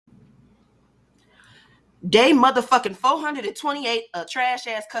Day motherfucking 428 trash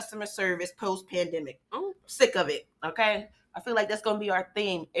ass customer service post pandemic. Oh, sick of it. Okay, I feel like that's gonna be our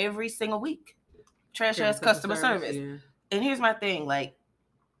theme every single week. Trash ass customer service. Yeah. And here's my thing: like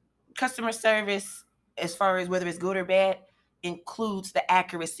customer service, as far as whether it's good or bad, includes the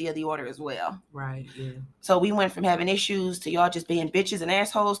accuracy of the order as well. Right. Yeah. So we went from having issues to y'all just being bitches and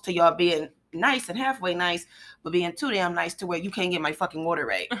assholes to y'all being nice and halfway nice, but being too damn nice to where you can't get my fucking order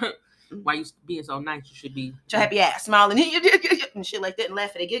right. Why you being so nice? You should be your happy ass smiling and shit like that and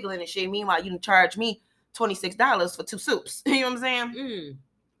laughing and giggling and shit. Meanwhile, you can charge me $26 for 2 soups. You know what I'm saying?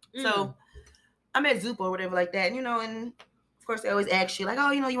 So I'm at Zoop or whatever like that, and of course they always ask you like,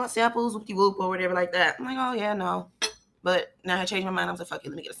 oh, you want samples, whoopty whoop or whatever like that. I'm like, oh yeah, no. But now I changed my mind. I was like, fuck it,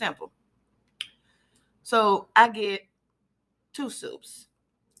 let me get a sample. So I get 2 soups.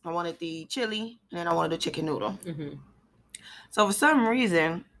 I wanted the chili and then I wanted the chicken noodle. Mm-hmm. So for some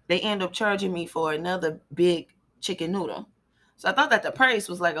reason, they end up charging me for another big chicken noodle. So I thought that the price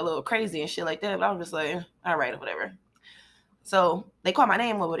was like a little crazy and shit like that, but I was just like, all right, or whatever. So they call my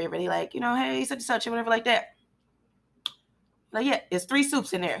name or whatever. They like, hey, such and such or whatever like that. Like, yeah, it's 3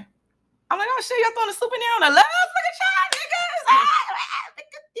 soups in there. I'm like, oh shit, y'all throwing a soup in there on the left? Look at y'all, niggas.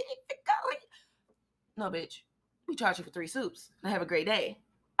 No, bitch. We charge you for 3 soups. And have a great day.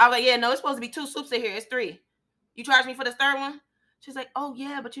 I was like, yeah, no, it's supposed to be 2 soups in here. It's 3. You charge me for this 3rd one? She's like, oh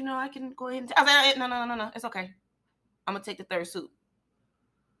yeah, but I can go ahead and I was like, no. It's okay. I'm gonna take the 3rd soup.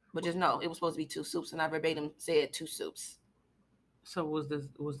 But just know, it was supposed to be 2 soups, and I verbatim said 2 soups. So was the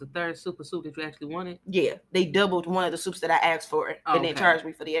 3rd soup a soup that you actually wanted? Yeah, they doubled one of the soups that I asked for, and then charged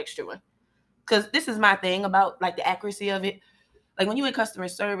me for the extra one. Because this is my thing about like the accuracy of it. Like when you in customer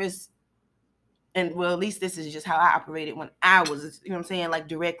service, and well, at least this is just how I operated when I was, you know what I'm saying, like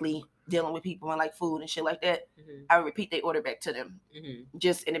directly dealing with people and like food and shit like that. Mm-hmm. I would repeat their order back to them. Mm-hmm.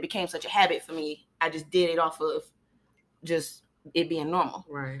 And it became such a habit for me. I just did it off of just it being normal.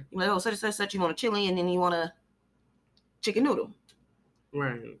 Right. You're like, oh, such, you want a chili and then you want a chicken noodle.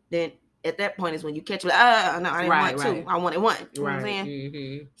 Right. Then at that point is when you catch like, no, I didn't want 2. I wanted 1. You know what I'm saying?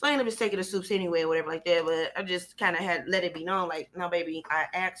 Mm-hmm. So I ended up just taking the soups anyway or whatever like that. But I just kind of had let it be known, like, no, baby, I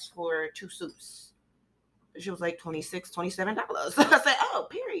asked for 2 soups. She was like $26, $27. So I said, oh,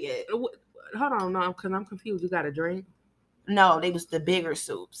 period. Hold on, no, because I'm confused. You got a drink? No, they was the bigger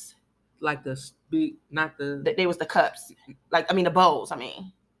soups. Like the big, not the... They was the cups. The bowls,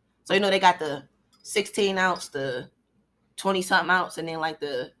 So, they got the 16 ounce, the 20-something ounce, and then like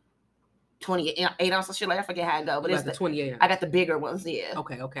the 28 ounce of shit. Like, I forget how it go. But it's the 28 ounce. I got the bigger ones, yeah.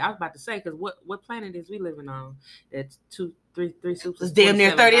 Okay. I was about to say, because what planet is we living on? That's 3 soups. It's damn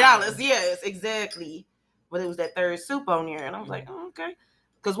near $30. Yes, exactly. But it was that 3rd soup on there. And I was like, oh, okay.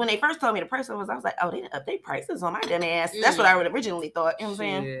 Because when they first told me the price, I was like, oh, they up their prices on my damn ass. That's what I originally thought. You know what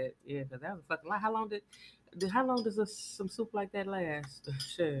I'm saying? Yeah, because that was fucking like, how long does some soup like that last?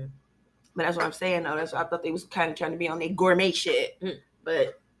 Sure. But that's what I'm saying, though. That's what I thought they was kind of trying to be on their gourmet shit.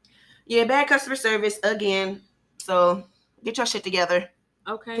 But yeah, bad customer service again. So get your shit together.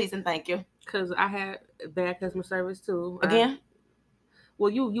 Okay. Please and thank you. Because I had bad customer service too. Again? Well,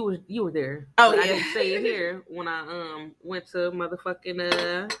 you were there. Oh, yeah. I didn't say it here when I went to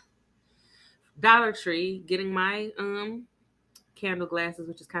motherfucking Dollar Tree getting my candle glasses,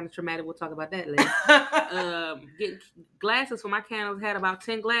 which is kind of traumatic. We'll talk about that later. Getting glasses for my candles. Had about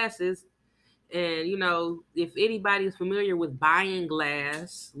 10 glasses. And, if anybody is familiar with buying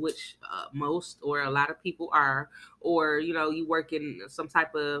glass, which most or a lot of people are, or, you work in some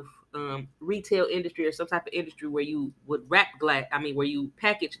type of retail industry or some type of industry where you would wrap glass, where you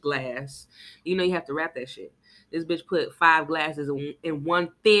package glass, you have to wrap that shit. This bitch put 5 glasses in one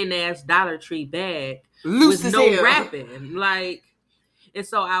thin ass Dollar Tree bag with no wrapping. Like, and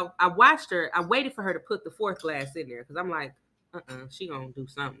so I watched her, I waited for her to put the 4th glass in there because I'm like, she gonna do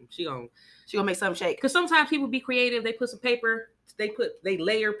something. She gonna make something shake. Because sometimes people be creative. They put some paper. They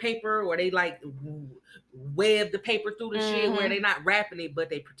layer paper, or they like web the paper through the shit where they not wrapping it, but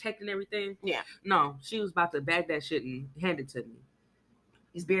they protecting everything. Yeah. No, she was about to bag that shit and hand it to me.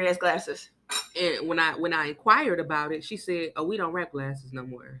 These beard ass glasses. And when I inquired about it, she said, "Oh, we don't wrap glasses no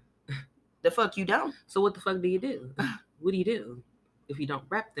more." The fuck you don't? So what the fuck do you do? What do you do if you don't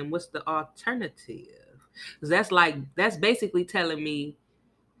wrap them? What's the alternative? Because that's basically telling me,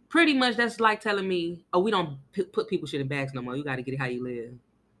 pretty much that's like telling me, oh, we don't put people shit in bags no more. You got to get it how you live.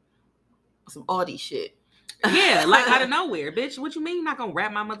 Some Audi shit. Yeah, like out of nowhere, bitch. What you mean you're not gonna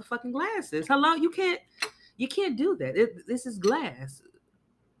wrap my motherfucking glasses? Hello, you can't do that. This is glass.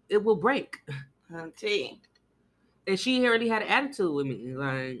 It will break. I'm telling you. And she already had an attitude with me.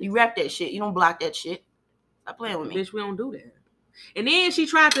 Like, you wrap that shit. You don't block that shit. Stop playing with me. Bitch, we don't do that. And then she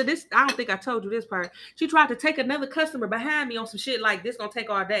tried to this. I don't think I told you this part. She tried to take another customer behind me on some shit like this gonna take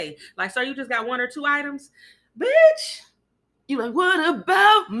all day. Like, sir, you just got 1 or 2 items, bitch. You like, what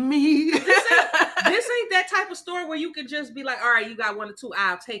about me? This ain't that type of store where you can just be like, all right, you got 1 or 2.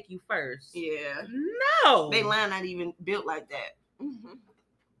 I'll take you first. Yeah. No. They line not even built like that. Mm-hmm.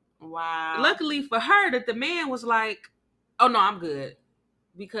 Wow. Luckily for her, that the man was like, oh no, I'm good.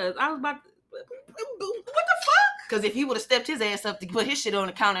 Because I was about to, what the fuck? Because if he would have stepped his ass up to put his shit on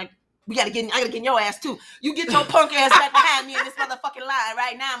the counter, I gotta get in your ass too. You get your punk ass back behind me in this motherfucking line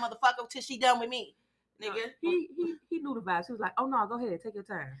right now, motherfucker, till she done with me. Nigga. He knew the vibes. He was like, oh no, go ahead, take your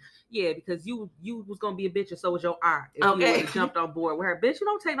time. Yeah, because you was gonna be a bitch and so was your aunt if you would have jumped on board with her. Bitch, you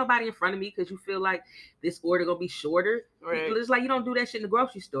don't take nobody in front of me because you feel like this order gonna be shorter. Right. It's like you don't do that shit in the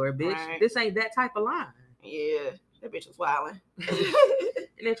grocery store, bitch. Right. This ain't that type of line. Yeah, that bitch was wilding.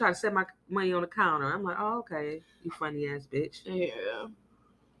 And they try to set my money on the counter. I'm like, oh, okay, you funny ass bitch. Yeah.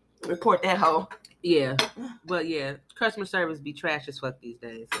 Report that hoe. Yeah. But yeah, customer service be trash as fuck these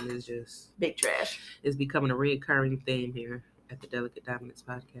days. And it's just big trash. It's becoming a recurring theme here at the Delicate Dominance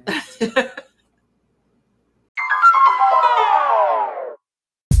Podcast.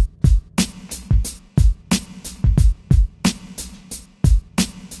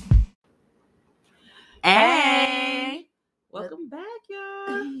 Hey. Welcome back,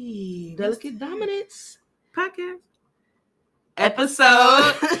 y'all. Hey, Delicate Dominance Podcast.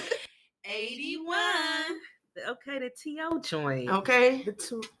 Episode 81. Okay, the T.O. joint. Okay.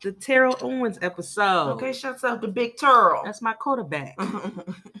 The Terrell Owens episode. Okay, shouts out to Big Terrell. That's my quarterback.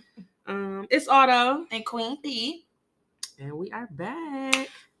 It's Otto. And Queen P. And we are back.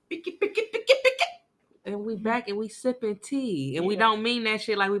 Picky. And we back and we sipping tea. And we don't mean that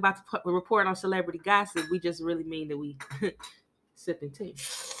shit like we about to report on celebrity gossip. We just really mean that we sipping tea.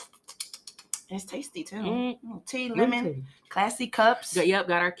 It's tasty too. Tea, lemon, classy cups. Yep,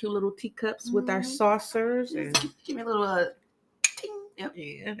 got our cute little teacups with our saucers. And give me a little ting. Yep.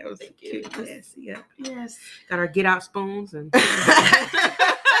 Yeah, that was cute. Classy. Yep. Yes. Got our get out spoons and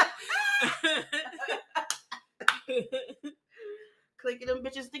clicking them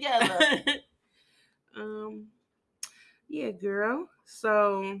bitches together. Yeah, girl.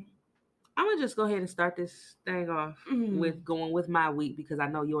 So I'm gonna just go ahead and start this thing off with going with my week because I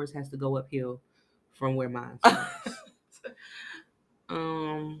know yours has to go uphill from where mine starts.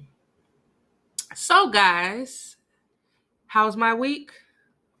 So guys, how's my week?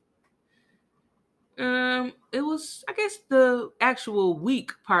 It was, I guess the actual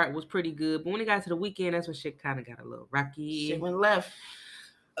week part was pretty good, but when it got to the weekend, that's when shit kind of got a little rocky. Shit went left.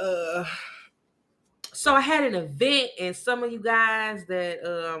 So I had an event, and some of you guys that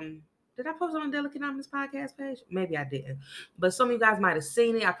did I post it on Delicate Dominance Podcast page? Maybe I didn't, but some of you guys might have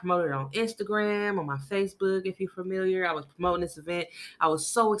seen it. I promoted it on Instagram, on my Facebook, if you're familiar. I was promoting this event. I was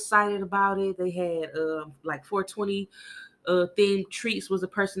so excited about it. They had like 420 themed treats was the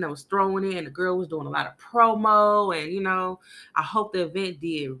person that was throwing it, and the girl was doing a lot of promo, and I hope the event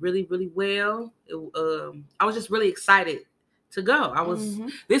did really, really well. I was just really excited to go.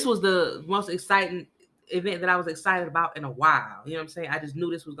 This was the most exciting event that I was excited about in a while. You know what I'm saying? I just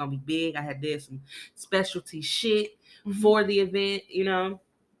knew this was gonna be big. I had did some specialty shit for the event,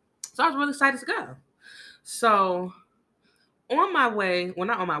 so I was really excited to go. So on my way, well,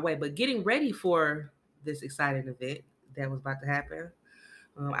 not on my way, but getting ready for this exciting event that was about to happen.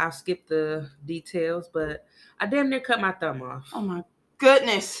 I'll skip the details, but I damn near cut my thumb off. Oh my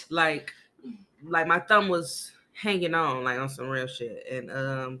goodness. Like my thumb was hanging on, like on some real shit.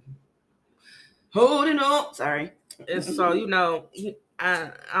 And holding on. Sorry. And so,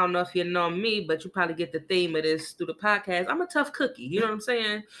 I don't know if you know me, but you probably get the theme of this through the podcast. I'm a tough cookie. You know what I'm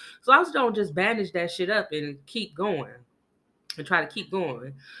saying? So I was going to just bandage that shit up and keep going and try to keep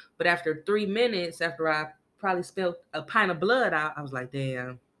going. But after 3 minutes, after I probably spilled a pint of blood out, I was like,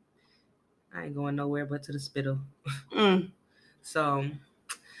 damn, I ain't going nowhere but to the spittle. So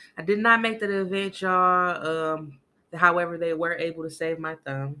I did not make the event, y'all. However, they were able to save my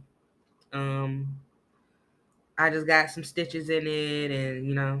thumb. I just got some stitches in it,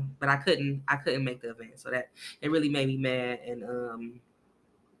 and but I couldn't make the event, so that it really made me mad. And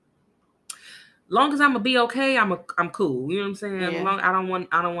long as I'm gonna be okay, I'm cool. You know what I'm saying? Yeah. I don't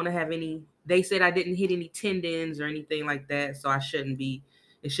want to have any. They said I didn't hit any tendons or anything like that, so it shouldn't be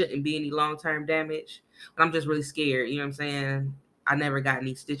any long-term damage. But I'm just really scared. You know what I'm saying? I never got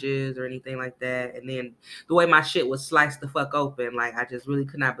any stitches or anything like that. And then the way my shit was sliced the fuck open, like I just really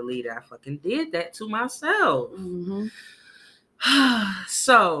could not believe that I fucking did that to myself.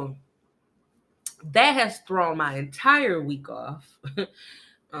 So that has thrown my entire week off.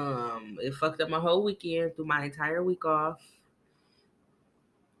 It fucked up my whole weekend, threw my entire week off.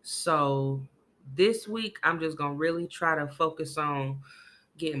 So this week, I'm just gonna really try to focus on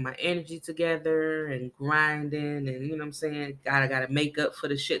getting my energy together and grinding, and you know what I'm saying. Gotta make up for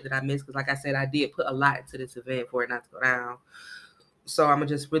the shit that I missed, because like I said, I did put a lot into this event for it not to go down. So I'm gonna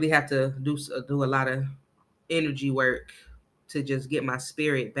just really have to do a lot of energy work to just get my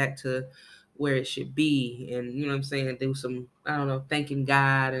spirit back to where it should be, and you know what I'm saying, do some, I don't know, thanking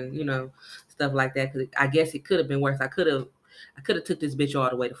God and you know, stuff like that. Because I guess it could have been worse. I could have took this bitch all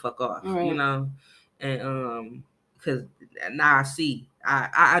the way to fuck off, Right. you know, and because now I see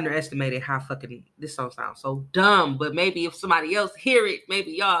I underestimated how fucking this song sounds so dumb. But maybe if somebody else hear it,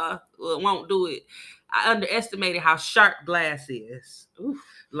 maybe y'all won't do it. I underestimated how sharp glass is. Oof.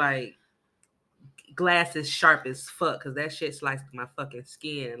 Like, glass is sharp as fuck, because that shit sliced my fucking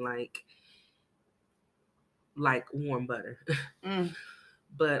skin like warm butter.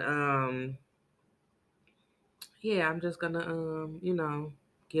 But yeah, I'm just gonna you know,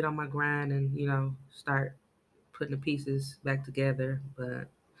 get on my grind and you know, start putting the pieces back together. But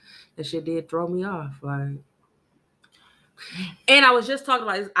that shit did throw me off, like. And I was just talking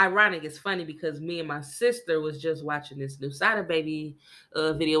about, it's ironic, it's funny, because me and my sister was just watching this new Sada Baby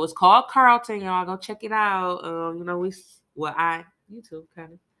video. It's called Carlton, y'all go check it out. You know, YouTube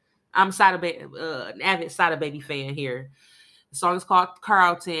kind of. I'm an avid Sada Baby fan here. The song is called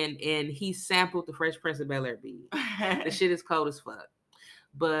Carlton, and he sampled the Fresh Prince of Bel-Air beat. The shit is cold as fuck.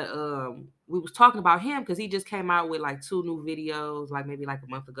 But we was talking about him because he just came out with like 2 new videos, like maybe like a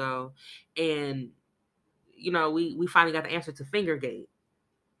month ago, and you know, we finally got the answer to Fingergate.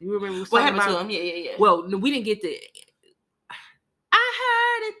 You remember what happened to him? Yeah. Well, we didn't get the. I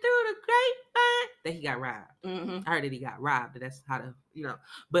heard it through the grapevine that he got robbed. Mm-hmm. I heard that he got robbed. That's how to, you know.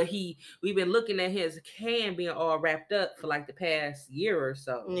 But we've been looking at his can being all wrapped up for like the past year or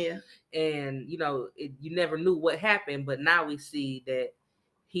so. Yeah. And you know, you never knew what happened, but now we see that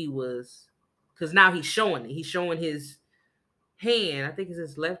he was, because now he's showing it. He's showing his hand. I think it's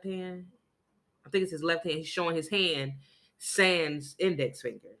his left hand. He's showing his hand sans index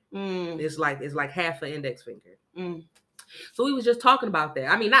finger. It's like half an index finger. So we was just talking about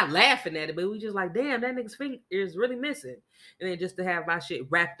that. I mean, not laughing at it, but we just like, damn, that nigga's finger is really missing. And then just to have my shit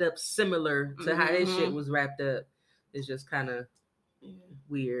wrapped up similar to how his shit was wrapped up is just kind of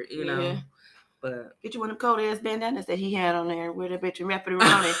weird, you know. But get you one of them cold ass bandanas that he had on there, wear that bitch and wrap it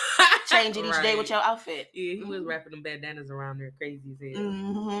around and change it each day with your outfit. Yeah, he was wrapping them bandanas around there, crazy as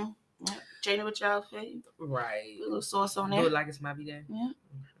hell. Yeah. Change it with your outfit. Right. Put a little sauce on there. Do it like it's my B-Day. Yeah.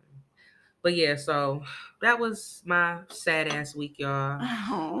 But yeah, so that was my sad ass week, y'all.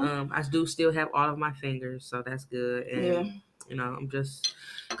 I do still have all of my fingers, so that's good. And you know, I'm just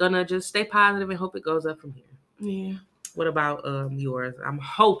gonna stay positive and hope it goes up from here. Yeah. What about yours? I'm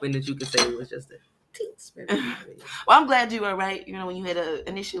hoping that you could say it was just a teensy. Well, I'm glad you were right. You know, when you had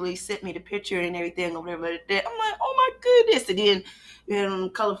initially sent me the picture and everything or whatever, I'm like, oh my goodness. And then you had on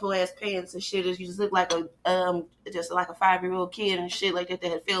colorful ass pants and shit. You just look like just like a 5-year-old kid and shit like that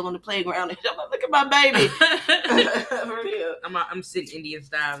had failed on the playground. And I'm like, look at my baby. For real. I'm sitting Indian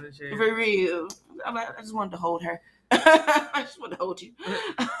style and shit. For real. I just wanted to hold her. I just wanted to hold you.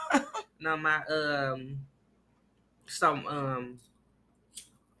 No,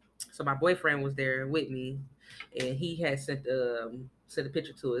 so my boyfriend was there with me, and he had sent a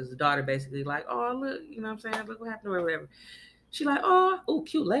picture to his daughter, basically like, oh look, you know what I'm saying, look what happened to her, or whatever. She like, oh,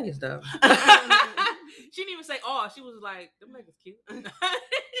 cute leggings though. She didn't even say, oh, she was like, them leggings cute.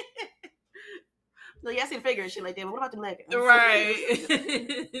 No, yeah, I see the figure and shit like that, but what about them leggings? Right.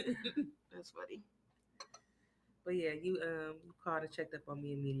 That's funny. But yeah, you called and checked up on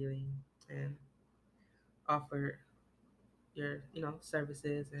me immediately and offered your, you know,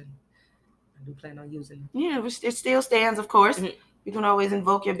 services, and I do plan on using them. Yeah, it still stands, of course. Mm-hmm. You can always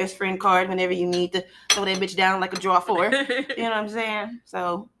invoke your best friend card whenever you need to throw that bitch down like a draw four. You know what I'm saying?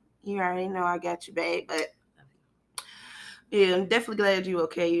 So you already know I got you, babe. But yeah, I'm definitely glad you're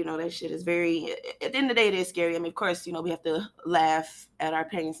okay. You know, that shit is very, at the end of the day, it is scary. I mean, of course, you know, we have to laugh at our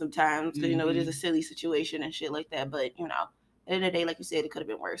pain sometimes because, you know, it is a silly situation and shit like that. But, you know, at the end of the day, like you said, it could have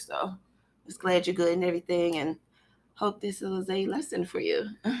been worse. So just glad you're good and everything, and hope this was a lesson for you.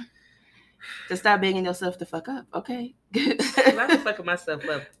 To stop begging yourself to fuck up, okay? I've been fucking myself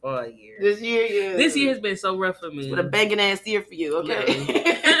up all year. This year has been so rough for me. It's been a banging ass year for you,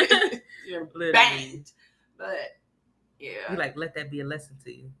 okay? You're banged. But, yeah. You like, let that be a lesson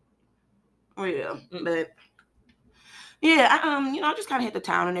to you. Oh, yeah. But, yeah, you know, I just kind of hit the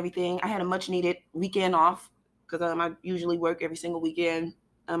town and everything. I had a much needed weekend off because I usually work every single weekend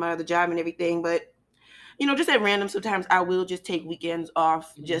out of the job and everything. But, you know, just at random, sometimes I will just take weekends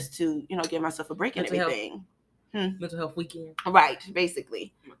off just to, you know, give myself a break and everything. Mental health weekend. Right,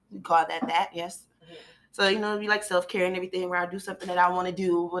 basically. We call that, yes. So, you know, we like self-care and everything, where I do something that I want to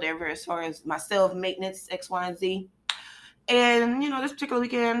do, whatever, as far as my self-maintenance, X, Y, and Z. And, you know, this particular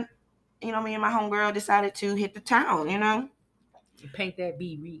weekend, you know, me and my homegirl decided to hit the town, you know. Paint that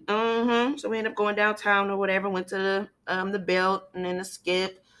B-Reed. So we ended up going downtown or whatever, went to the Belt and then the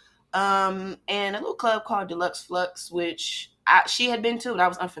Skip. And a little club called Deluxe Flux, which she had been to, but I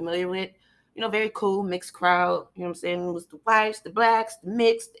was unfamiliar with. You know, very cool, mixed crowd. You know what I'm saying? It was the whites, the blacks, the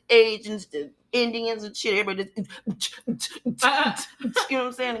mixed, the Asians, the Indians and shit. Everybody just, you know what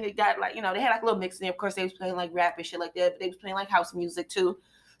I'm saying? And they got like, you know, they had like a little mix in there. Of course, they was playing like rap and shit like that, but they was playing like house music too.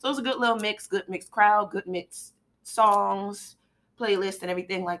 So it was a good little mix, good mixed crowd, good mixed songs, playlist and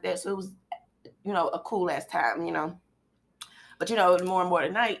everything like that. So it was, you know, a cool ass time, you know. But, you know, the more and more the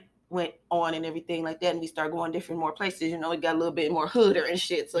night went on and everything like that, and we started going different more places, you know, it got a little bit more hooder and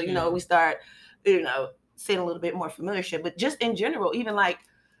shit. So, you know, we start, you know, seeing a little bit more familiar shit. But just in general, even like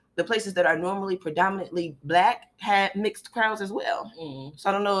the places that are normally predominantly black had mixed crowds as well. So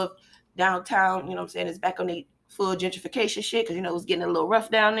I don't know if downtown, you know what I'm saying, is back on the full gentrification shit, because, you know, it was getting a little rough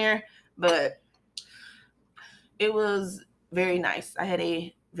down there. But it was very nice. I had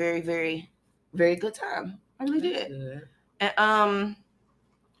a very, very, very good time. I really did. Good. And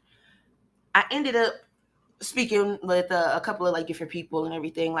I ended up speaking with a couple of like different people and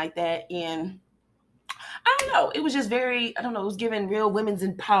everything like that. And I don't know, it was just very, I don't know, it was giving real women's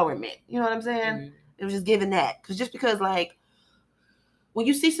empowerment. You know what I'm saying? It was just giving that. Because like, when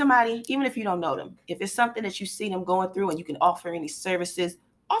you see somebody, even if you don't know them, if it's something that you see them going through and you can offer any services,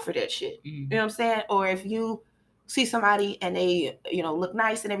 offer that shit. You know what I'm saying? Or if you see somebody and they, you know, look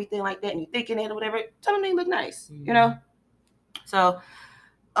nice and everything like that, and you thinking it or whatever, tell them they look nice, you know? So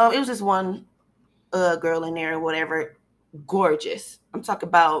it was just one girl in there or whatever, gorgeous. I'm talking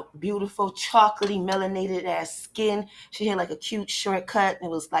about beautiful, chocolatey, melanated ass skin. She had like a cute shortcut and it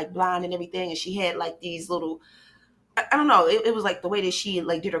was like blonde and everything. And she had like these little, I don't know, it was like the way that she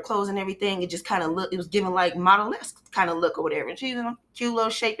like did her clothes and everything. It just kind of looked, it was giving like model-esque kind of look or whatever. And she's in a cute little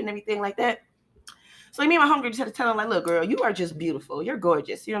shape and everything like that. So me and my homegirl just had to tell her, like, look, girl, you are just beautiful. You're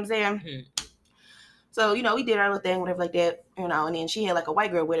gorgeous. You know what I'm saying? So, you know, we did our little thing, whatever like that, you know, and then she had like a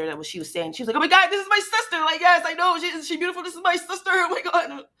white girl with her that was, she was saying, she was like, oh my God, this is my sister. Like, yes, I know, she beautiful. This is my sister. Oh my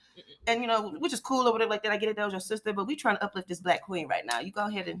God. And, you know, which is cool or whatever like that. I get it, that was your sister, but we trying to uplift this black queen right now. You go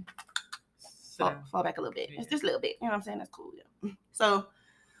ahead and fall back a little bit. It's just a little bit. You know what I'm saying? That's cool. Yeah. So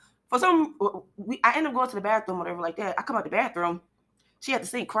for I end up going to the bathroom, whatever like that. I come out the bathroom. She had the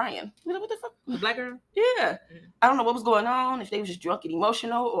scene crying. You know, what the fuck? The black girl? Yeah. I don't know what was going on, if they was just drunk and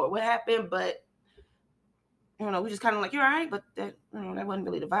emotional or what happened, but you know, we just kind of like, you're all right, but that, you know, that wasn't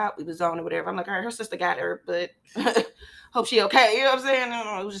really the vibe we was on or whatever. I'm like, all right, her sister got her, but hope she okay. You know what I'm saying? I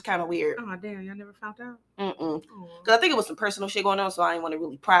don't know, it was just kind of weird. Oh, damn, y'all never found out? Because I think it was some personal shit going on, so I didn't want to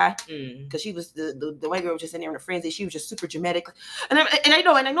really pry. Because she was, the white girl was just in there in a frenzy. She was just super dramatic. And I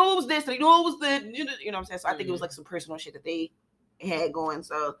know it was this, and I know it was that, you know what I'm saying? So I think it was like some personal shit that they had going,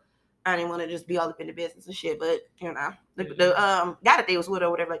 so I didn't want to just be all up in the business and shit. But, you know, the guy that they was with or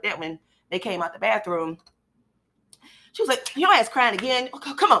whatever like that, when they came out the bathroom, she was like, your ass crying again. Oh,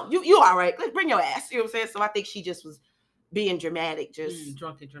 come on, you all right. Let's bring your ass. You know what I'm saying? So I think she just was being dramatic. Just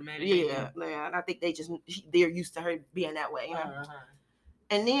drunk and dramatic. Yeah. And I think they're used to her being that way. You know?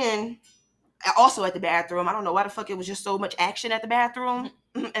 And then, also at the bathroom, I don't know why the fuck it was just so much action at the bathroom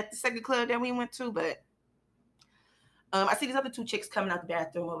at the second club that we went to, but I see these other two chicks coming out the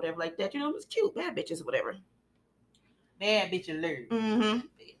bathroom or whatever like that. You know, it was cute. Bad bitches or whatever. Bad bitch alert.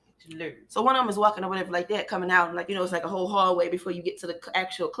 So one of them is walking or whatever like that, coming out, and like, you know, it's like a whole hallway before you get to the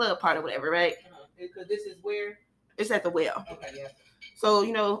actual club part or whatever, right? Because this is where? It's at the well. Okay, yeah. So,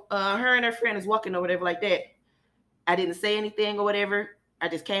 you know, her and her friend is walking or whatever like that. I didn't say anything or whatever. I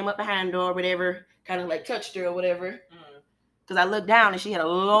just came up behind her or whatever, kind of like touched her or whatever. Because I looked down and she had a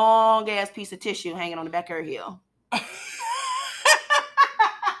long ass piece of tissue hanging on the back of her heel.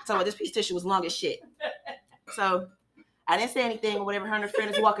 So this piece of tissue was long as shit. So I didn't say anything or whatever. Her and her friend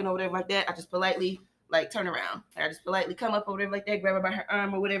is walking or whatever like that. I just politely like turn around. I just politely come up or whatever like that, grab her by her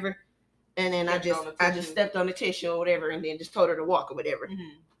arm or whatever. And then I just stepped on the tissue or whatever, and then just told her to walk or whatever.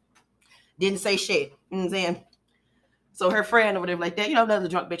 Didn't say shit. You know what I'm saying? So her friend or whatever like that, you know, another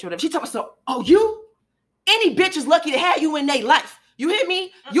drunk bitch or whatever. She told me, so, oh, you? Any bitch is lucky to have you in their life. You hear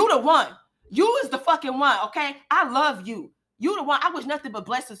me? You the one. You is the fucking one, okay? I love you. You the one. I wish nothing but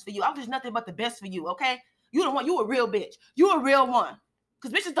blessings for you. I wish nothing but the best for you, okay? You the one. You a real bitch. You a real one.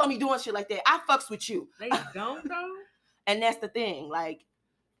 Because bitches don't be doing shit like that. I fucks with you. They don't, though? And that's the thing. Like,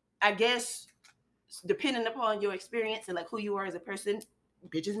 I guess, depending upon your experience and, like, who you are as a person,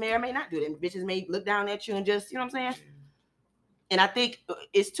 bitches may or may not do that. Bitches may look down at you and just, you know what I'm saying? And I think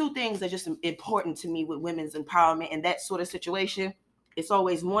it's two things that are just important to me with women's empowerment and that sort of situation. It's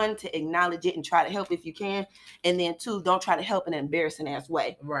always one, to acknowledge it and try to help if you can, and then two, don't try to help in an embarrassing ass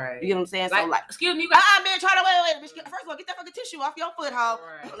way. Right. You know what I'm saying? Like, so like, excuse me, you got man, try to wait. Bitch, first of all, get that fucking tissue off your foot, hoe.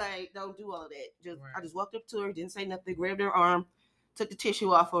 Right. Like, don't do all of that. Just Right. I just walked up to her, didn't say nothing, grabbed her arm, took the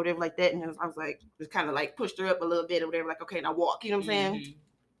tissue off or whatever like that, and I was like, just kind of like pushed her up a little bit or whatever. Like, okay, now walk. You know what I'm saying?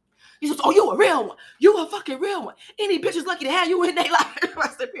 He says, "Oh, you a real one. You a fucking real one. Any bitch is lucky to have you in their life."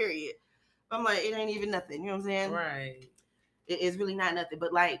 That's the period. I'm like, it ain't even nothing. You know what I'm saying? Right. It's really not nothing.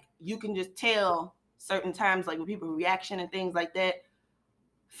 But like, you can just tell certain times, like with people's reaction and things like that.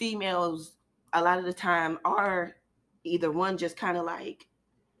 Females, a lot of the time, are either one just kind of like,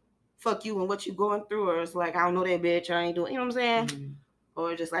 fuck you and what you going through, or it's like, I don't know that bitch, I ain't doing, you know what I'm saying?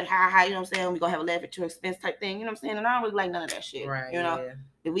 Or just like, hi, you know what I'm saying? We gonna have a laugh at your expense type thing, you know what I'm saying? And I don't really like none of that shit. Right. You know? Yeah.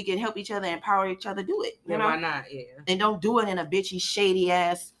 If we can help each other, empower each other, do it. You know? Why not? Yeah. And don't do it in a bitchy, shady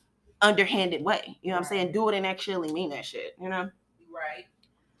ass, underhanded way. You know what I'm saying? Right. Do it and actually mean that shit, you know? Right.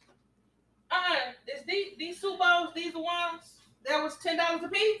 Is these soup bowls, these the ones that was $10 a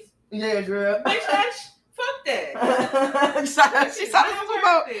piece? Yeah, girl. Bitch, fuck that. She saw the soup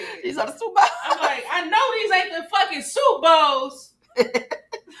bowl. She saw the soup bowl. I'm like, I know these ain't the fucking soup bowls.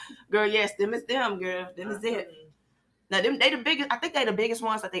 Girl, yes, them is them, girl. Them is it. Now, they the biggest. I think they the biggest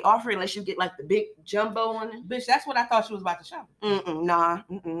ones that they offer, unless you get like the big jumbo one. Bitch, that's what I thought she was about to shop. Nah.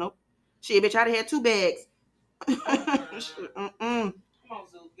 Nope. Shit, bitch, I'd have had 2 bags. Come on,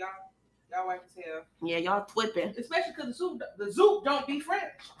 Zoop, y'all white as hell. Yeah, y'all flipping. Especially because the Zoop don't be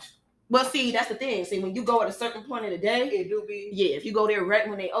fresh. Well, see, that's the thing. See, when you go at a certain point of the day, it do be. Yeah, if you go there right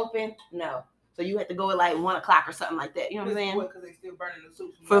when they open, no. So you have to go at like 1 o'clock or something like that. You know what I'm saying? Because they still burning the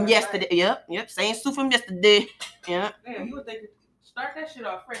soup from yesterday. Night. Yep. Same soup from yesterday. Yeah. Damn, you would think start that shit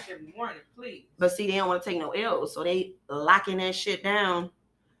off fresh every morning, please. But see, they don't want to take no L's, so they locking that shit down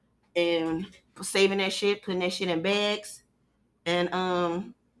and saving that shit, putting that shit in bags, and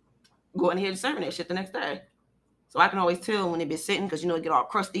going ahead and serving that shit the next day. So I can always tell when it been sitting, because you know it get all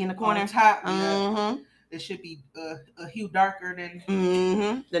crusty in the corner. On top. Yeah. It should be a hue darker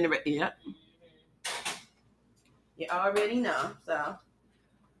than. Than the rest. Yep. You already know. So.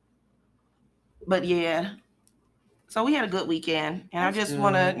 But yeah. So we had a good weekend, and I just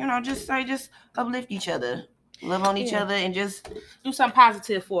want to, just uplift each other, love on each other, and just do something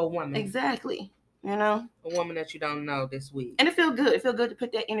positive for a woman. Exactly. You know, a woman that you don't know this week, and it feel good. It feel good to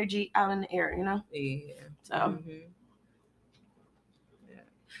put that energy out in the air. You know. Yeah. So. Yeah.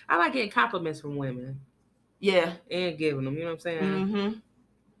 I like getting compliments from women. Yeah. And giving them. You know what I'm saying?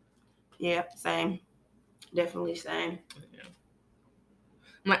 Yeah. Same. Definitely same. Yeah.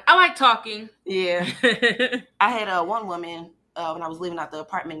 I'm like, I like talking. Yeah. I had one woman when I was living out the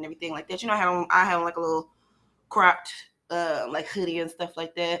apartment and everything like that. You know, I had on like a little cropped like hoodie and stuff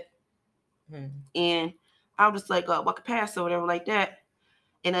like that. And I was just like walking past or whatever like that.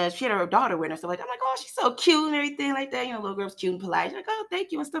 And she had her daughter with her, so like I'm like, oh, she's so cute and everything like that. You know, little girl's cute and polite. She's like, oh,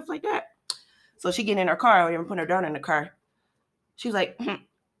 thank you and stuff like that. So she getting in her car or whatever, putting her daughter in the car. She was like,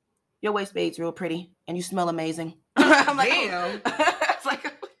 your waist babe's real pretty and you smell amazing. I'm like, damn. It's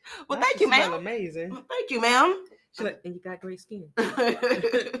like, well, thank you, ma'am. Smell amazing. Well, thank you, ma'am. She's like, and you got great skin.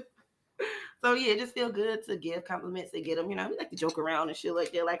 So yeah, it just feel good to give compliments and get them. You know, we like to joke around and shit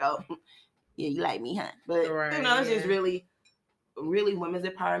like that. Like, oh, yeah, you like me, huh? But you know, it's just really women's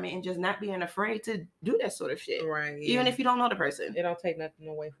empowerment and just not being afraid to do that sort of shit. Right. Yeah. Even if you don't know the person. It don't take nothing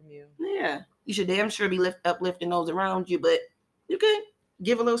away from you. Yeah. You should damn sure be uplifting those around you, but you could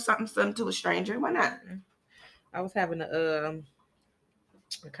give a little something to a stranger. Why not? I was having a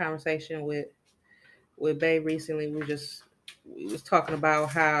conversation with Babe recently. We was talking about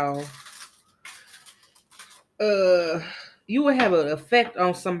how you would have an effect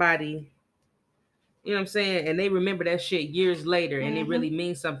on somebody, you know what I'm saying, and they remember that shit years later, and it really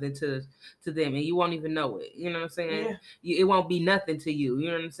means something to them, and you won't even know it. You know what I'm saying? Yeah. It won't be nothing to you. You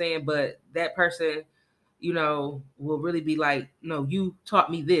know what I'm saying? But that person, you know, will really be like, no, you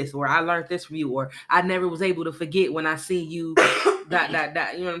taught me this, or I learned this from you, or I never was able to forget when I see you. You know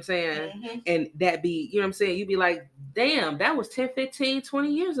what I'm saying? And that be, you know what I'm saying? You'd be like, damn, that was 10, 15,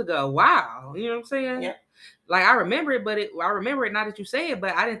 20 years ago. Wow. You know what I'm saying? Yeah. Like, I remember it, I remember it now that you say it,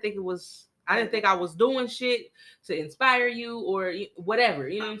 but I didn't think I was doing shit to inspire you or whatever.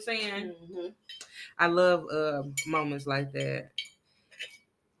 You know what I'm saying? I love moments like that.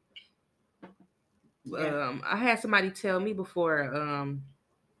 Yeah. I had somebody tell me before,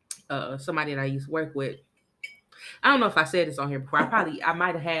 somebody that I used to work with. I don't know if I said this on here before. I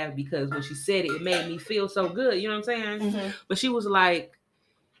might have, because when she said it, it made me feel so good. You know what I'm saying? But she was like,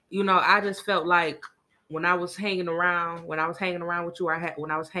 you know, I just felt like when I was hanging around with you,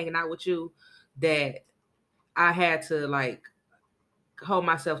 when I was hanging out with you, that I had to like hold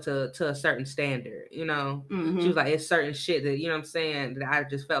myself to a certain standard, you know. She was like, it's certain shit that, you know what I'm saying, that I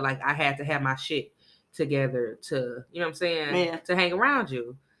just felt like I had to have my shit together to, you know what I'm saying, to hang around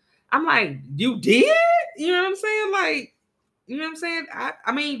you. I'm like, you did? You know what I'm saying? Like, you know what I'm saying?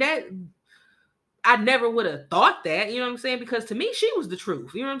 I mean, that I never would have thought that, you know what I'm saying? Because to me, she was the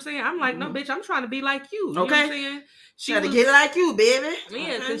truth. You know what I'm saying? I'm like, no, bitch, I'm trying to be like you. You know what I'm saying? She had to get like you, baby.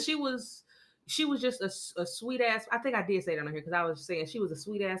 Yeah, because she was just a sweet ass. I think I did say that on here because I was saying she was a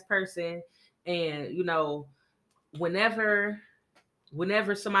sweet ass person. And, you know, whenever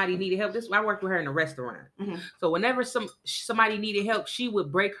somebody needed help, I worked with her in a restaurant. Mm-hmm. So whenever somebody needed help, she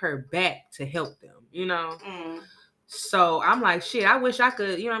would break her back to help them, you know? So I'm like, shit, I wish I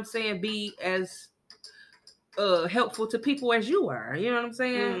could, you know what I'm saying, be as helpful to people as you are. You know what I'm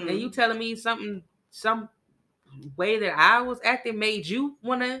saying? And you telling me some way that I was acting made you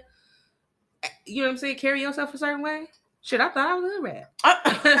want to, you know what I'm saying, carry yourself a certain way? Shit, I thought I was a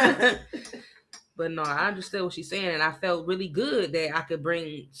rat. But no, I understood what she's saying, and I felt really good that I could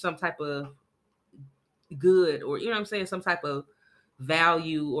bring some type of good, or, you know what I'm saying, some type of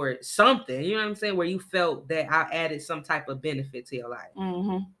value or something, you know what I'm saying, where you felt that I added some type of benefit to your life.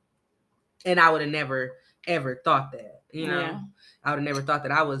 And I would have never ever thought that, you know. I would have never thought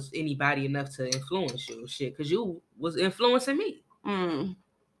that I was anybody enough to influence you, shit, because you was influencing me.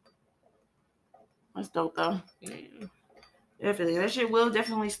 That's dope though. Yeah. Definitely, that shit will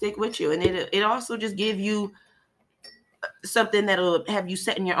definitely stick with you, and it also just give you something that'll have you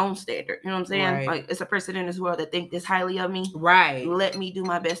setting your own standard. You know what I'm saying? Right. Like, it's a person in this world that think this highly of me. Right. Let me do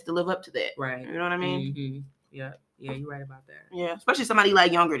my best to live up to that. Right. You know what I mean? Yeah. Yeah, you're right about that. Yeah, especially somebody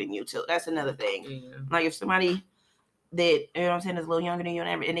like younger than you too. That's another thing. Yeah. Like if somebody that, you know what I'm saying, is a little younger than you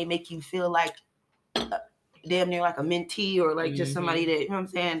and they make you feel like damn near like a mentee, or like just somebody that, you know what I'm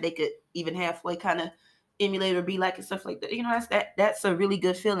saying, they could even halfway kind of emulate or be like and stuff like that. You know, that's a really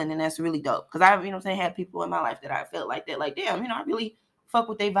good feeling, and that's really dope. Because I, you know what I'm saying, had people in my life that I felt like that, like, damn, you know, I really fuck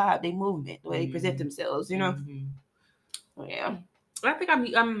with their vibe, their movement, the way they present themselves, you know. Yeah. I think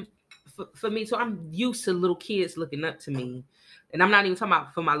I'm for me, so I'm used to little kids looking up to me. And I'm not even talking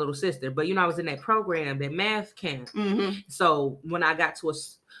about for my little sister, but, you know, I was in that program, that math camp. So when I got to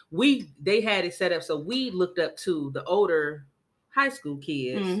they had it set up so we looked up to the older high school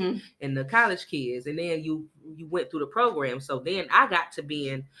kids and the college kids, and then you went through the program. So then I got to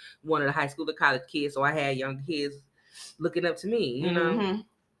being one of the high school to college kids, so I had young kids looking up to me, you know.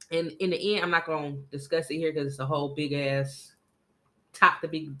 And in the end, I'm not gonna discuss it here because it's a whole big ass top to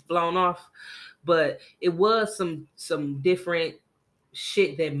be blown off, but it was some different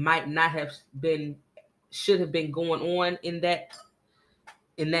shit that might not have been, should have been going on in that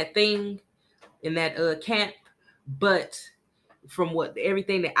camp, but from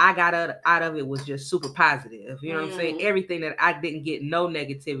everything that I got out of it was just super positive. You know what I'm saying? Everything that I didn't get no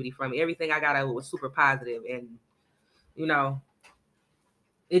negativity from, everything I got out of it was super positive, and, you know,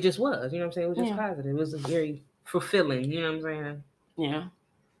 it just was. You know what I'm saying? It was just positive. It was very fulfilling. You know what I'm saying? Yeah.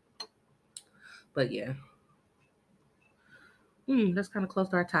 But yeah. That's kind of close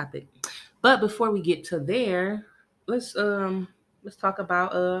to our topic. But before we get to there, let's talk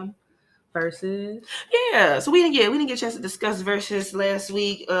about verses. Yeah. So we didn't get a chance to discuss verses last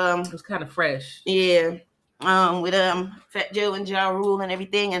week. It was kind of fresh. Yeah. With Fat Joe and Ja Rule and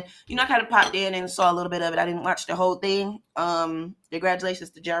everything, and, you know, I kind of popped in and saw a little bit of it. I didn't watch the whole thing.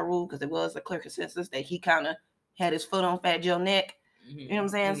 Congratulations to Ja Rule, because it was a clear consensus that he kind of had his foot on Fat Joe's neck. You know what I'm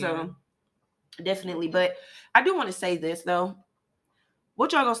saying? Yeah. So definitely. But I do want to say this though.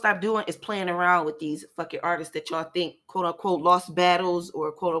 What y'all gonna stop doing is playing around with these fucking artists that y'all think, quote unquote, lost battles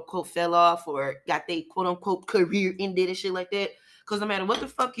or quote unquote fell off or got they quote unquote career ended and shit like that. Because no matter what the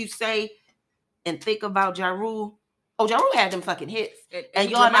fuck you say and think about Ja Rule, Ja Rule had them fucking hits, and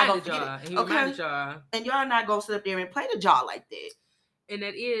y'all not gonna forget it. Okay, and y'all not gonna sit up there and play the Ja like that. And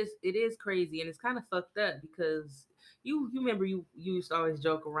it is crazy, and it's kind of fucked up because you remember you used to always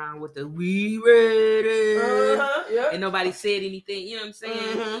joke around with the "we ready," and nobody said anything. You know what I'm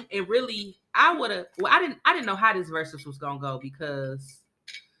saying? And really, I didn't know how this versus was gonna go, because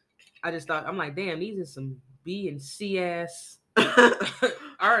I just thought, I'm like, damn, these are some B and C ass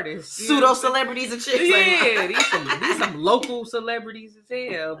artists, pseudo celebrities and shit. Yeah, these some local celebrities as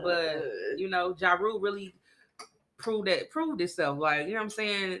hell. But, you know, Ja Rule really proved itself. Like, you know what I'm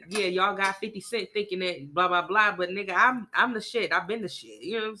saying? Yeah, y'all got 50 Cent thinking that blah blah blah, but nigga, I'm the shit. I've been the shit.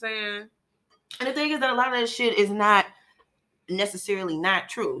 You know what I'm saying? And the thing is that a lot of that shit is not necessarily not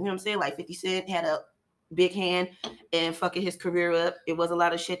true. You know what I'm saying? Like 50 Cent had a big hand and fucking his career up. It was a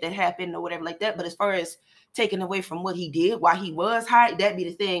lot of shit that happened or whatever like that. But as far as taking away from what he did while he was high, that'd be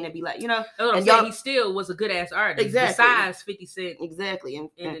the thing. That'd be like, you know, and y'all, he still was a good ass artist. Exactly. Besides 50 Cent. Exactly. And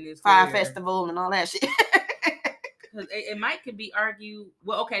his Fire career. Festival and all that shit. It might could be argued.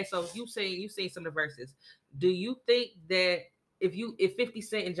 Well, okay, so you seen some of the verses. Do you think that if 50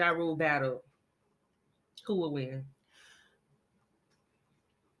 Cent and Ja Rule battled, who would win?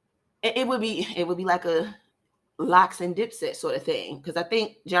 It would be like a Locks and Dipset sort of thing, because I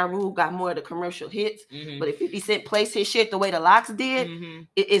think Ja Rule got more of the commercial hits, but if 50 Cent placed his shit the way the Locks did,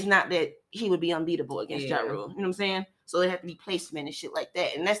 it's not that he would be unbeatable against Ja Rule. You know what I'm saying? So it have to be placement and shit like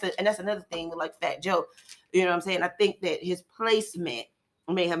that, and that's another thing with like Fat Joe. You know what I'm saying? I think that his placement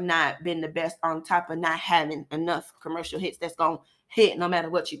may have not been the best, on top of not having enough commercial hits that's gonna hit no matter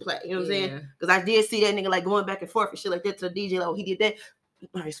what you play. You know what I'm saying? Because I did see that nigga like going back and forth and shit like that to the DJ. Like, oh, he did that.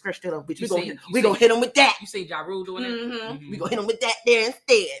 All right, scratch that up, bitch. We gonna hit him with that. You see Ja Rule doing it? We gonna hit him with that there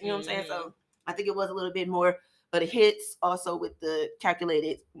instead. You know what I'm saying? So I think it was a little bit more of the hits, also with the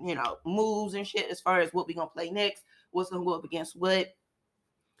calculated, you know, moves and shit as far as what we gonna play next, what's gonna go up against what,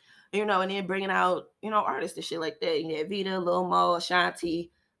 you know, and then bringing out, you know, artists and shit like that. You had Vita, Lil Mo, Ashanti,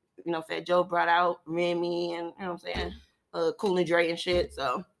 you know, Fat Joe brought out Remy and, you know what I'm saying, Cool and Dre and shit.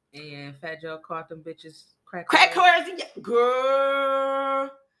 So and Fat Joe caught them bitches crack whores, girl.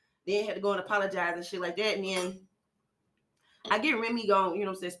 Then had to go and apologize and shit like that. And then I get Remy going, you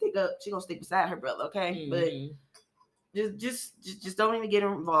know what I'm saying, stick up. She gonna stick beside her brother, okay? But just don't even get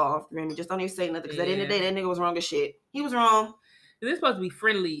involved, Remy. Just don't even say nothing. Because at the end of the day, that nigga was wrong as shit. He was wrong. They're supposed to be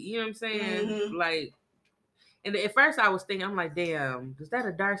friendly, you know what I'm saying? Like, and at first I was thinking, I'm like, damn, is that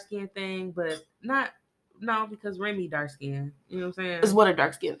a dark skin thing? But no, because Remy dark skin. You know what I'm saying? It's what a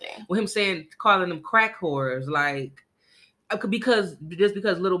dark skin thing. With him saying, calling them crack whores, like, because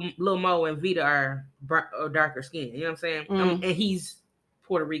Lil Mo and Vita are darker skin. You know what I'm saying? And he's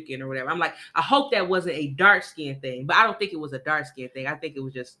Puerto Rican or whatever. I'm like, I hope that wasn't a dark skin thing, but I don't think it was a dark skin thing. I think it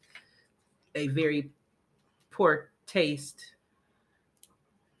was just a very poor taste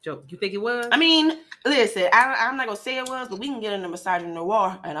joke. You think it was? I mean, listen, I'm not gonna say it was, but we can get into misogyny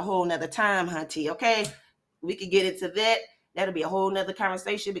noir at a whole nother time, hunty. Okay, we could get into that. That'll be a whole nother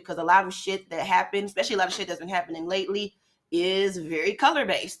conversation, because a lot of shit that happened, especially a lot of shit that's been happening lately, is very color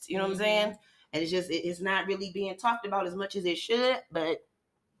based. You know what I'm saying? And it's not really being talked about as much as it should. But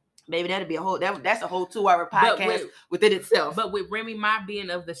maybe that'll be that's a whole 2-hour podcast within itself. But with Remy Ma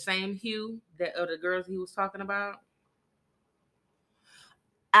being of the same hue that of the girls he was talking about,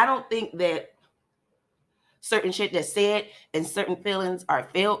 I don't think that certain shit that's said and certain feelings are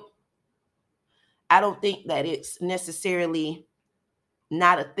felt. I don't think that it's necessarily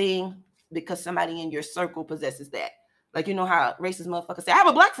not a thing because somebody in your circle possesses that. Like, you know how racist motherfuckers say, I have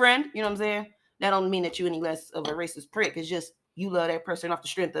a black friend. You know what I'm saying? That don't mean that you any less of a racist prick. It's just you love that person off the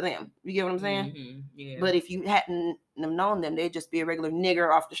strength of them. You get what I'm saying? Yeah. But if you hadn't known them, they'd just be a regular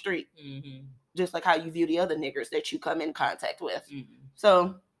nigger off the street. Just like how you view the other niggers that you come in contact with.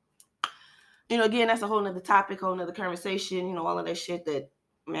 So, you know, again, that's a whole nother topic, whole nother conversation, you know, all of that shit that,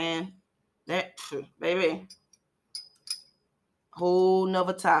 man, that, baby, whole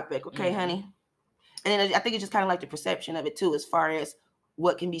nother topic. Okay, honey? And then I think it's just kind of like the perception of it too, as far as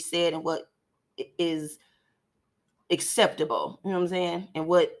what can be said and what is acceptable, you know what I'm saying? And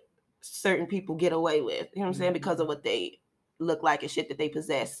what certain people get away with, you know what I'm saying? Because of what they look like and shit that they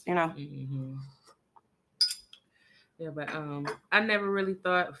possess, you know? Yeah, but I never really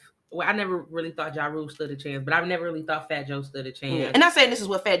thought Ja Rule stood a chance, but I've never really thought Fat Joe stood a chance. And not saying this is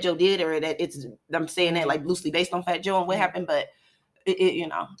what Fat Joe did, or that I'm saying that like loosely based on Fat Joe and what happened, but it you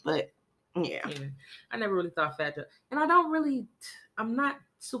know, but yeah. I never really thought Fat Joe, and I'm not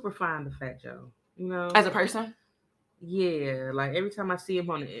super fond of Fat Joe, you know, as a person. Yeah, like every time I see him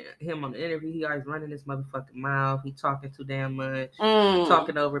on the interview, he always running his motherfucking mouth. He talking too damn much,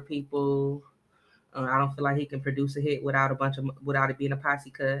 talking over people. I don't feel like he can produce a hit without it being a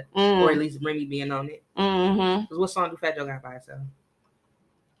posse cut, or at least Remy being on it. Because what song do Fat Joe got by himself?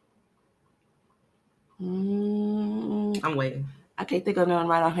 I'm waiting. I can't think of none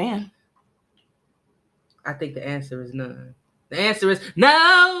right offhand. I think the answer is none. The answer is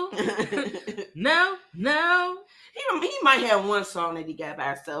no. No. He might have one song that he got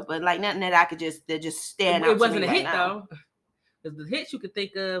by himself, but like nothing that I could just stand out. It wasn't a hit now. though. Because the hits you could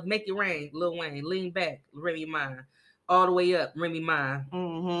think of, Make It Rain, Lil Wayne, Lean Back, Remy Ma, All the Way Up, Remy Ma.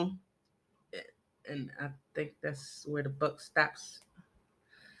 And I think that's where the buck stops.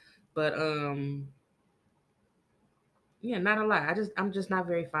 But yeah, not a lot. I'm just not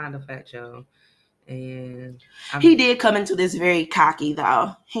very fond of Fat Joe. And he did come into this very cocky,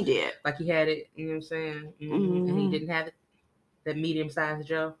 though. He did. Like he had it, you know what I'm saying? Mm-hmm. And he didn't have it. That medium-sized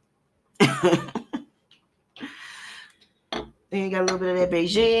Joe. Then he got a little bit of that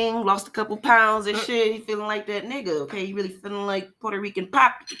Beijing, lost a couple pounds and shit. He feeling like that nigga, okay? He really feeling like Puerto Rican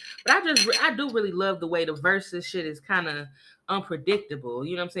Poppy. But I do really love the way the versus shit is kind of unpredictable.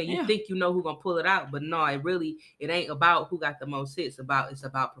 You know what I'm saying? You think you know who's gonna pull it out, but no, it ain't about who got the most hits. It's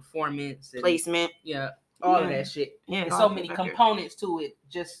about performance and placement. Yeah, all of that shit. Yeah, there's so many components to it,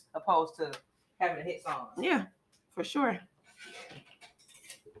 just opposed to having a hit song. Yeah, for sure.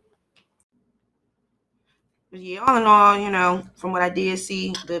 But yeah, all in all, you know, from what I did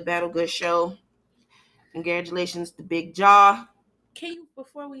see, good battle, good show. Congratulations to Big Jaw. Can you,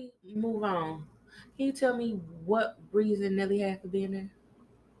 before we move on, can you tell me what reason Nelly had for being there?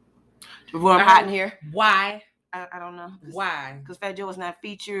 Before I'm hot in here. Why? I don't know. Why? Because Fat Joe was not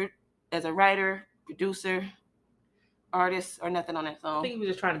featured as a writer, producer, artist, or nothing on that song. I think he was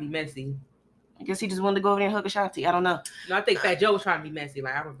just trying to be messy. I guess he just wanted to go over there and hug Ashanti. I don't know. No, I think Fat Joe was trying to be messy.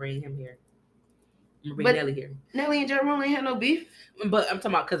 Like, I'm going to bring him here. I'm going to bring Nelly here. Nelly and Ja Rule ain't had no beef. But I'm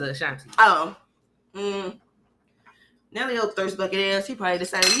talking about because of Ashanti. Oh. Nelly old thirst bucket ass. He probably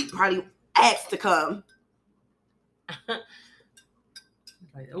decided he probably asked to come. Like,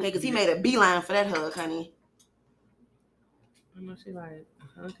 okay, because he made a beeline for that hug, honey. I know she like,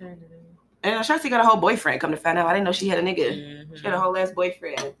 okay. And Ashanti got a whole boyfriend, come to find out. I didn't know she had a nigga. Mm-hmm. She had a whole ass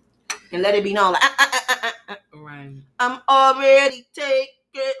boyfriend. And let it be known, like, right. I'm already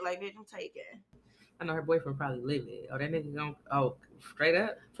taken. Like, bitch, I'm taken. I know her boyfriend probably livid. Oh, that nigga gonna, straight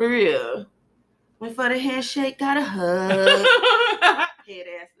up? For real. Went for the handshake, got a hug. Head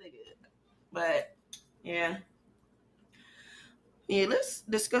ass nigga. But, yeah. Yeah, let's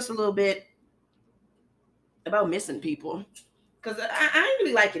discuss a little bit about missing people. Because I ain't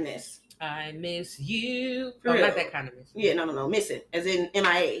really liking this. I miss you. Oh, not that kind of miss. Yeah, no. Missing. As in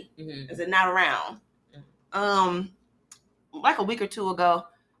MIA. Mm-hmm. As in not around. Mm-hmm. Like a week or two ago,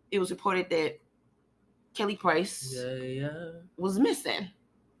 it was reported that Kelly Price was missing.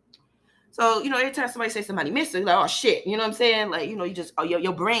 So, you know, every time somebody says somebody missing, like, oh shit, you know what I'm saying? Like, you know, you just,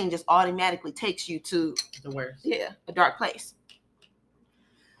 your brain just automatically takes you to the worst. Yeah, a dark place.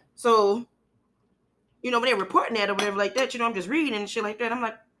 So, you know, when they're reporting that or whatever like that, you know, I'm just reading and shit like that. I'm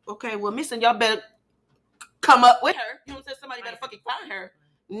like, okay, well, missing, y'all better come up with her. You know what I'm saying? Somebody better fucking find her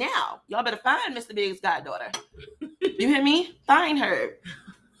now. Y'all better find Mr. Big's goddaughter. You hear me? Find her.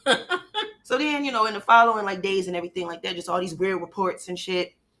 So then, you know, in the following like days and everything like that, just all these weird reports and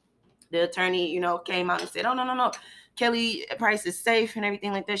shit. The attorney, you know, came out and said, oh, no. Kelly Price is safe and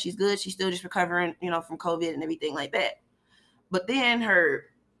everything like that. She's good. She's still just recovering, you know, from COVID and everything like that. But then her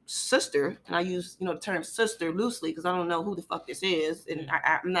sister, and I use, you know, the term sister loosely because I don't know who the fuck this is. And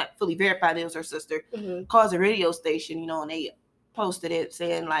I'm not fully verified it was her sister. Mm-hmm. Calls a radio station, you know, and they posted it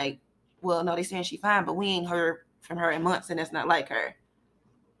saying like, well, no, they saying she fine, but we ain't heard from her in months and that's not like her.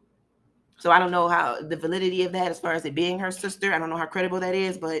 So I don't know how the validity of that as far as it being her sister. I don't know how credible that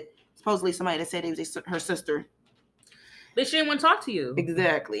is, but supposedly somebody that said it was her sister. But she didn't want to talk to you.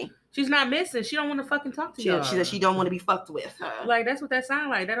 Exactly. She's not missing. She don't want to fucking talk to you. She said she don't want to be fucked with. Like, that's what that sound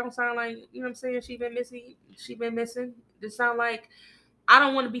like. That don't sound like, you know what I'm saying? She been missing. It sound like, I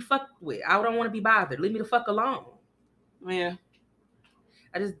don't want to be fucked with. I don't want to be bothered. Leave me the fuck alone. Yeah.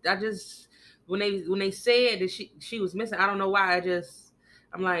 I just, when they said that she was missing, I don't know why.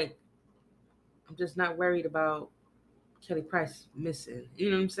 I'm like, I'm just not worried about Kelly Price missing. You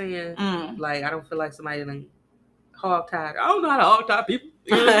know what I'm saying? Mm. Like, I don't feel like somebody done hog-tied. I don't know how to hog-tie people.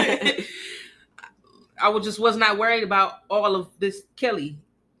 You know what I'm saying? I was not worried about all of this Kelly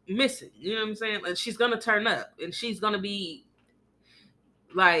missing. You know what I'm saying? Like, she's going to turn up. And she's going to be,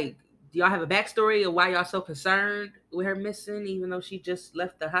 like, do y'all have a backstory of why y'all so concerned with her missing, even though she just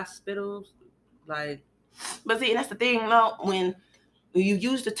left the hospital? Like, but see, that's the thing, though, when you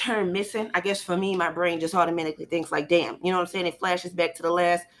use the term missing, I guess for me, my brain just automatically thinks like, damn, you know what I'm saying? It flashes back to the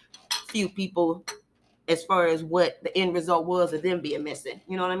last few people as far as what the end result was of them being missing.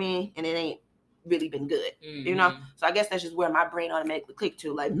 You know what I mean? And it ain't really been good, you know? So I guess that's just where my brain automatically clicked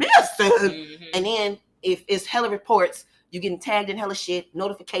to, like, missing. Mm-hmm. And then if it's hella reports, you getting tagged in hella shit,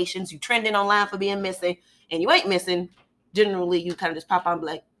 notifications, you trending online for being missing, and you ain't missing, generally you kind of just pop on and be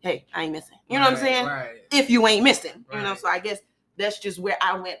like, hey, I ain't missing. You know what I'm saying? Right. If you ain't missing, you know? So I guess that's just where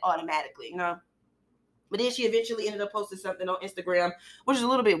I went automatically, you know? But then she eventually ended up posting something on Instagram, which is a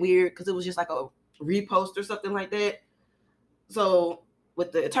little bit weird because it was just like a repost or something like that. So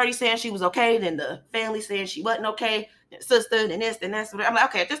with the attorney saying she was okay, then the family saying she wasn't okay, then the sister, then this, then that. I'm like,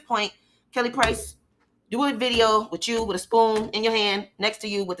 okay, at this point, Kelly Price do a video with you with a spoon in your hand next to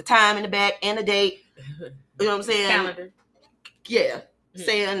you with the time in the back and the date. You know what I'm saying? Calendar. Yeah.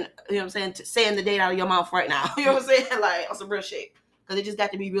 Saying, you know what I'm saying? Saying the date out of your mouth right now. You know what I'm saying? Like, on some real shit. Because it just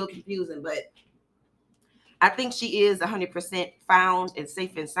got to be real confusing. But I think she is 100% found and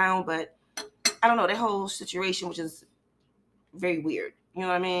safe and sound. But I don't know. That whole situation, which is very weird. You know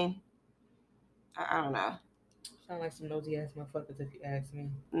what I mean? I don't know. Sound like some nosy ass motherfuckers if you ask me.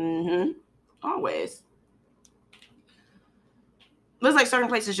 Mm-hmm. Always. Looks like certain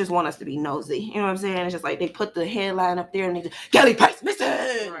places just want us to be nosy. You know what I'm saying? It's just like they put the headline up there and they just, Kelly Price missing.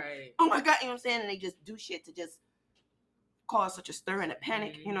 Right. Oh my God. You know what I'm saying? And they just do shit to just cause such a stir and a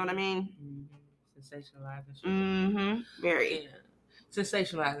panic. You know what I mean? Sensationalizing shit. Mm-hmm. Very. Yeah.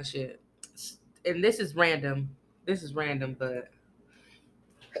 Sensationalizing shit. And this is random. But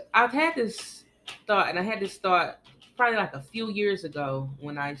I've had this thought, and I had this thought probably like a few years ago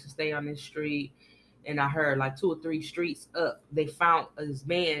when I used to stay on this street. And I heard like 2 or 3 streets up, they found this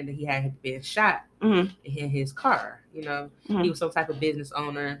man that he had been shot in his car. You know, he was some type of business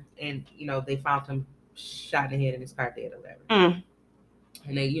owner, and you know they found him shot in the head in his car dead or whatever.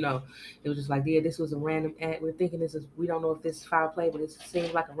 And they, you know, it was just like, yeah, this was a random act. We're thinking we don't know if this is foul play, but it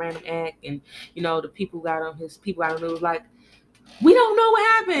seems like a random act. And you know, the people got on the news like, we don't know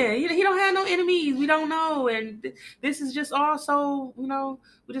what happened. He don't have no enemies. We don't know. And this is just also, you know,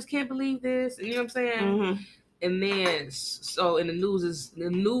 we just can't believe this. You know what I'm saying? And then, so in the news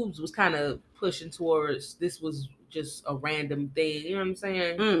was kind of pushing towards this was just a random thing. You know what I'm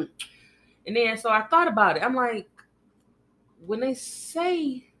saying? And then, so I thought about it. I'm like, when they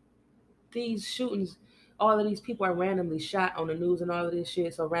say these shootings, all of these people are randomly shot on the news and all of this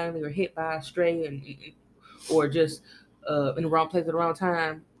shit, so randomly or hit by a stray and or just in the wrong place at the wrong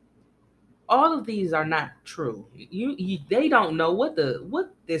time. All of these are not true. They don't know what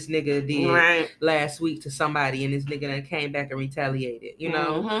this nigga did last week to somebody, and this nigga then came back and retaliated. You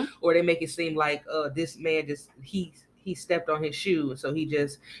know, or they make it seem like this man just he stepped on his shoe, so he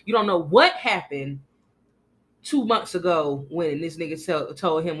just, you don't know what happened 2 months ago when this nigga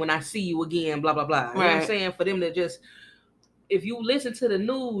told him, when I see you again, blah blah blah. You know what I'm saying? For them to just, if you listen to the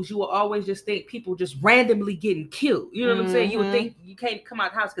news, you will always just think people just randomly getting killed. You know what I'm saying? You would think you can't come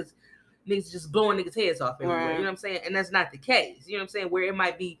out the house because niggas just blowing niggas' heads off everywhere. You know what I'm saying? And that's not the case. You know what I'm saying? Where it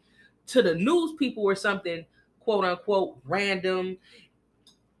might be to the news people or something, quote unquote, random.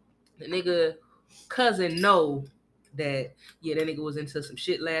 The nigga cousin know that, yeah, that nigga was into some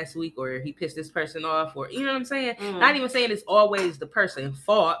shit last week, or he pissed this person off, or, you know what I'm saying? Not even saying it's always the person's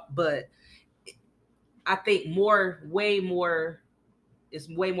fault, but I think it's way more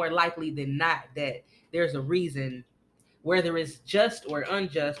likely than not that there's a reason, whether it's just or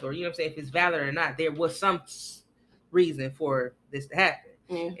unjust, or, you know what I'm saying, if it's valid or not, there was some reason for this to happen.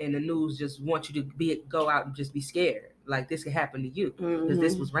 And the news just wants you to go out and just be scared. Like, this could happen to you because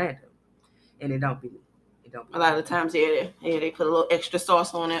this was random. And it don't be. A lot of the times, they put a little extra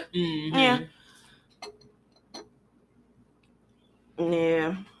sauce on it.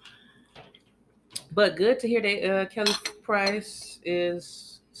 Yeah. But good to hear that Kelly Price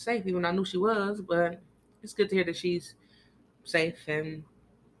is safe, even though I knew she was. But it's good to hear that she's safe and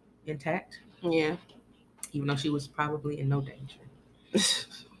intact. Yeah. Even though she was probably in no danger.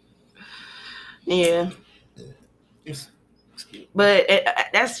 Yeah. But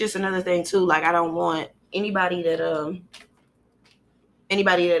that's just another thing too. Like, I don't want anybody that is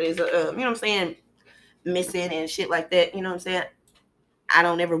you know what I'm saying, missing and shit like that. You know what I'm saying? I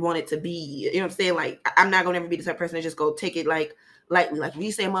don't ever want it to be, you know what I'm saying? Like, I'm not gonna ever be the type of person to just go take it like lightly. Like, when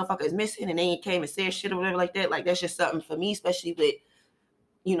you say a motherfucker is missing and they came and said shit or whatever like that, like, that's just something for me, especially with,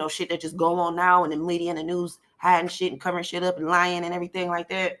 you know, shit that just go on now and the media and the news hiding shit and covering shit up and lying and everything like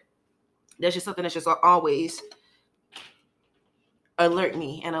that. That's just something that's just always alert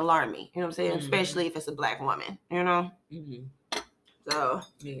me and alarm me. You know what I'm saying? Especially if it's a black woman, you know? So,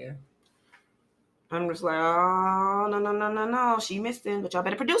 yeah. I'm just like, oh, no. She missed it, but y'all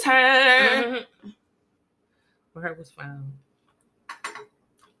better produce her. Where her was found.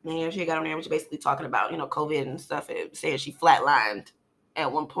 Yeah, she got on there, which basically talking about, you know, COVID and stuff. It saying she flatlined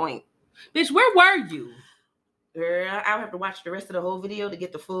at one point. Bitch, where were you? Girl, I'll have to watch the rest of the whole video to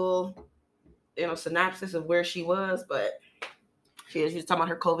get the full, you know, synopsis of where she was, but she was talking about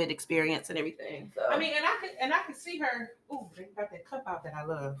her COVID experience and everything. So. I mean, and I could see her. Ooh, they got that cup out that I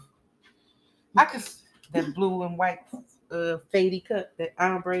love. I could, that blue and white fadey cup, that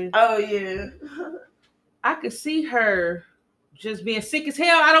ombre. Oh yeah. I could see her just being sick as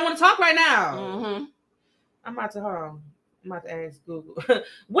hell. I don't want to talk right now. I'm about to ask Google.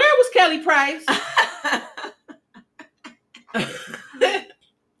 Where was Kelly Price?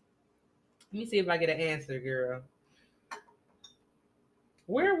 Let me see if I get an answer, girl.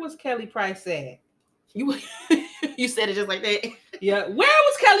 Where was Kelly Price at? You you said it just like that. Yeah, where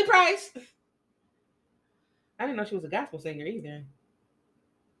was Kelly Price? I didn't know she was a gospel singer either.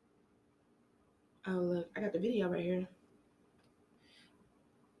 Oh look, I got the video right here.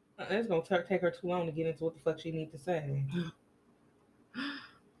 It's gonna take her too long to get into what the fuck she needs to say.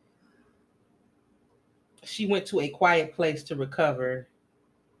 She went to a quiet place to recover.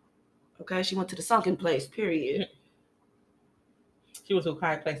 Okay, she went to the sunken place. Period. She went to a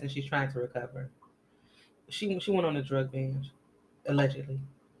quiet place and she's trying to recover. She went on a drug binge, allegedly.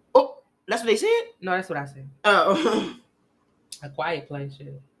 Oh, that's what they said? No, that's what I said. Oh. A quiet place,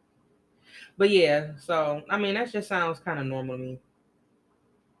 shit. But yeah, so I mean that just sounds kind of normal to me.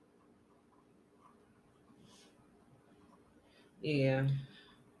 Yeah.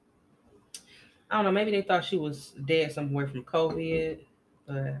 I don't know. Maybe they thought she was dead somewhere from COVID,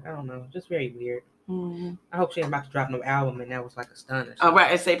 but I don't know. Just very weird. Mm-hmm. I hope she ain't about to drop no album and that was like a stunner. All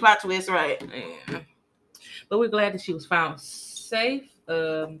right, and say plot twist, right? Yeah. But we're glad that she was found safe.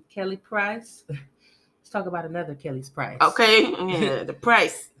 Kelly Price. Let's talk about another Kelly's Price. Okay, yeah, the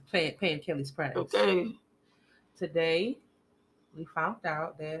price. Paying Kelly's price. Okay. Today, we found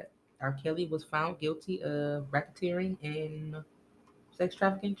out that R. Kelly was found guilty of racketeering and sex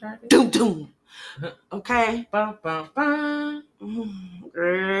trafficking charges. Doom doom. Okay. Bum, bum, bum.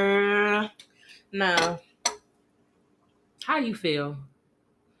 Girl. Now, how do you feel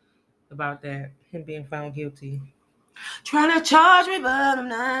about that? Him being found guilty? Trying to charge me, but I'm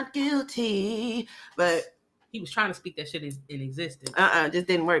not guilty. But he was trying to speak that shit in existence. Just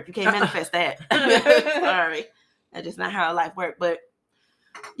didn't work. You can't manifest that. Sorry. That's just not how life works. But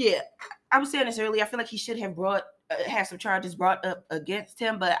yeah, I was saying this earlier. I feel like he should have have some charges brought up against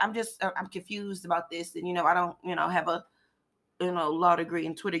him, but I'm confused about this. And, I don't, have a, law degree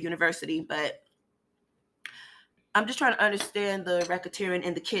in Twitter University, but I'm just trying to understand the racketeering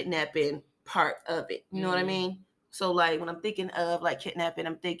and the kidnapping part of it. You know what I mean? So like when I'm thinking of like kidnapping,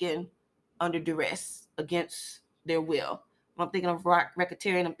 I'm thinking under duress against their will. When I'm thinking of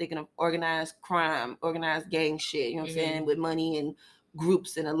racketeering, I'm thinking of organized crime, organized gang shit, you know what I'm saying? With money and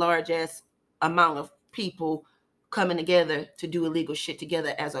groups and a large ass amount of people coming together to do illegal shit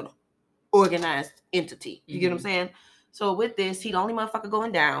together as an organized entity. You get what I'm saying? So with this, he the only motherfucker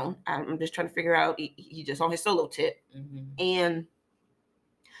going down. I'm just trying to figure out, he just on his solo tip. And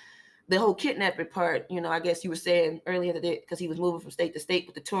the whole kidnapping part, I guess you were saying earlier that because he was moving from state to state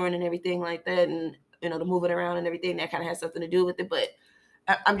with the touring and everything like that, and the moving around and everything, that kind of has something to do with it. But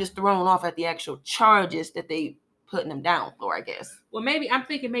I'm just thrown off at the actual charges that they putting him down for, I guess. Well, I'm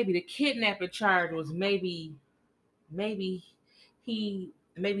thinking maybe the kidnapping charge was maybe he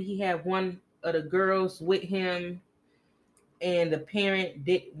had one of the girls with him, and the parent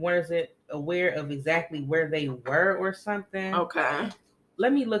wasn't aware of exactly where they were or something. Okay.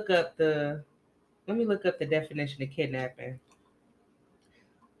 Let me look up the definition of kidnapping.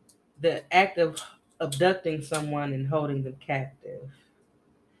 The act of abducting someone and holding them captive.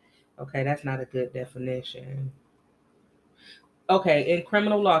 Okay, that's not a good definition. Okay, in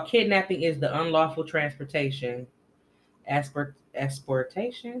criminal law, kidnapping is the unlawful transportation,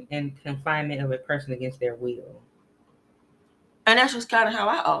 exportation, and confinement of a person against their will. And that's just kind of how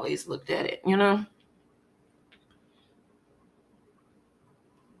I always looked at it,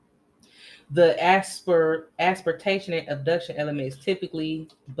 The asportation and abduction element is typically,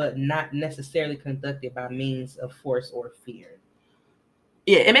 but not necessarily, conducted by means of force or fear.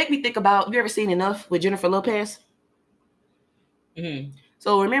 Yeah, it made me think about, have you ever seen Enough with Jennifer Lopez?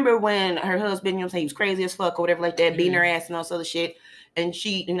 So remember when her husband, he was crazy as fuck or whatever like that, beating her ass and all this other shit. And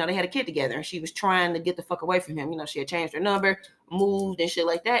she, they had a kid together and she was trying to get the fuck away from him. She had changed her number, moved and shit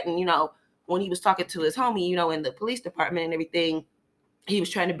like that. And, when he was talking to his homie, in the police department and everything, he was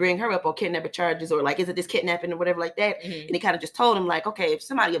trying to bring her up on kidnapping charges or like, is it this kidnapping or whatever like that? And he kind of just told him like, okay, if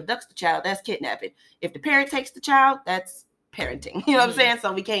somebody abducts the child, that's kidnapping. If the parent takes the child, that's parenting. You know what I'm saying?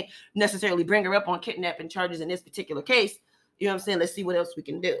 So we can't necessarily bring her up on kidnapping charges in this particular case. You know what I'm saying? Let's see what else we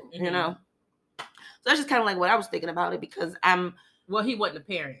can do, So that's just kind of like what I was thinking about it because well, he wasn't a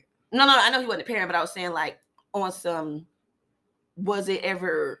parent. No, I know he wasn't a parent, but I was saying like on some, was it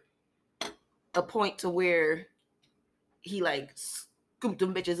ever a point to where he like scooped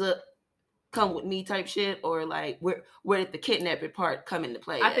them bitches up, come with me type shit, or like where did the kidnapping part come into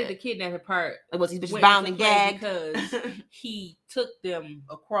play? I think the kidnapping part was these bitches bound and gagged because he took them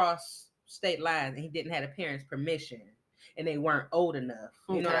across state lines and he didn't have the parents' permission and they weren't old enough.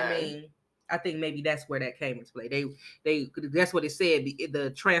 You know what I mean? I think maybe that's where that came into play. They that's what it said.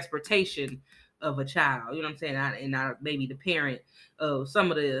 The transportation of a child. You know what I'm saying? And maybe the parent of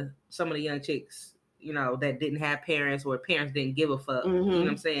some of the young chicks, you know, that didn't have parents or parents didn't give a fuck. You know what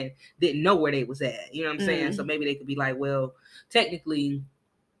I'm saying? Didn't know where they was at. You know what I'm saying? So maybe they could be like, well, technically,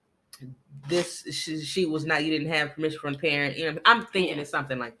 she was not. You didn't have permission from the parent. You know, I'm thinking it's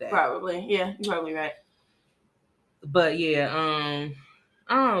something like that. Probably, yeah, you're probably right. But yeah,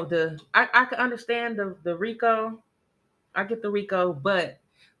 I can understand the RICO. I get the RICO, but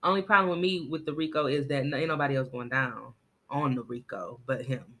only problem with me with the RICO is that ain't nobody else going down on the RICO but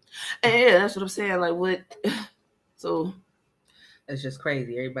him. And yeah, that's what I'm saying. Like what? So it's just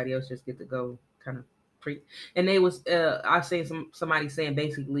crazy. Everybody else just get to go kind of and they was I seen somebody saying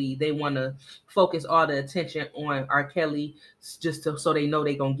basically they want to focus all the attention on R. Kelly just so they know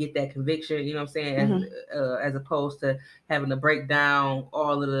they gonna get that conviction. You know what I'm saying? As opposed to having to break down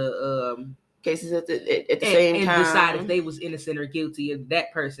all of the cases at the same time and decide if they was innocent or guilty of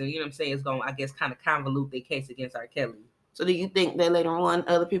that person. You know what I'm saying? It's gonna, I guess, kind of convolute their case against R. Kelly. So do you think that later on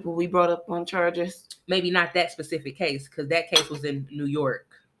other people we brought up on charges? Maybe not that specific case because that case was in New York.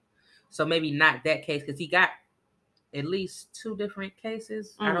 So maybe not that case because he got at least 2 different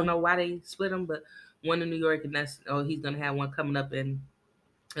cases. I don't know why they split them, but one in New York and he's going to have one coming up in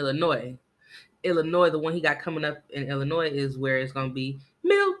Illinois. Illinois, the one he got coming up in Illinois is where it's going to be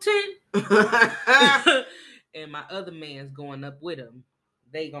Milton. And my other man's going up with him.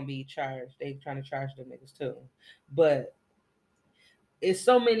 They going to be charged. They trying to charge them niggas too. But it's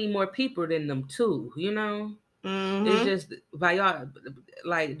so many more people than them too, you know? It's just by y'all,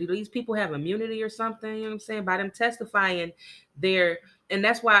 like, do these people have immunity or something? You know what I'm saying? By them testifying, and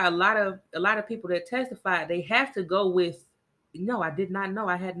that's why a lot of people that testify, they have to go with, no, I did not know,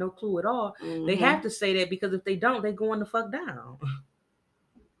 I had no clue at all. They have to say that because if they don't, they going the fuck down.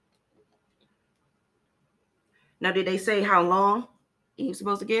 Now, did they say how long he was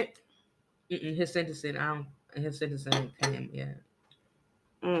supposed to get? His sentencing came yet.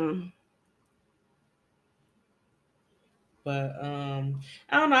 But I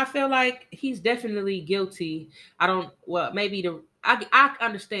don't know. I feel like he's definitely guilty. I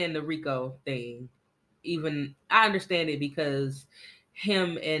understand the RICO thing. Even I understand it because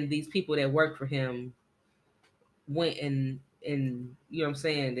him and these people that work for him went and you know what I'm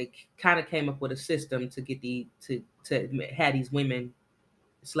saying, they kind of came up with a system to get to have these women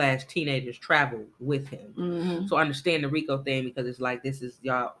 / teenagers travel with him. So I understand the RICO thing because it's like, this is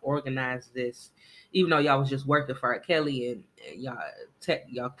y'all organized this, even though y'all was just working for R. Kelly and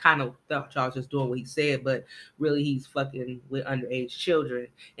y'all kind of thought y'all was just doing what he said, but really he's fucking with underage children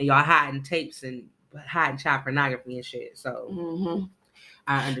and y'all hiding tapes and hiding child pornography and shit. So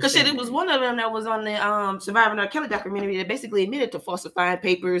I understand. Because it was one of them that was on the Surviving R. Kelly documentary that basically admitted to falsifying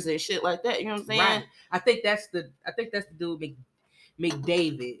papers and shit like that. You know what I'm saying? Right. I think that's the dude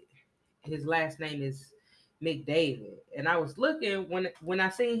McDavid. His last name is McDavid. And I was looking when I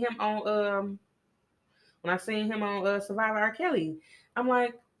seen him on Survivor R. Kelly, I'm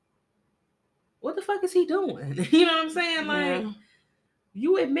like, what the fuck is he doing? You know what I'm saying? Like,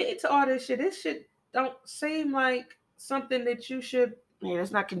 you admit to all this shit. This shit don't seem like something that you should. Yeah,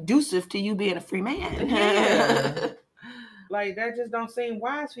 it's not conducive to you being a free man. Yeah. Like, that just don't seem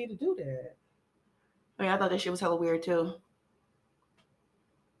wise for you to do that. I mean, I thought that shit was hella weird too.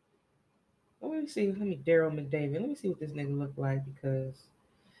 Let me see. Daryl McDavid. Let me see what this nigga looked like because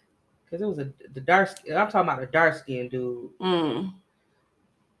it was the dark. I'm talking about a dark skinned dude.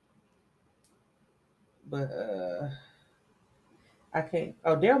 But I can't.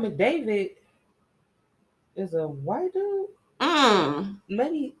 Oh, Daryl McDavid is a white dude.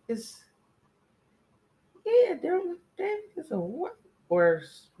 Maybe it's Daryl McDavid is a white, or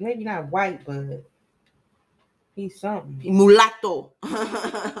maybe not white, but he's something. Mulatto.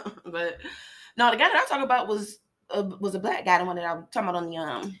 But no, the guy that I'm talking about was a black guy. The one that I'm talking about on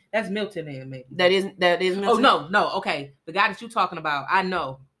the That's Milton, then maybe. That is Milton. Oh no. Okay, the guy that you're talking about, I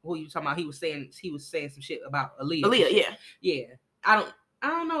know who you talking about. He was saying some shit about Aaliyah. Aaliyah, yeah. I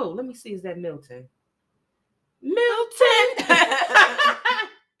don't know. Let me see. Is that Milton?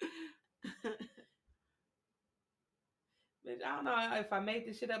 Bitch, I don't know if I made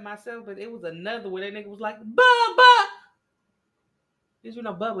this shit up myself, but it was another where that nigga was like, Bubba. Because you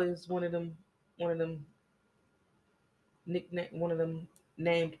know Bubba is one of them nickname, one of them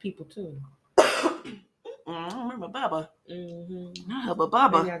named people too. I don't remember Bubba. But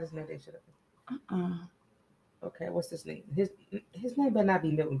Bubba. Maybe I just made that shit up. Okay, what's this name? His name better not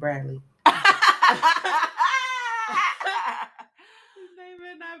be Milton Bradley. His name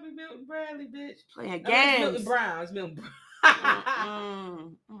better not be Milton Bradley, bitch. Playing games. Milton Brown. It's Milton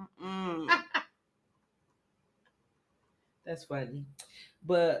Brown. That's funny.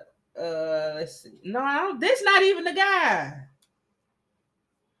 But Let's see. No, I don't. This not even the guy.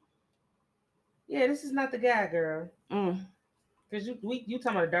 Yeah, this is not the guy, girl. Cause you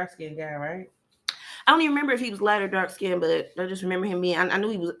talking about a dark skinned guy, right? I don't even remember if he was light or dark skinned, but I just remember him being. I knew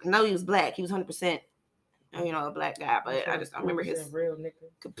he was. I know he was black. He was 100%. A black guy, but I just don't remember his real nigga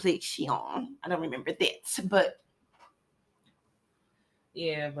complexion. I don't remember that, but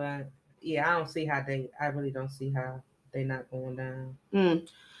yeah, I don't see how I really don't see how they not going down.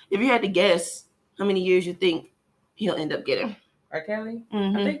 If you had to guess, how many years you think he'll end up getting? R. Kelly?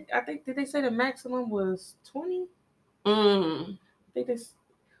 I think did they say the maximum was 20? I think this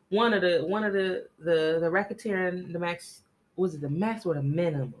one of the racketeering, the max, was it the max or the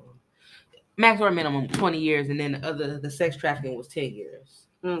minimum? Max or minimum 20 years, and then the sex trafficking was 10 years.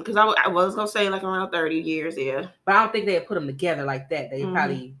 Because I was gonna say like around 30 years, yeah. But I don't think they'd put them together like that. They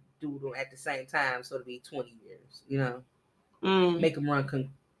probably do them at the same time, so it'd be 20 years. Make them run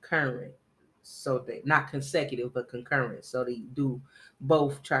concurrent, so they not consecutive but concurrent, so they do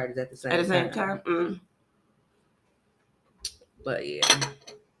both charges at the same time. But yeah,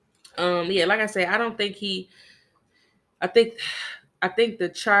 like I said, I don't think I think the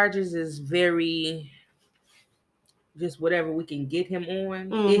charges is very just whatever we can get him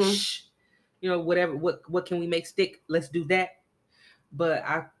on ish. Whatever. What can we make stick? Let's do that. But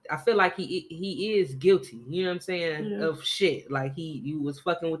I feel like he is guilty. You know what I'm saying? Yeah. Of shit. Like he was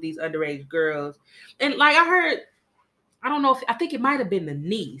fucking with these underage girls, and like I heard, I don't know if I think it might have been the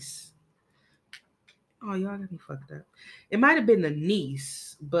niece. Oh, y'all got me fucked up. It might have been the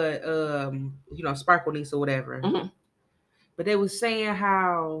niece, but Sparkle niece or whatever. But they was saying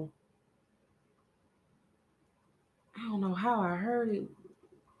how, I don't know how I heard it,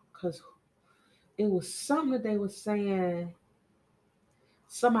 because it was something that they was saying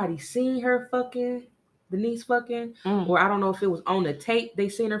somebody seen her fucking, the niece fucking, or I don't know if it was on the tape they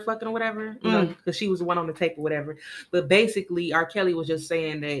seen her fucking or whatever, because she was the one on the tape or whatever. But basically, R. Kelly was just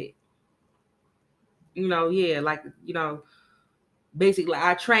saying that, basically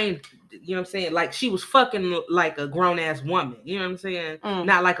I trained, you know what I'm saying? Like she was fucking like a grown ass woman, you know what I'm saying?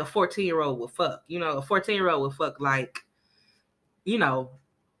 Not like a 14-year-old would fuck, a 14-year-old would fuck like,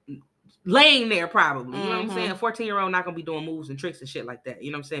 laying there probably, you know what I'm saying? A 14-year-old not gonna be doing moves and tricks and shit like that,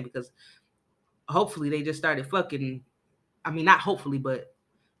 you know what I'm saying? Because hopefully they just started fucking, I mean, not hopefully, but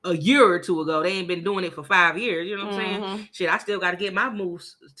a year or two ago, they ain't been doing it for 5 years, you know what I'm saying? Shit, I still got to get my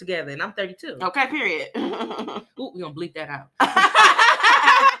moves together, and I'm 32. Okay, period. Ooh, we gonna bleep that out.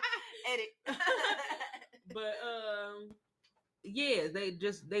 Edit. But yeah,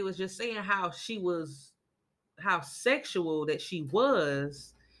 they was just saying how sexual that she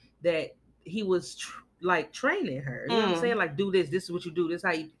was, that he was like training her. You know what I'm saying? Like, do this. This is what you do. This is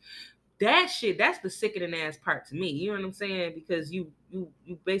how you. That shit. That's the sickening ass part to me. You know what I'm saying? Because you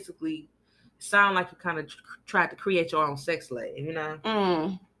basically sound like you kind of tried to create your own sex slave.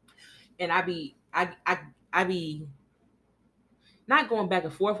 And I be not going back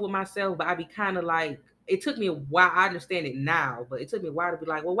and forth with myself, but I be kind of like, it took me a while. I understand it now, but it took me a while to be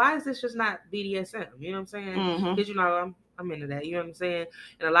like, well, why is this just not BDSM? You know what I'm saying? Because I'm into that. You know what I'm saying?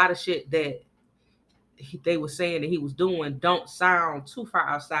 And a lot of shit that they were saying that he was doing don't sound too far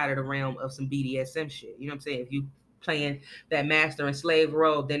outside of the realm of some BDSM shit. You know what I'm saying? If you playing that master and slave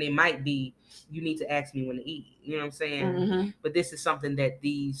role, then it might be, you need to ask me when to eat. You know what I'm saying? But this is something that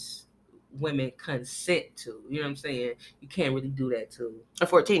these women consent to. You know what I'm saying? You can't really do that to a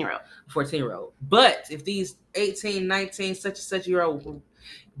 14-year-old. But if these 18, 19, such and such year old,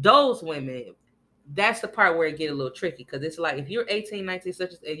 those women, that's the part where it get a little tricky, because it's like if you're 18, 19,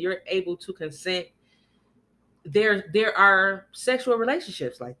 and you're able to consent, there are sexual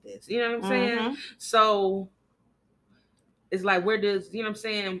relationships like this. You know what I'm saying? So it's like, where does, you know what I'm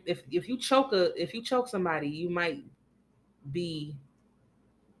saying? If you choke somebody, you might be,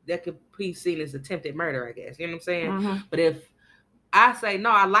 that could be seen as attempted murder, I guess. You know what I'm saying? But if I say, no,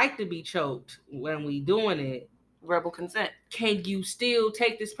 I like to be choked when we doing it, verbal consent, can you still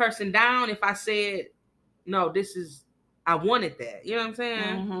take this person down if I said, no, I wanted that? You know what I'm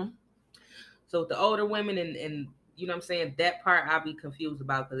saying? So with the older women and you know what I'm saying, that part I'll be confused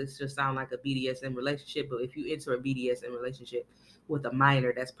about, because it just sounds like a BDSM relationship. But if you enter a BDSM relationship with a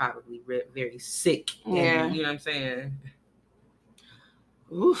minor, that's probably very sick. Yeah. And, you know what I'm saying?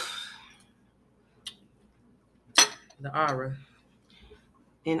 Oof. The aura.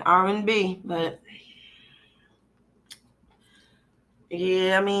 In R&B, but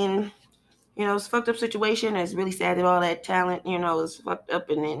yeah, I mean, it's a fucked up situation. It's really sad that all that talent, is fucked up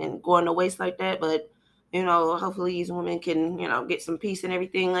and going to waste like that. But, hopefully these women can, get some peace and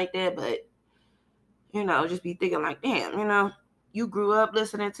everything like that. But, just be thinking like, damn, you grew up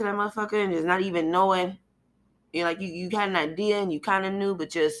listening to that motherfucker and just not even knowing, you know, like you had an idea and you kind of knew, but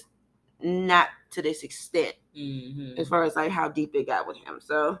just not to this extent, as far as like how deep it got with him.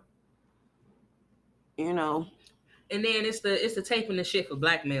 So, you know. And then it's the taping the shit for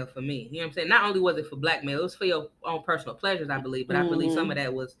blackmail for me. You know what I'm saying? Not only was it for blackmail, it was for your own personal pleasures, I believe. But I believe some of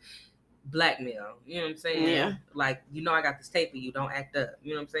that was blackmail. You know what I'm saying? Yeah. Like, you know, I got this tape of you. Don't act up.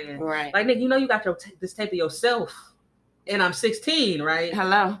 You know what I'm saying? Right. Like, nigga, you know you got this tape of yourself, and I'm 16, right?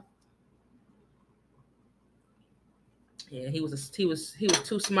 Hello. Yeah, he was too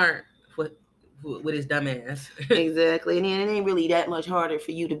smart with his dumb ass. Exactly. And then it ain't really that much harder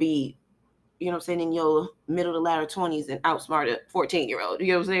for you to be, you know what I'm saying, in your middle to latter 20s and outsmart a 14-year-old. You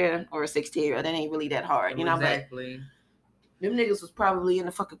know what I'm saying? Or a 16-year-old. That ain't really that hard. You know, exactly. But them niggas was probably in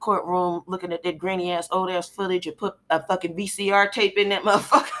the fucking courtroom looking at that grainy ass old ass footage and put a fucking VCR tape in that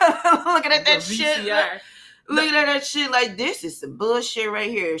motherfucker. Looking at that shit. Looking at that shit like, this is some bullshit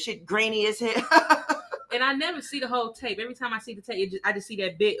right here. Shit grainy as hell. And I never see the whole tape. Every time I see the tape, I just see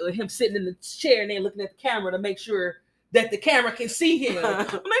that bit of him sitting in the chair and then looking at the camera to make sure that the camera can see him. I'm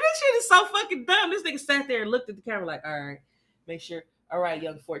like, this shit is so fucking dumb. This nigga sat there and looked at the camera like, all right, make sure. All right,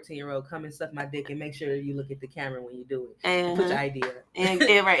 young 14-year-old, come and suck my dick and make sure you look at the camera when you do it. And put your ID up. And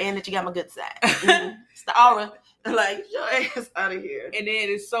that you got my good side. It's the aura. Like, your ass out of here. And then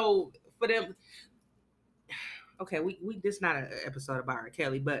it's so, for them, okay, we this not an episode about R.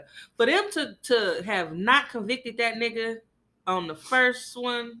 Kelly, but for them to have not convicted that nigga on the first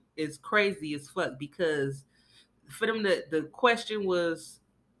one is crazy as fuck, because for them the question was,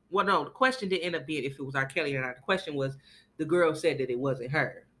 well, no, the question didn't end up being if it was R. Kelly or not. The question was, the girl said that it wasn't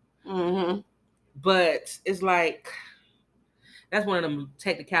her. Mm-hmm. But it's like, that's one of them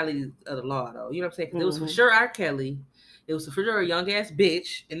technicalities of the law, though. You know what I'm saying? It was for sure R. Kelly. It was for sure a young ass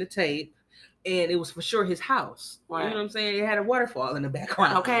bitch in the tape. And it was for sure his house. Right. You know what I'm saying? It had a waterfall in the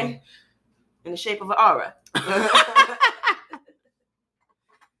background. Okay. In the shape of an aura.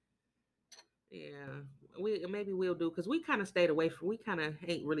 Yeah. Maybe we'll do, because we kind of stayed away from, we kind of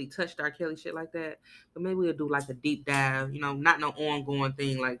ain't really touched R. Kelly shit like that. But maybe we'll do like a deep dive, you know, not no ongoing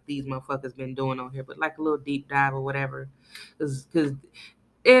thing like these motherfuckers been doing on here, but like a little deep dive or whatever. Because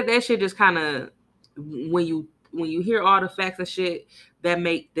that shit just kind of, when you hear all the facts and shit that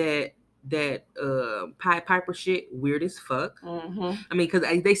make that Pied Piper shit weird as fuck. Mm-hmm. I mean, because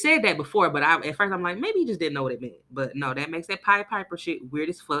they said that before, but at first I'm like, maybe he just didn't know what it meant. But no, that makes that Pied Piper shit weird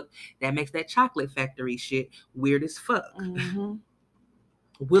as fuck. That makes that Chocolate Factory shit weird as fuck. Mm-hmm.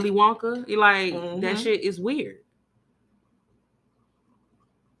 Willy Wonka, like, that shit is weird.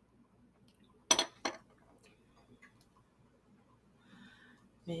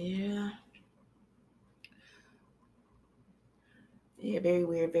 Yeah. Yeah, very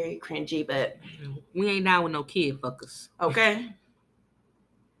weird, very cringy, but we ain't down with no kid fuckers. Okay.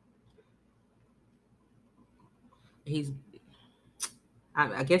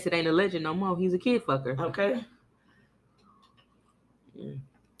 I guess it ain't a legend no more. He's a kid fucker. Okay. Yeah.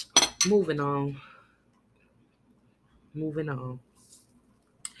 Moving on.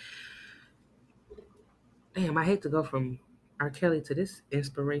 Damn, I hate to go from R. Kelly to this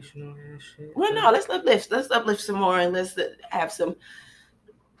inspirational ass shit. Well, no, let's uplift some more, and let's have some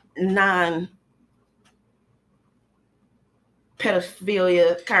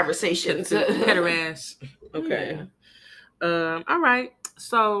non-pedophilia conversations. Pederass. Okay. Yeah. All right.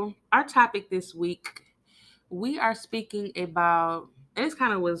 So our topic this week, we are speaking about, and it's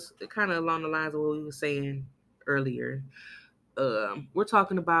kind of along the lines of what we were saying earlier. We're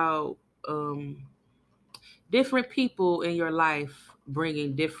talking about different people in your life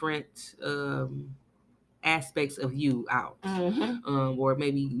bringing different aspects of you out, or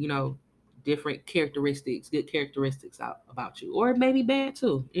maybe, you know, different characteristics, good characteristics out about you, or maybe bad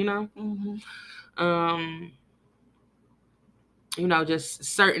too, you know. You know, just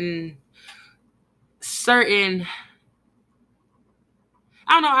certain I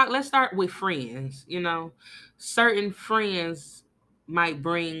don't know, let's start with friends. You know, certain friends might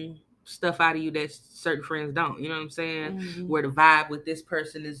bring stuff out of you that certain friends don't. You know what I'm saying? Where the vibe with this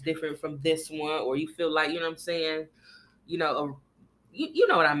person is different from this one, or you feel like, you know what I'm saying? You know, you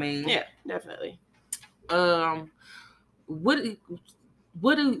know what I mean? Yeah, definitely. What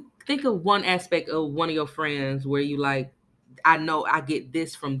do think of one aspect of one of your friends where you like, I know I get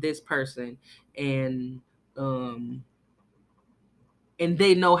this from this person, and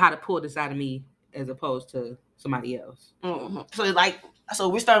they know how to pull this out of me as opposed to somebody else. So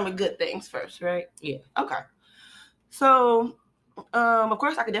we're starting with good things first, right? Yeah. Okay. So, of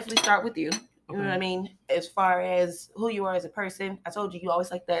course, I could definitely start with you. You know what I mean? As far as who you are as a person, I told you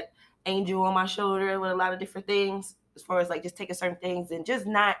always like that angel on my shoulder with a lot of different things. as far as like just taking certain things and just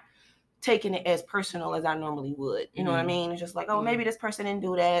not taking it as personal as I normally would. You know what I mean? It's just like, oh, maybe this person didn't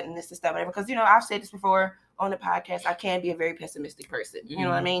do that and this and stuff, whatever. Because, you know, I've said this before on the podcast, I can be a very pessimistic person. You know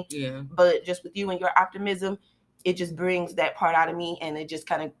what I mean? Yeah. But just with you and your optimism, it just brings that part out of me, and it just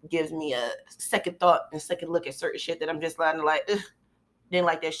kind of gives me a second thought and second look at certain shit that I'm just like, ugh, didn't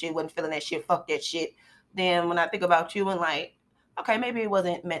like that shit, wasn't feeling that shit, fuck that shit. Then when I think about you and like, okay, maybe it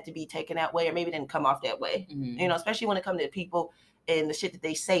wasn't meant to be taken that way, or maybe it didn't come off that way. You know, especially when it comes to people and the shit that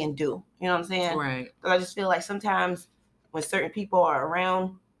they say and do. You know what I'm saying? Right. Because I just feel like sometimes when certain people are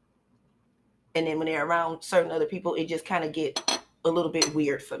around, and then when they're around certain other people, it just kind of get a little bit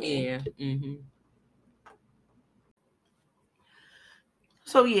weird for me. Yeah.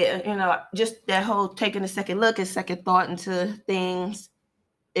 So yeah, you know, just that whole taking a second look and second thought into things,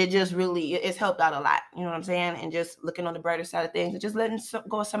 it just really, it's helped out a lot. You know what I'm saying? And just looking on the brighter side of things and just letting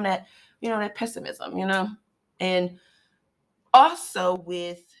go of some of that, you know, that pessimism, you know? And also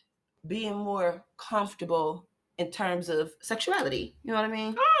with being more comfortable in terms of sexuality. You know what I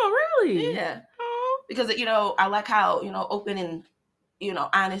mean? Oh, really? Yeah. Because, you know, I like how, you know, open and, you know,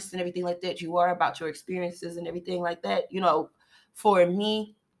 honest and everything like that you are about your experiences and everything like that. You know, for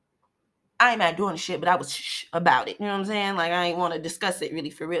me, I ain't mad doing shit, but I was about it. You know what I'm saying? Like, I ain't want to discuss it really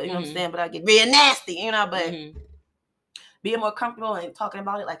for real. You know what I'm saying? But I get real nasty, you know, but being more comfortable and talking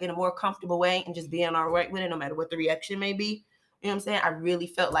about it like in a more comfortable way and just being all right with it, no matter what the reaction may be. You know what I'm saying? I really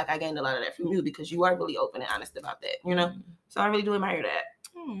felt like I gained a lot of that from you because you are really open and honest about that, you know? So I really do admire that.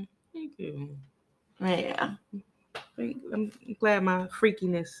 Oh, thank you. Yeah. I'm glad my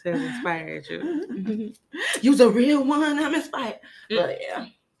freakiness has inspired you. You's a real one. I'm inspired. But yeah.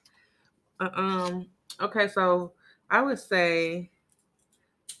 Okay, so I would say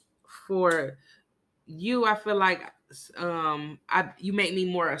for you, I feel like you make me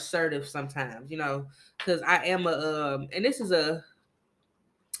more assertive sometimes, you know, because I am and this is a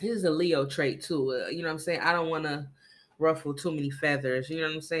Leo trait too. You know what I'm saying? I don't want to ruffle too many feathers. You know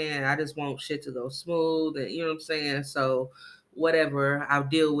what I'm saying? I just want shit to go smooth, and you know what I'm saying. So whatever, I'll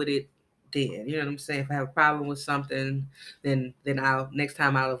deal with it then. You know what I'm saying? If I have a problem with something, then next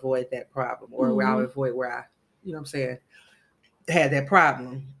time I'll avoid that problem, or I'll avoid where I, you know what I'm saying, had that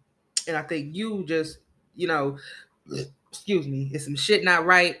problem. And I think you just, you know, excuse me, it's some shit not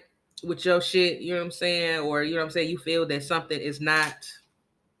right with your shit. You know what I'm saying? Or you know what I'm saying? You feel that something is not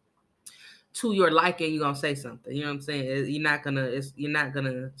to your liking, you're gonna say something. You know what I'm saying? You're not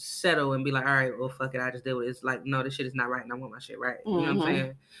gonna settle and be like, all right, well, fuck it, I just deal with it. It's like, no, this shit is not right, and I want my shit right. You know what I'm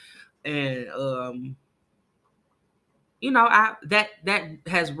saying? And you know, that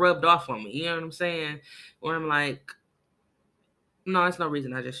has rubbed off on me. You know what I'm saying? Where I'm like, no, it's no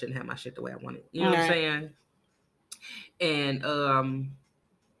reason I just shouldn't have my shit the way I want it. You know what I'm saying? And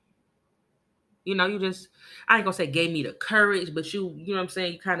you know, you just, I ain't gonna say gave me the courage, but you know what I'm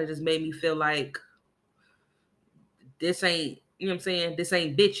saying? You kind of just made me feel like this ain't, you know what I'm saying? This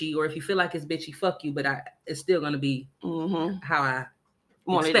ain't bitchy, or if you feel like it's bitchy, fuck you, but it's still gonna be how I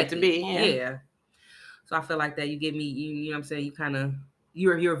wanted it to be. Yeah. So I feel like that you give me, you know what I'm saying? You kind of,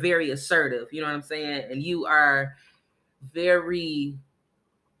 you're very assertive, you know what I'm saying? And you are very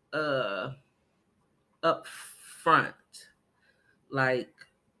up front. Like,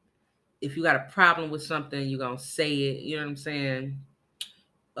 if you got a problem with something, you're gonna say it, you know what I'm saying?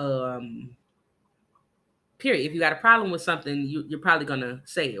 Period. If you got a problem with something, you're probably gonna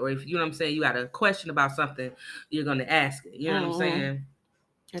say it. Or if you know what I'm saying, you got a question about something, you're gonna ask it. You know what I'm saying?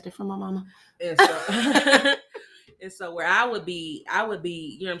 Got that from my mama. And so, and so where I would be,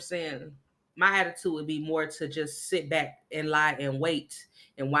 you know what I'm saying, my attitude would be more to just sit back and lie and wait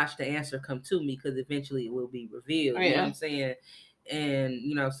and watch the answer come to me, because eventually it will be revealed. You know what I'm saying? And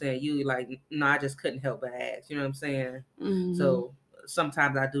you know what I'm saying, you like, no, I just couldn't help but ask. You know what I'm saying? So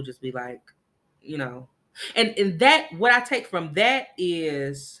sometimes I do just be like, you know, and that, what I take from that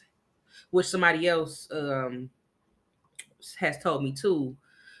is, which somebody else has told me too,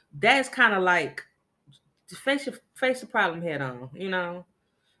 that's kind of like face the problem head on, you know,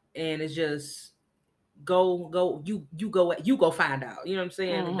 and it's just you go find out, you know what I'm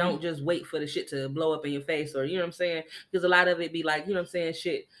saying? And don't just wait for the shit to blow up in your face, or you know what I'm saying, because a lot of it be like, you know what I'm saying,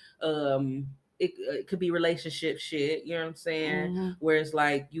 shit, it could be relationship shit, you know what I'm saying, where it's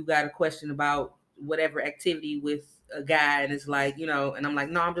like you got a question about whatever activity with a guy, and it's like, you know, and I'm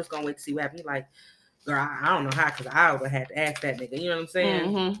like, no, I'm just gonna wait to see what happens. Like, girl, I don't know how, because I would have to ask that nigga, you know what I'm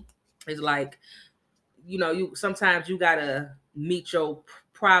saying? It's like, you know, you sometimes you gotta meet your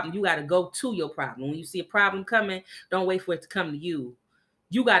problem. You gotta go to your problem. When you see a problem coming, don't wait for it to come to you.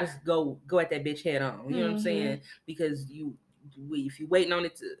 You gotta go at that bitch head on. You know what I'm saying? Because if you waiting on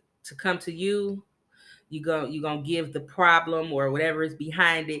it to come to you, you're gonna give the problem or whatever is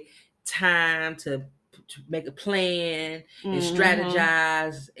behind it time to make a plan and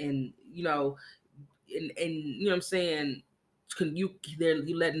strategize, and you know what I'm saying, you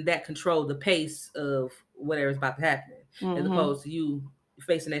letting that control the pace of whatever's about to happen, as opposed to you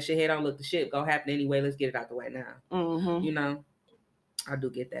facing that shit head on. Look, the shit gonna happen anyway, let's get it out the way now. You know, I do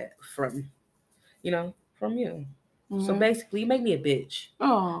get that from you. So basically, you make me a bitch.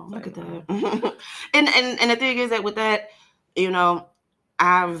 Oh, look at that. and the thing is that with that,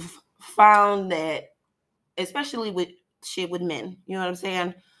 I've found that, especially with shit with men, you know what I'm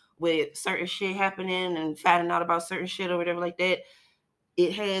saying, with certain shit happening and finding out about certain shit or whatever like that,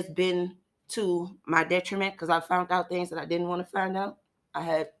 it has been to my detriment, because I found out things that I didn't want to find out. I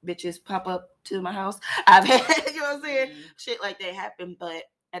had bitches pop up to my house. I've had, you know what I'm saying, shit like that happen, but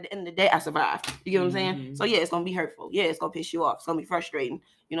at the end of the day, I survived. You know what I'm saying? So yeah, it's gonna be hurtful. Yeah, it's gonna piss you off. It's gonna be frustrating.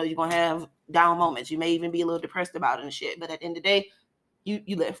 You're gonna have down moments. You may even be a little depressed about it and shit. But at the end of the day,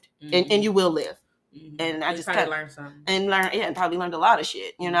 you lived, and you will live. And I just learned something and probably learned a lot of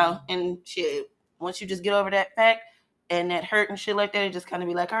shit. And shit. Once you just get over that fact and that hurt and shit like that, it just kind of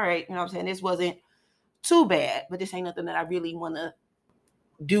be like, all right, you know what I'm saying? This wasn't too bad, but this ain't nothing that I really want to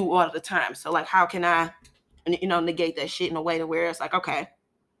do all the time. So like, how can I, negate that shit in a way to where it's like, okay,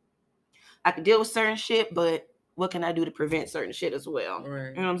 I can deal with certain shit, but what can I do to prevent certain shit as well? Right.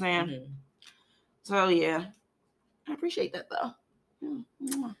 You know what I'm saying? So yeah, I appreciate that though.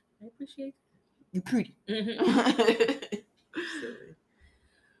 I appreciate it. You're pretty.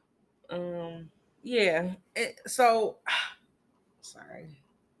 Yeah. So, sorry,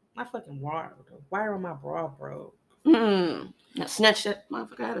 my fucking wire on my bra broke. Now snatch that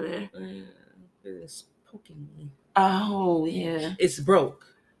motherfucker out of there. It's poking me. Oh yeah. It's broke.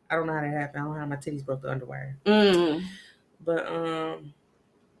 I don't know how that happened. I don't know how my titties broke the underwire. But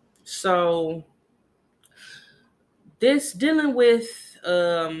so this dealing with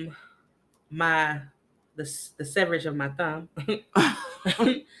the severage of my thumb.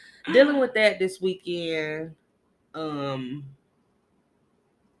 Dealing with that this weekend.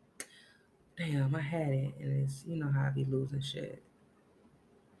 Damn, I had it, and it's how I be losing shit.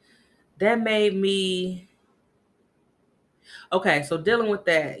 That made me okay. So dealing with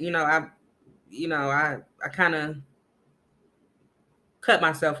that, I kind of cut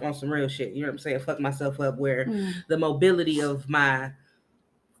myself on some real shit. You know what I'm saying? Fuck myself up where the mobility of my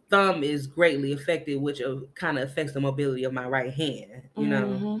thumb is greatly affected, which kind of affects the mobility of my right hand.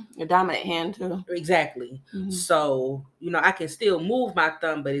 Your dominant hand too. Exactly. So I can still move my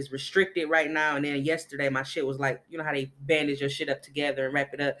thumb, but it's restricted right now. And then yesterday my shit was like, how they bandage your shit up together and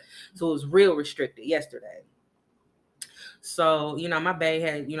wrap it up, so it was real restricted yesterday. So my bae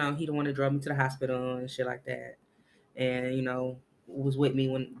had he the one that drove me to the hospital and shit like that, and was with me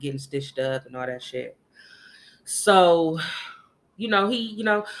when getting stitched up and all that shit. So he,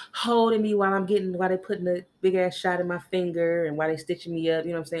 holding me while they putting a big ass shot in my finger and while they stitching me up,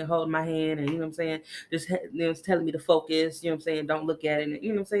 holding my hand and, just, telling me to focus, don't look at it,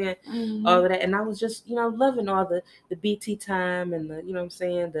 and, all of that. And I was just, loving all the BT time and the,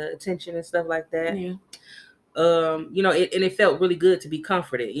 the attention and stuff like that. Yeah. It felt really good to be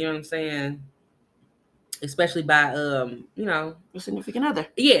comforted, especially by a significant other.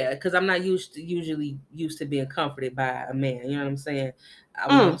 Yeah, because I'm not usually used to being comforted by a man. You know what I'm saying? I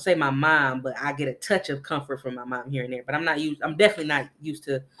won't say my mom, but I get a touch of comfort from my mom here and there. But I'm definitely not used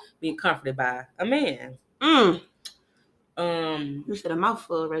to being comforted by a man. You said a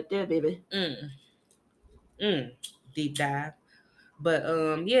mouthful right there, baby. Deep dive. But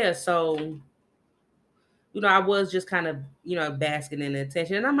yeah, so I was just kind of, basking in the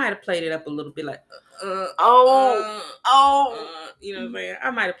attention. And I might have played it up a little bit like, you know what I'm saying?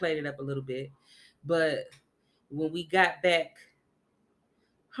 I might have played it up a little bit. But when we got back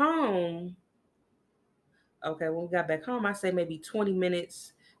home, I say maybe 20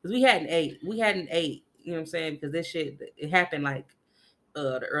 minutes. Because we hadn't ate. You know what I'm saying? Because this shit, it happened like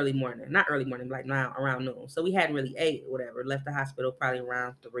the early morning. Not early morning, like now around noon. So we hadn't really ate or whatever. Left the hospital probably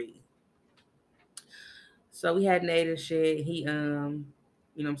around 3. So we hadn't ate and shit. He, you know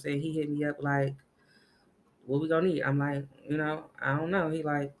what I'm saying? He hit me up like, what we gonna eat? I'm like, I don't know. He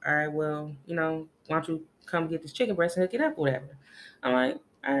like, all right, well, why don't you come get this chicken breast and hook it up or whatever. I'm like,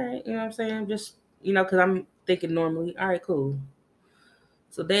 all right, you know what I'm saying? Just, because I'm thinking normally, all right, cool.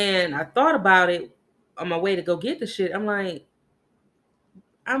 So then I thought about it on my way to go get the shit. I'm like,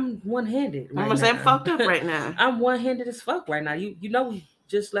 I'm one-handed right now. I'm gonna say I'm fucked up right now. I'm one-handed as fuck right now. You know we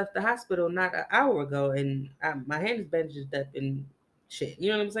just left the hospital not an hour ago, and my hand is bandaged up and shit.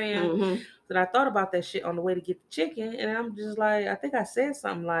 You know what I'm saying? So I thought about that shit on the way to get the chicken, and I'm just like, I think I said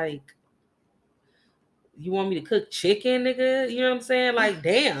something like, you want me to cook chicken, nigga? You know what I'm saying? Like,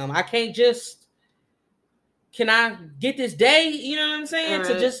 damn, I can't just. Can I get this day? You know what I'm saying? Right.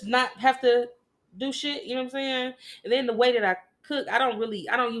 To just not have to do shit. You know what I'm saying? And then the way that I cook, I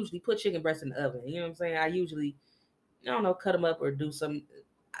don't usually put chicken breasts in the oven. You know what I'm saying? I usually, I don't know, cut them up or do some.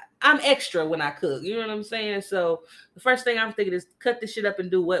 I'm extra when I cook. You know what I'm saying? So the first thing I'm thinking is cut this shit up and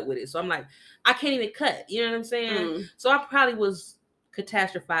do what with it? So I'm like, I can't even cut. You know what I'm saying? So I probably was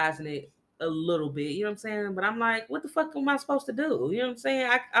catastrophizing it a little bit. You know what I'm saying? But I'm like, what the fuck am I supposed to do? You know what I'm saying?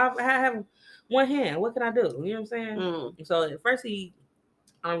 I have one hand. What can I do? You know what I'm saying? So at first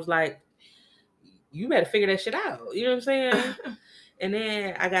I was like, you better figure that shit out. You know what I'm saying? And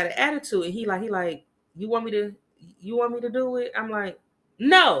then I got an attitude, and he like, you want me to do it? I'm like,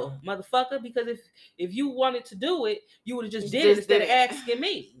 no, motherfucker, because if you wanted to do it, you would have just did it instead of asking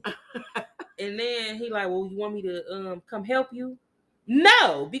me. And then he like, well, you want me to come help you?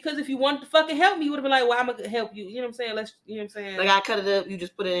 No, because if you wanted to fucking help me, you would have been like, well, I'm gonna help you. You know what I'm saying? You know what I'm saying? Like, I cut it up, you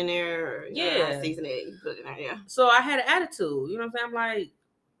just put it in there. Or, yeah. I season it, you put it in there, yeah. So I had an attitude. You know what I'm saying? I'm like,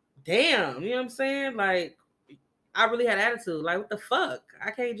 damn, you know what I'm saying? Like, I really had an attitude. Like, what the fuck?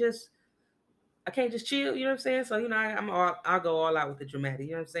 I can't just chill. You know what I'm saying? So, you know, I'll go all out with the dramatic.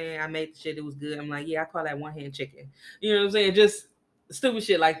 You know what I'm saying? I made the shit. It was good. I'm like, yeah, I call that one hand chicken. You know what I'm saying? Just stupid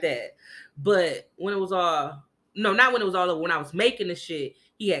shit like that. But when it was all, no, not when it was all over. When I was making the shit,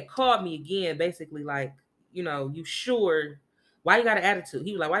 he had called me again, basically like, you know, you sure? Why you got an attitude?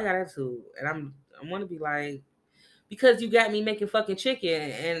 He was like, why you got an attitude? And I want to be like, because you got me making fucking chicken,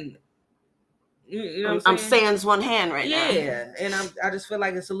 and you know what I'm sans one hand right now. Yeah, and I just feel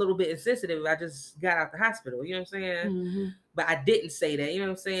like it's a little bit insensitive. I just got out the hospital. You know what I'm saying? But I didn't say that. You know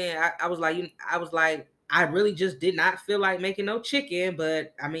what I'm saying? I was like, I really just did not feel like making no chicken.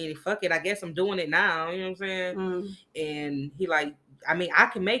 But I mean, fuck it. I guess I'm doing it now. You know what I'm saying? And he like, I mean, I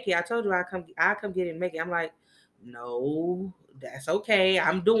can make it. I told you I come get it and make it. I'm like, no, that's okay.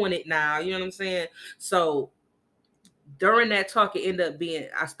 I'm doing it now. You know what I'm saying? So during that talk, it ended up being,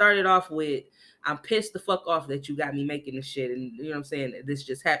 I started off with, I'm pissed the fuck off that you got me making this shit. And you know what I'm saying? This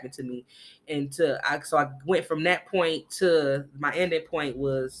just happened to me. And so I went from that point to my ending point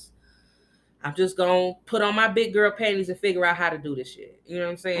was, I'm just going to put on my big girl panties and figure out how to do this shit. You know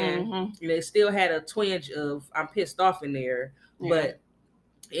what I'm saying? And it still had a twinge of, I'm pissed off in there, but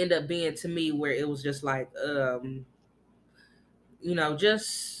it ended up being to me where it was just like, you know,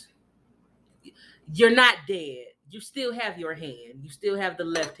 just, you're not dead. You still have your hand. You still have the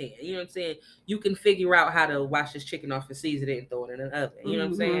left hand. You know what I'm saying? You can figure out how to wash this chicken off and season it and throw it in an oven. You know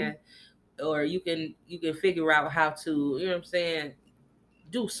what I'm saying? Or you can figure out how to, you know what I'm saying,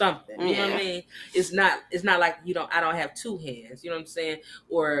 do something. You know what I mean? It's not like I don't have two hands, you know what I'm saying?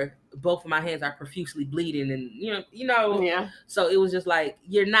 Or both of my hands are profusely bleeding and you know. Yeah. So it was just like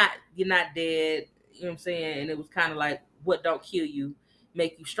you're not dead, you know what I'm saying? And it was kind of like what don't kill you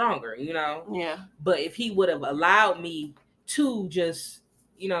make you stronger, you know? Yeah. But if he would have allowed me to just,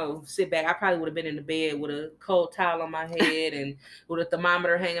 you know, sit back, I probably would have been in the bed with a cold towel on my head and with a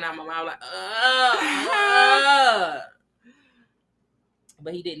thermometer hanging out my mouth like,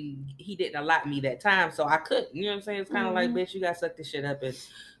 But he didn't allot me that time, so I couldn't. You know what I'm saying? It's kind of like, bitch, you gotta suck this shit up and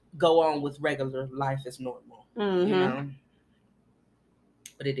go on with regular life as normal. You know?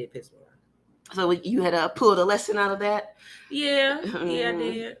 But it did piss me off. So you had pulled a lesson out of that? Yeah,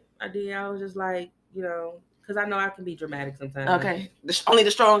 I did. I was just like, you know, because I know I can be dramatic sometimes. Okay. Only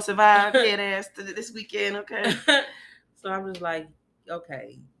the strong survive. Head ass this weekend. Okay. So I'm just like,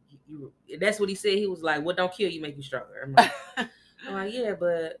 okay. That's what he said. He was like, what don't kill you make you stronger. I'm like, yeah,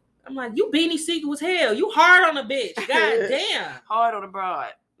 but I'm like, you Beanie Siegel was hell. You hard on a bitch. God damn. Hard on a broad.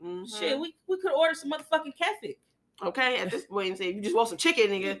 Shit, we could order some motherfucking catfish. Okay, at this point, and say, you just want some chicken,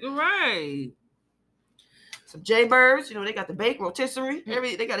 nigga. Right. Some Jaybirds, you know, they got the bake, rotisserie,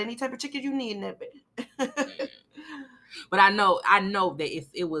 they got any type of chicken you need in that bed. But I know that if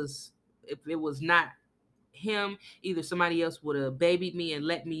it was not him, either somebody else would have babied me and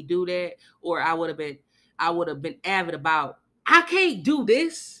let me do that, or I would have been avid about, I can't do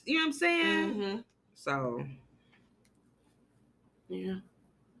this. You know what I'm saying? So yeah.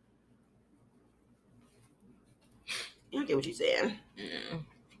 I get what you're saying. Yeah.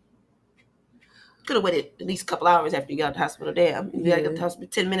 Could have waited at least a couple hours after you got to the hospital. Damn. You got to get to the hospital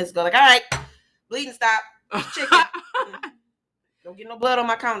 10 minutes ago. Like, all right, bleeding stop. Chicken. Don't get no blood on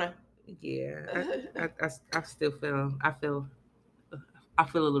my counter. Yeah. I still feel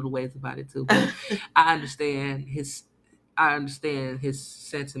a little ways about it too. But I understand his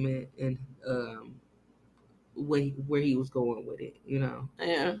sentiment and where he was going with it, you know.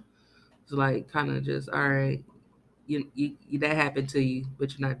 Yeah. It's like kind of just, all right, you that happened to you,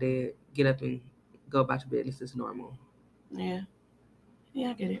 but you're not dead. Get up and go about your business as normal. Yeah,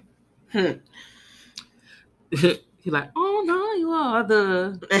 I get it. You're like, oh no, you are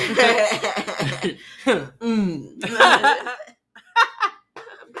the.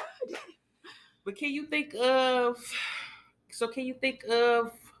 But can you think of? So can you think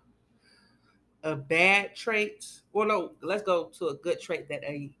of a bad trait? Well, no. Let's go to a good trait that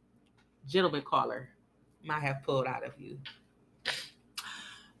a gentleman caller might have pulled out of you.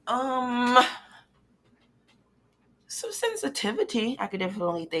 Some sensitivity I could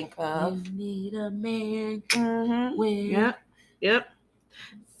definitely think of. You need a man. Yep.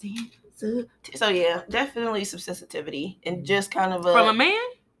 So yeah, definitely some sensitivity and just kind of from a man.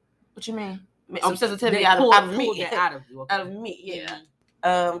 What you mean? Some sensitivity out of me. Out of you. Okay. Out of me, yeah.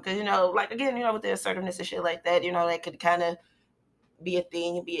 Because like again, with the assertiveness and shit like that, that could kind of be a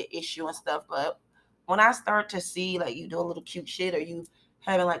thing and be an issue and stuff. But when I start to see like you doing little cute shit or you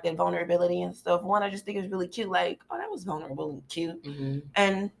having like that vulnerability and stuff, one, I just think it's really cute. Like, oh, that was vulnerable and cute,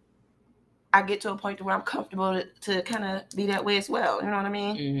 and I get to a point where I'm comfortable to kind of be that way as well. You know what I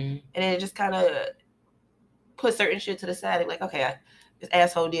mean? And it just kind of put certain shit to the side. Like, okay, this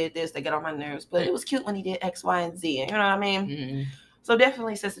asshole did this, they get on my nerves, but it was cute when he did X, Y, and Z. You know what I mean? So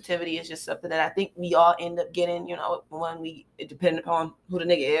definitely sensitivity is just something that I think we all end up getting, when it depends upon who the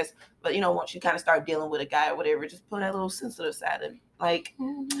nigga is. But, once you kind of start dealing with a guy or whatever, just put that little sensitive side of it. Like,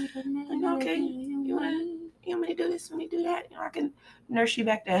 okay, you want me to do this, you want me to do that? I can nurse you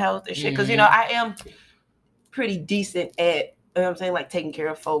back to health and shit. Because, I am pretty decent at, like taking care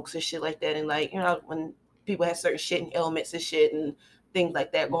of folks and shit like that. And like, when people have certain shit and ailments and shit and things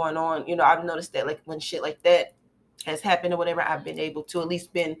like that going on, I've noticed that like when shit like that has happened or whatever, I've been able to at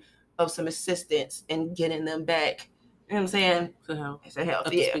least been of some assistance in getting them back. You know what I'm saying? To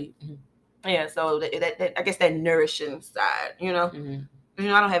help. Yeah. Yeah. So that I guess that nourishing side, I don't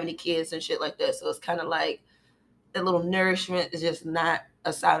have any kids and shit like that. So it's kind of like that little nourishment is just not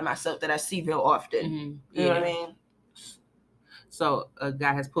a side of myself that I see real often. You know what I mean? So a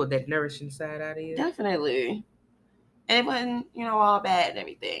guy has pulled that nourishing side out of you? Definitely. And it wasn't, all bad and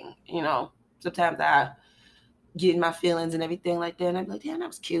everything. Sometimes I get my feelings and everything like that. And I'd be like, damn, that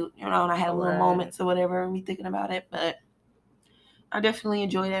was cute. And I had little moments or whatever and me thinking about it. But I definitely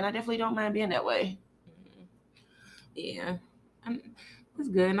enjoy that. And I definitely don't mind being that way. Yeah. That's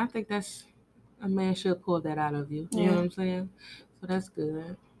good. And I think a man should pull that out of you. You know what I'm saying? So that's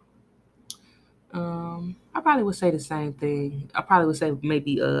good. I probably would say the same thing. I probably would say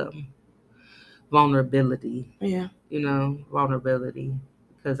maybe vulnerability. Yeah. Vulnerability.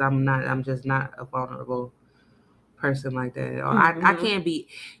 Because I'm just not a vulnerable person like that. Or I can't be.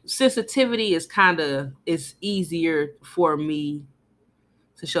 Sensitivity is it's easier for me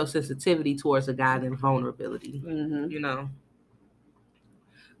to show sensitivity towards a guy than vulnerability.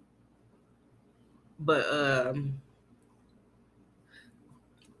 But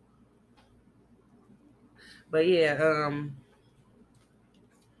yeah,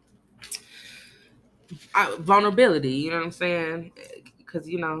 vulnerability. You know what I'm saying? Because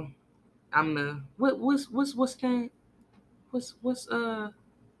I'm the what's that? What's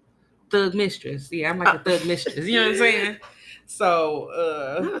thug mistress? Yeah, I'm like a thug mistress. You know what I'm saying? So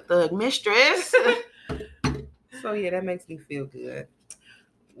not a thug mistress. So yeah, that makes me feel good.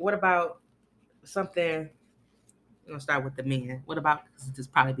 What about something? I'm gonna start with the man. What about, because this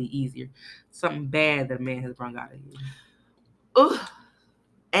probably be easier, something bad that a man has brought out of you? Ooh,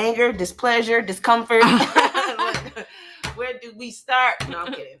 anger, displeasure, discomfort. Where do we start? No,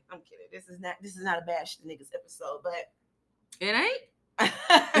 I'm kidding. This is not a bash niggas episode, but it ain't.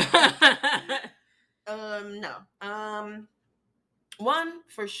 No. One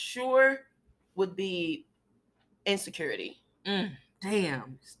for sure would be insecurity.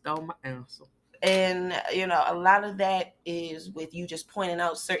 Damn, stole my answer. And a lot of that is with you just pointing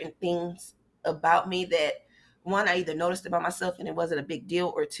out certain things about me that, one, I either noticed about myself and it wasn't a big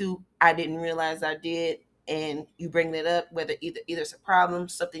deal, or two, I didn't realize I did, and you bring that up, whether either it's a problem,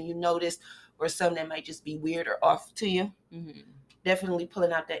 something you noticed, or something that might just be weird or off to you. Definitely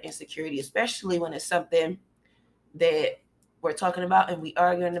pulling out that insecurity, especially when it's something that we're talking about and we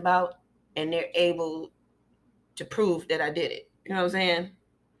arguing about, and they're able to prove that I did it. You know what I'm saying?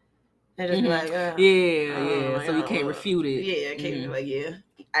 They're just like, yeah. So you can't refute it. Yeah, I can't be like, yeah,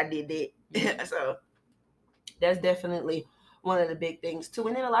 I did it. So that's definitely one of the big things too.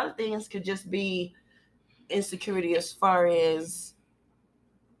 And then a lot of things could just be insecurity as far as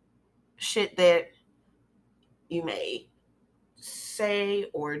shit that you may say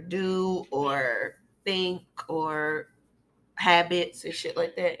or do or think or habits and shit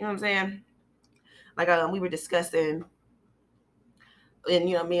like that. You know what I'm saying? Like we were discussing and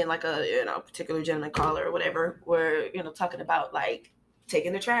me and like a particular gentleman caller or whatever were talking about like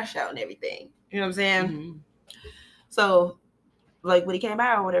taking the trash out and everything. You know what I'm saying? Mm-hmm. So like when he came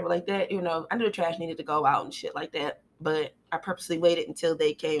by or whatever like that, I knew the trash needed to go out and shit like that, but I purposely waited until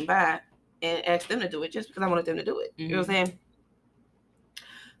they came by and asked them to do it just because I wanted them to do it. Mm-hmm. You know what I'm saying?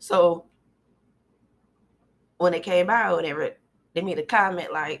 So when they came by or whatever, they made a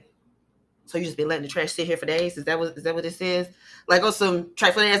comment like, so you just been letting the trash sit here for days? Is that what this is? Like on some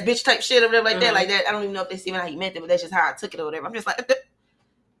trifling ass bitch type shit or whatever like that. Like that. I don't even know if they see how he meant it, but that's just how I took it or whatever. I'm just like,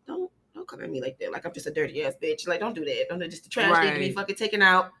 don't come at me like that. Like I'm just a dirty ass bitch. Like don't do that. Don't just the trash need to be fucking taken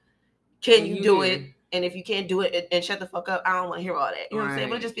out. Can you do it? And if you can't do it and shut the fuck up, I don't want to hear all that. You know what I'm saying?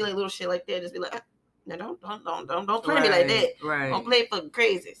 But it just be like little shit like that. Just be like, no, don't play me like that. Right. Don't play fucking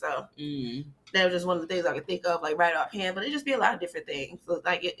crazy. So that was just one of the things I could think of, like right offhand. But it just be a lot of different things. So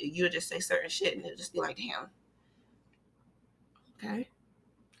like you would just say certain shit, and it would just be like, damn. Okay.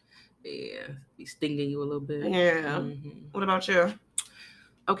 Yeah, be stinging you a little bit. Yeah. What about you?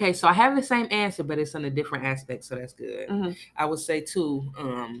 Okay, so I have the same answer, but it's on a different aspect, so that's good. I would say too,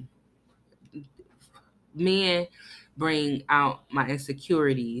 men bring out my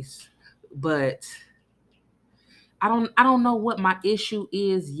insecurities, but I don't know what my issue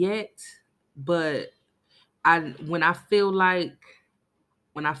is yet, but when I feel like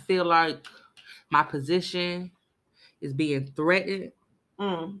my position is being threatened,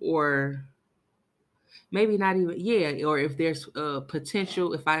 or maybe not even, or if there's a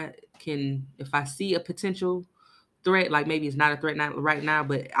potential, if I see a potential threat, like maybe it's not a threat right now,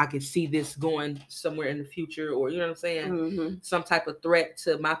 but I can see this going somewhere in the future, or you know what I'm saying, some type of threat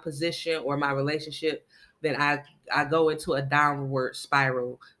to my position or my relationship, then I go into a downward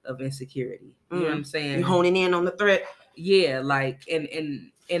spiral of insecurity. You know what I'm saying? You honing in on the threat. Yeah, like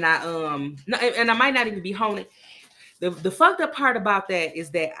and I might not even be honing. The fucked up part about that is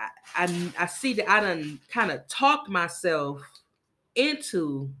that I see that I done kind of talked myself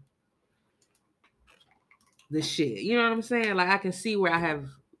into the shit. You know what I'm saying? Like I can see where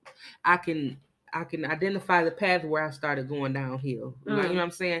I can identify the path where I started going downhill. Like, you know what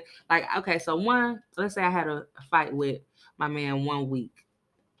I'm saying? Like, okay, so let's say I had a fight with my man 1 week.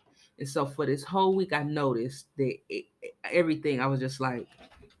 And so for this whole week, I noticed that everything, I was just like,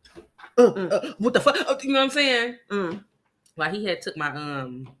 what the fuck? You know what I'm saying? Like he had took my,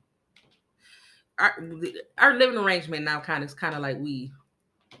 our living arrangement now kind of like we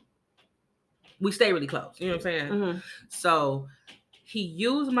stay really close. You know what I'm saying? So he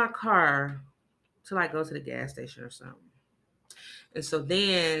used my car to like go to the gas station or something. And so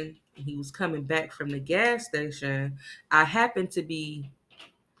then he was coming back from the gas station. I happened to be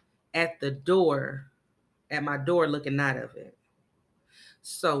at my door looking out of it.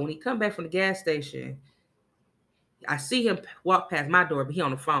 So when he come back from the gas station, I see him walk past my door, but he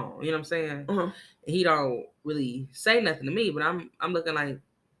on the phone. You know what I'm saying? And he don't really say nothing to me, but I'm looking like,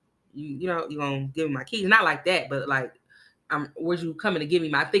 you gonna give me my keys? Not like that, but like, where's you coming to give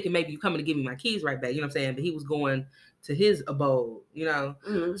me I'm thinking maybe you coming to give me my keys right back. You know what I'm saying? But he was going to his abode,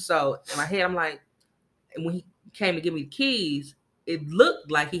 So in my head, I'm like, and when he came to give me the keys, it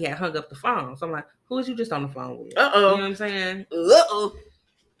looked like he had hung up the phone. So I'm like, who was you just on the phone with? You know what I'm saying?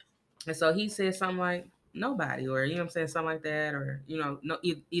 And so he said something like, nobody, or you know what I'm saying, something like that, or no,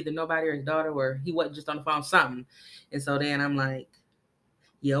 either nobody or his daughter, or he wasn't just on the phone, something. And so then I'm like,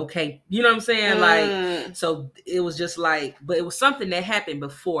 yeah, okay, you know what I'm saying? Like, so it was just like, but it was something that happened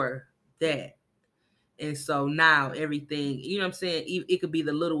before that. And so now everything, you know what I'm saying, it could be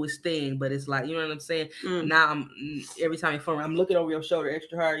the littlest thing, but it's like, you know what I'm saying? Now every time you're phone, I'm looking over your shoulder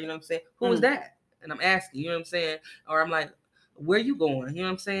extra hard, you know what I'm saying? Who was that? And I'm asking, you know what I'm saying? Or I'm like, where you going? You know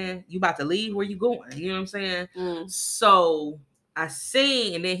what I'm saying? You about to leave? Where you going? You know what I'm saying? So I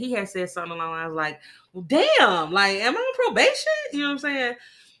seen, and then he had said something along the lines like, well, damn, like, am I on probation? You know what I'm saying?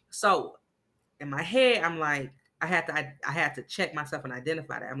 So in my head, I'm like, I had to check myself and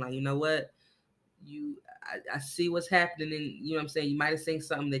identify that. I'm like, you know what? I see what's happening, and you know what I'm saying, you might have seen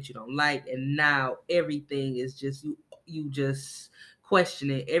something that you don't like, and now everything is just you just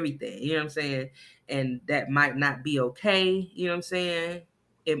questioning everything, you know what I'm saying? And that might not be okay, you know what I'm saying?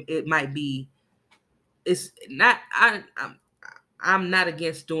 It might be, it's not, I'm not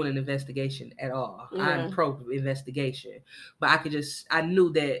against doing an investigation at all. I'm pro investigation, but I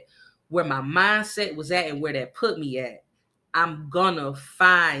knew that where my mindset was at and where that put me at, I'm gonna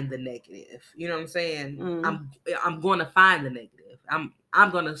find the negative. You know what I'm saying? I'm gonna find the negative.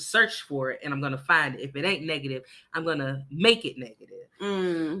 I'm gonna search for it, and I'm gonna find it. If it ain't negative, I'm gonna make it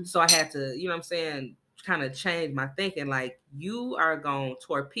negative. So I had to, you know what I'm saying, kind of change my thinking. Like, you are gonna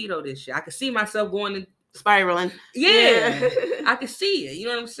torpedo this shit. I could see myself going spiraling. Yeah. I could see it. You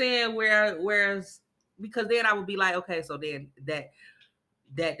know what I'm saying? Whereas because then I would be like, okay, so then that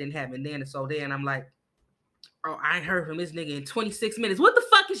didn't happen. Then I'm like, oh, I ain't heard from this nigga in 26 minutes. What the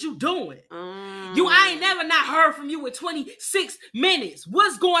fuck is you doing? I ain't never not heard from you in 26 minutes.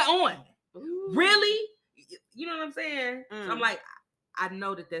 What's going on? Ooh. Really? You know what I'm saying? So I'm like, I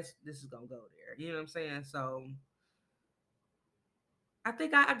know that this is gonna go there. You know what I'm saying? So I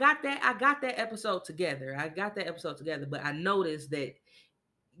think I got that episode together. But I noticed that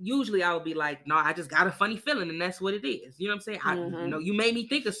usually I would be like, no, I just got a funny feeling, and that's what it is. You know what I'm saying? You made me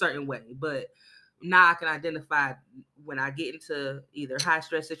think a certain way, but now I can identify when I get into either high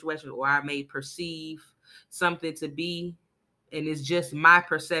stress situations or I may perceive something to be, and it's just my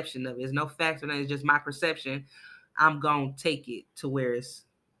perception of it. There's no facts or nothing. It's just my perception. I'm gonna take it to where it's,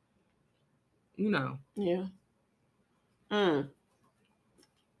 Yeah.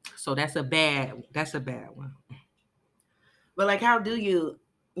 So that's a bad one. But like, how do you,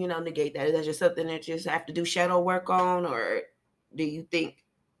 negate that? Is that just something that you just have to do shadow work on, or do you think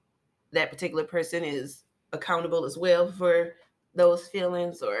that particular person is accountable as well for those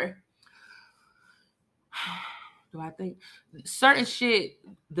feelings? Or do I think certain shit,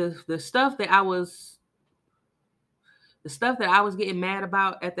 the stuff that I was getting mad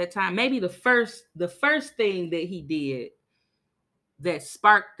about at that time, maybe the first thing that he did that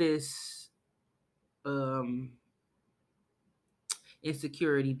sparked this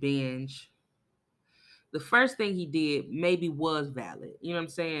insecurity binge, the first thing he did maybe was valid, you know what I'm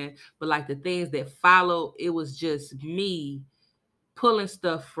saying? But like the things that followed, it was just me pulling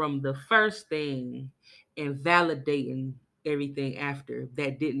stuff from the first thing and validating everything after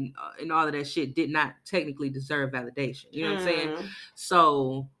that didn't, and all of that shit did not technically deserve validation. You know what I'm saying?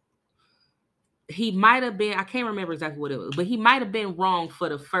 So he might have been, I can't remember exactly what it was, but he might have been wrong for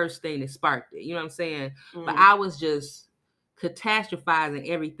the first thing that sparked it. You know what I'm saying? But I was just catastrophizing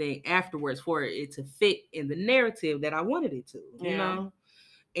everything afterwards for it to fit in the narrative that I wanted it to, you know?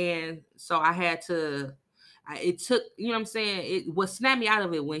 And so I had to, it took, you know what I'm saying? What snapped me out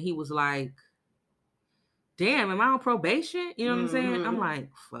of it when he was like, damn, am I on probation? You know what I'm saying? I'm like,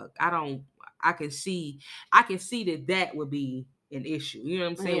 fuck, I can see that would be an issue. You know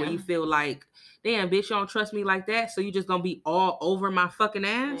what I'm saying? Where you feel like, damn, bitch, you don't trust me like that, so you just gonna be all over my fucking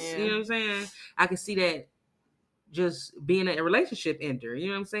ass? You know what I'm saying? I can see that just being a relationship ender. You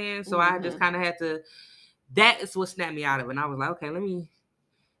know what I'm saying? So I just kind of had to, that is what snapped me out of it. And I was like, okay,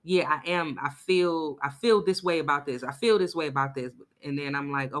 I feel this way about this. I feel this way about this. And then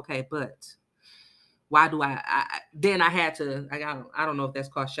I'm like, okay, but why do then I had to, I don't know if that's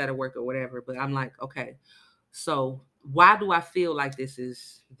called shadow work or whatever, but I'm like, okay, so why do I feel like this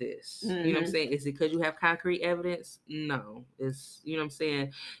is this? You know what I'm saying? Is it because you have concrete evidence? No. It's, you know what I'm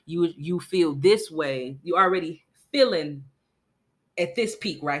saying? You feel this way. You already feeling at this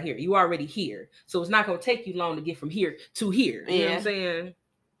peak right here. You already here. So it's not going to take you long to get from here to here. You know what I'm saying?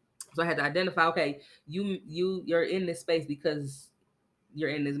 So I had to identify, okay, you're in this space because you're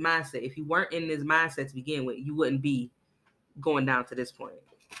in this mindset. If you weren't in this mindset to begin with, you wouldn't be going down to this point.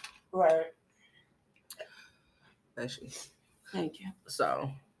 Right. Actually. Thank you.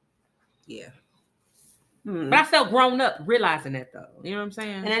 So, yeah. But I felt grown up realizing that, though. You know what I'm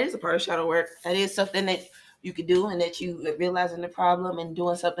saying? And that is a part of shadow work. That is something that you could do, and that you realizing the problem and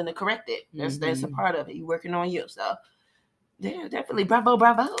doing something to correct it. That's a part of it. You working on you. So, yeah, definitely. Bravo.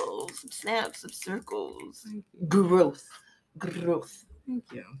 Some snaps, some circles. Growth. Thank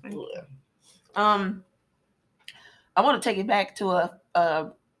you. I want to take it back to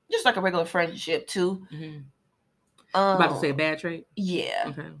a just like a regular friendship too. About to say a bad trait? Yeah.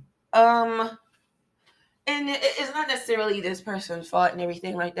 Okay. And it's not necessarily this person's fault and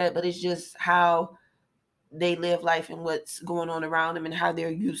everything like that, but it's just how they live life and what's going on around them and how they're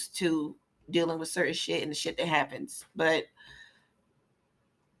used to dealing with certain shit and the shit that happens. But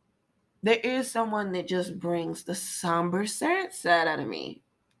there is someone that just brings the somber, sad side out of me.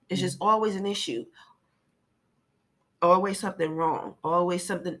 It's just always an issue. Always something wrong. Always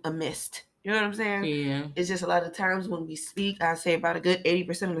something amiss. You know what I'm saying? Yeah. It's just a lot of times when we speak, I say about a good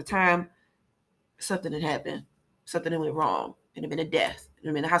 80% of the time, something had happened. Something that went wrong. It had been a death. It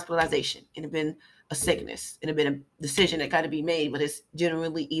had been a hospitalization. It had been a sickness. It had been a decision that got to be made, but it's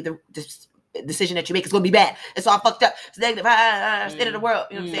generally either this decision that you make is going to be bad. It's all fucked up. It's negative. State of the world.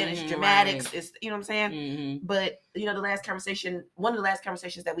 You know what I'm saying? It's dramatics. Right. It's, you know what I'm saying? But, one of the last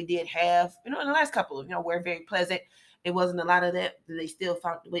conversations that we did have, in the last couple, were very pleasant. It wasn't a lot of that. They still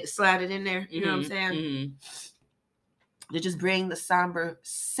found the way to slide it in there. You know what I'm saying? To just bring the somber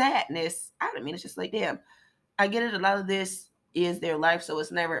sadness out of me. It's just like, damn, I get it. A lot of this is their life, so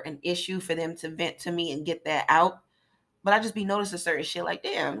it's never an issue for them to vent to me and get that out. But I just be noticing certain shit like,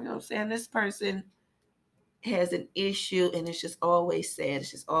 damn, you know what I'm saying? This person has an issue and it's just always sad.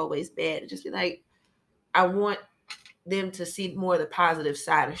 It's just always bad. And just be like, I want them to see more of the positive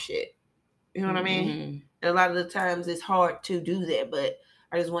side of shit. You know what I mean? And a lot of the times it's hard to do that, but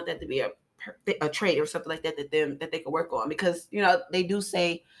I just want that to be a trait or something like that that they can work on, because you know they do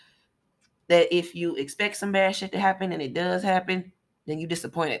say that if you expect some bad shit to happen and it does happen, then you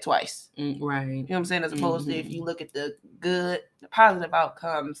disappointed twice. Right. You know what I'm saying? As opposed to if you look at the good, the positive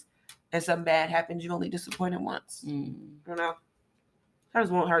outcomes, and something bad happens, you only disappointed once. You know? I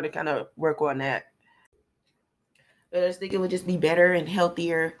just want her to kind of work on that. But I just think it would just be better and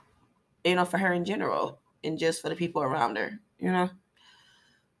healthier, you know, for her in general, and just for the people around her, you know?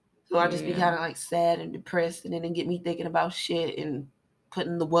 So I just be kind of like sad and depressed, and then it get me thinking about shit and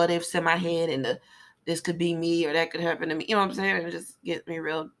putting the what ifs in my head, and this could be me or that could happen to me. You know what I'm saying? It just gets me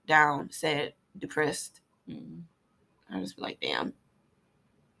real down, sad, depressed. I just be like, damn.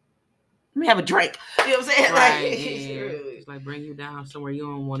 Let me have a drink. You know what I'm saying? Right. Like, yeah. It's like bring you down somewhere you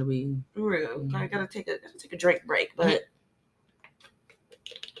don't want to be. Real. I gotta take a drink break, but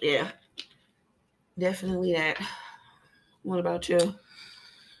yeah, definitely that. What about you?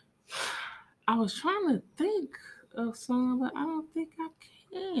 I was trying to think of some, but I don't think I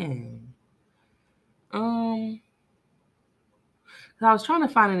can. I was trying to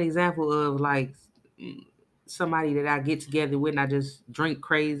find an example of like somebody that I get together with and I just drink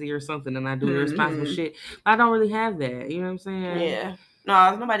crazy or something and I do irresponsible shit. I don't really have that. You know what I'm saying? Yeah.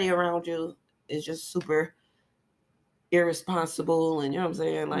 No, nobody around you is just super irresponsible, and you know what I'm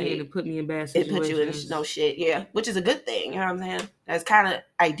saying? Like, yeah, to put me in bad situations. It put you in no shit, yeah. Which is a good thing, you know what I'm saying? That's kind of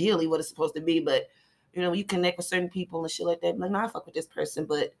ideally what it's supposed to be, but you know, you connect with certain people and shit like that. Like, nah, I fuck with this person,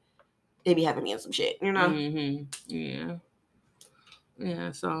 but they be having me in some shit, you know? Yeah.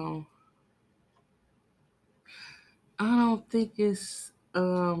 Yeah, so I don't think it's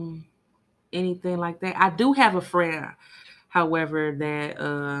anything like that. I do have a friend, however, that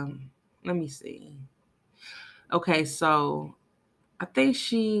let me see. Okay, so I think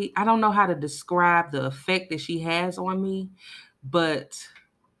I don't know how to describe the effect that she has on me, but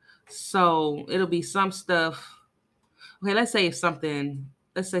so it'll be some stuff. Okay, let's say something,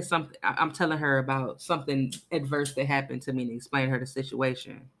 I'm telling her about something adverse that happened to me and explain her the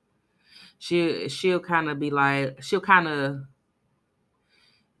situation. She'll kind of be like, she'll kind of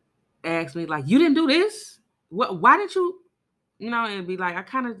ask me like, you didn't do this? Why didn't you? You know, and be like, I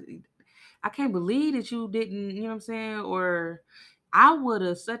can't believe that you didn't, you know what I'm saying? Or I would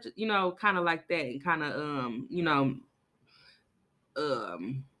have you know, kind of like that, and kind of, you know, I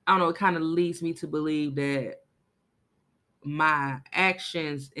don't know, it kind of leads me to believe that my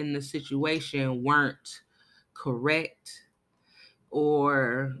actions in the situation weren't correct,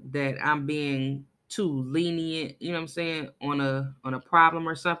 or that I'm being too lenient, you know what I'm saying, on a problem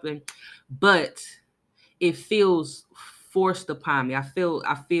or something. But it feels forced upon me. I feel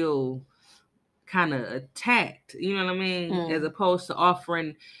kind of attacked, you know what I mean? As opposed to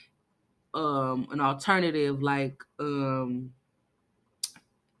offering an alternative, like or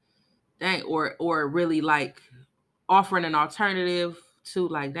really like offering an alternative to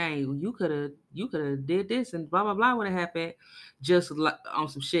like, dang, you could have did this and blah blah blah would have happened, just like on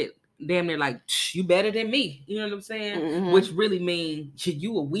some shit damn near like, you better than me, you know what I'm saying? Which really means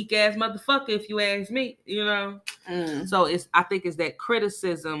you a weak ass motherfucker if you ask me, you know. So I think it's that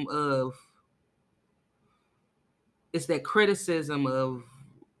criticism of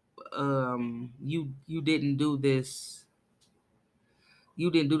you didn't do this. You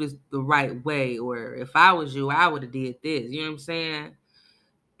didn't do this the right way, or if I was you, I would have did this. You know what I'm saying?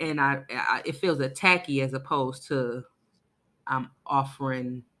 And it feels attacky as opposed to I'm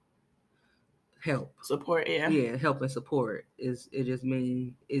offering help, support. Yeah, help and support is. It just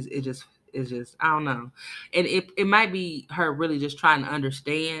mean it's just I don't know, and it might be her really just trying to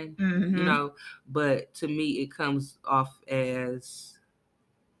understand, you know. But to me, it comes off as,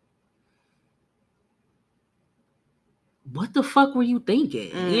 what the fuck were you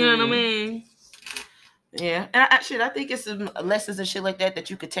thinking? You know what I mean? Yeah, and I think it's some lessons and shit like that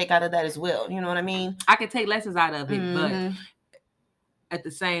you could take out of that as well. You know what I mean? I could take lessons out of it, but at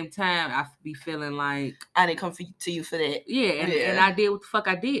the same time, I be feeling like I didn't come to you for that. Yeah, and I did what the fuck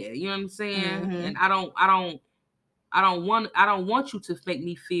I did. You know what I'm saying? And I don't want you to make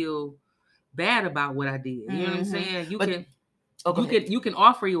me feel bad about what I did. You know what I'm saying? You can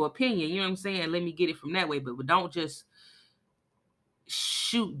offer your opinion. You know what I'm saying? Let me get it from that way, but don't just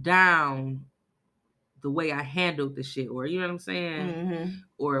shoot down the way I handled the shit, or you know what I'm saying,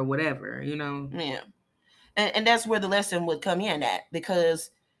 or whatever. You know? Yeah. And that's where the lesson would come in at, because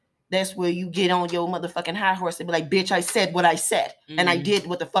that's where you get on your motherfucking high horse and be like, bitch, I said what I said. And I did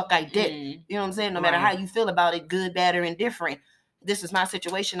what the fuck I did. You know what I'm saying? No matter how you feel about it, good, bad, or indifferent, this is my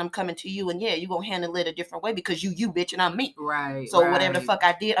situation. I'm coming to you, and yeah, you're going to handle it a different way because you, bitch, and I'm me. Right. So whatever the fuck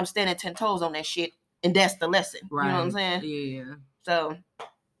I did, I'm standing 10 toes on that shit. And that's the lesson. Right. You know what I'm saying? Yeah. So,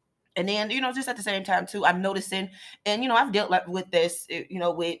 and then, just at the same time, too, I'm noticing, and, I've dealt with this,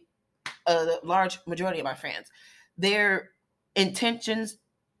 with a large majority of my friends. Their intentions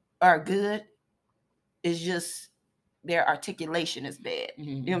are good. It's just their articulation is bad.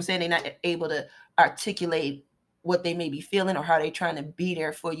 You know what I'm saying? They're not able to articulate what they may be feeling or how they're trying to be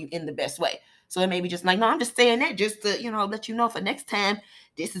there for you in the best way. So it may be just like, no, I'm just saying that just to, let you know for next time,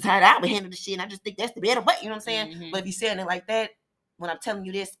 this is how I would handle the shit. And I just think that's the better way. You know what I'm saying? But if you're saying it like that, when I'm telling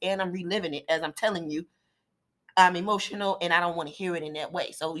you this and I'm reliving it as I'm telling you, I'm emotional and I don't want to hear it in that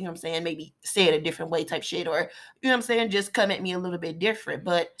way. So, you know what I'm saying? Maybe say it a different way type shit, or, you know what I'm saying? Just come at me a little bit different.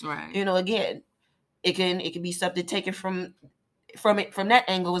 But, again, it can be something taken from that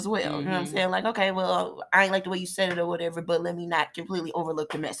angle as well. You know what I'm saying? Like, okay, well, I ain't like the way you said it or whatever, but let me not completely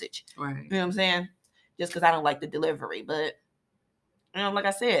overlook the message. Right. You know what I'm saying? Just because I don't like the delivery. But, like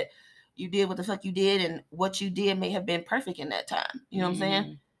I said, you did what the fuck you did, and what you did may have been perfect in that time. You know what I'm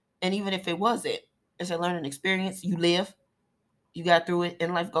saying? And even if it wasn't, it's a learning experience. You live, you got through it,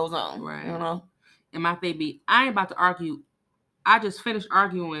 and life goes on. Right. And my baby, I ain't about to argue. I just finished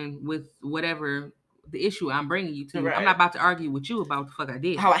arguing with whatever the issue I'm bringing you to. Right. I'm not about to argue with you about what the fuck I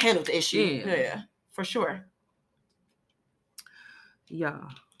did. How I handled the issue. Yeah, for sure. Yeah,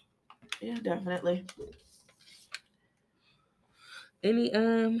 definitely. Any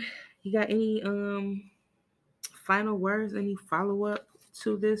you got any final words? Any follow up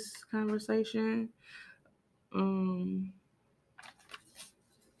to this conversation? I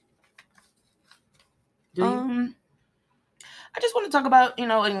just want to talk about,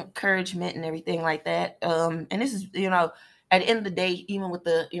 encouragement and everything like that. And this is, at the end of the day, even with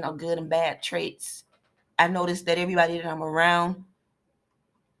the, good and bad traits, I noticed that everybody that I'm around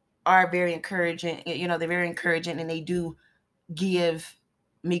are very encouraging. They're very encouraging, and they do give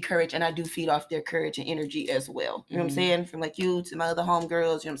me courage, and I do feed off their courage and energy as well. You know what I'm saying? From like you to my other homegirls, you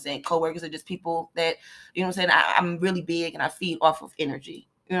know what I'm saying? Coworkers are just people that, you know what I'm saying? I'm really big, and I feed off of energy.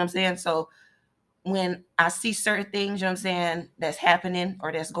 You know what I'm saying? So when I see certain things, you know what I'm saying, that's happening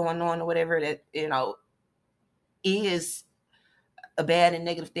or that's going on or whatever that, is a bad and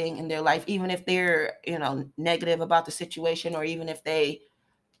negative thing in their life, even if they're, negative about the situation, or even if they,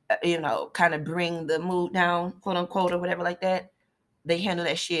 kind of bring the mood down, quote unquote, or whatever like that, they handle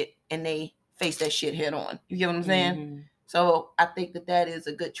that shit and they face that shit head on. You get what I'm saying? So I think that is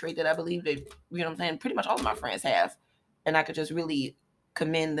a good trait that I believe that, you know what I'm saying, pretty much all of my friends have. And I could just really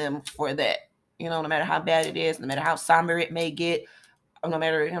commend them for that. No matter how bad it is, no matter how somber it may get, no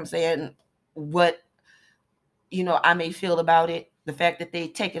matter, you know what I'm saying, what, I may feel about it, the fact that they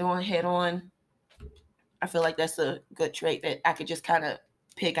take it on head on, I feel like that's a good trait that I could just kind of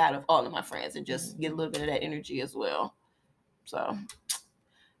pick out of all of my friends and just get a little bit of that energy as well. So,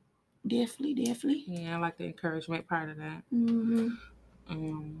 definitely. Yeah, I like the encouragement part of that.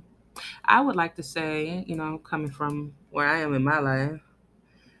 I would like to say, coming from where I am in my life,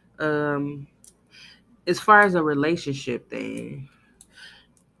 as far as a relationship thing,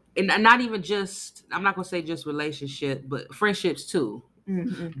 and not even just, I'm not going to say just relationship, but friendships too.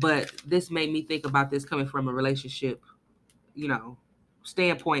 But this made me think about this coming from a relationship,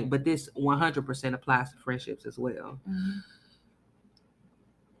 standpoint, but this 100% applies to friendships as well.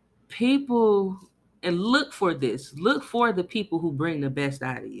 People, and look for the people who bring the best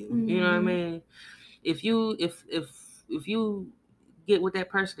out of you. You know what I mean? If you get with that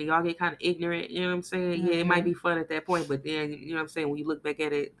person and y'all get kind of ignorant, you know what I'm saying? Yeah, it might be fun at that point, but then, you know what I'm saying, when you look back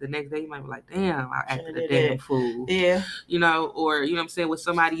at it the next day, you might be like, damn, I acted a damn fool. Yeah. Or, you know what I'm saying, with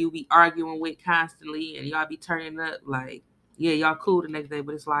somebody you be arguing with constantly and y'all be turning up, like, yeah, y'all cool the next day,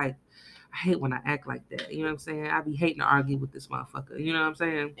 but it's like, I hate when I act like that. You know what I'm saying? I be hating to argue with this motherfucker. You know what I'm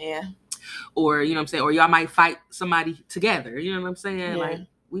saying? Yeah. Or, you know what I'm saying? Or y'all might fight somebody together. You know what I'm saying? Yeah. Like,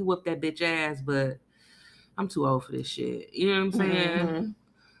 we whoop that bitch ass, but I'm too old for this shit. You know what I'm saying?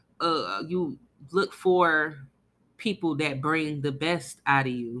 You look for people that bring the best out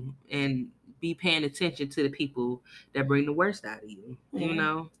of you and be paying attention to the people that bring the worst out of you. You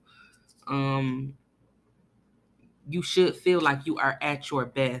know? You should feel like you are at your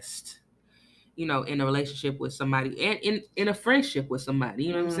best, in a relationship with somebody and in a friendship with somebody.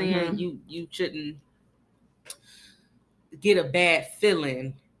 You know what I'm saying? You shouldn't get a bad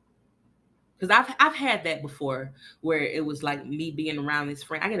feeling because I've had that before where it was like me being around this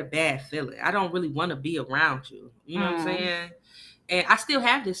friend. I get a bad feeling. I don't really want to be around you. You know what I'm saying? And I still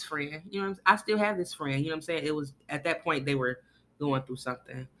have this friend. You know, I still have this friend. You know what I'm saying? It was at that point they were going through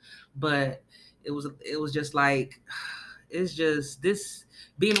something, but it was just like it's just this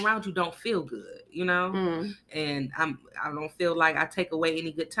being around you don't feel good. You know, and I don't feel like I take away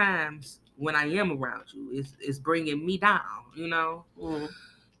any good times when I am around you. It's bringing me down. You know.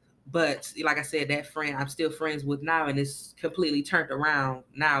 But like I said, that friend I'm still friends with now, and it's completely turned around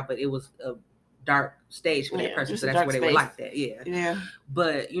now. But it was a dark stage for that person, so that's where they were like that. Yeah.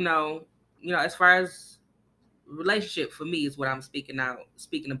 But you know, as far as relationship for me is what I'm speaking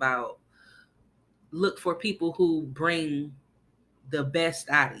about. Look for people who bring the best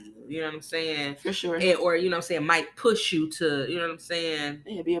out of you. You know what I'm saying? For sure. Or you know what I'm saying, might push you to, you know what I'm saying?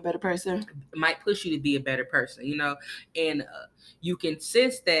 Yeah, be a better person. Might push you to be a better person, you know? And you can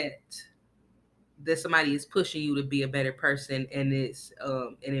sense that somebody is pushing you to be a better person, and it's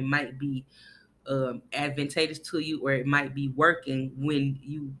and it might be advantageous to you, or it might be working when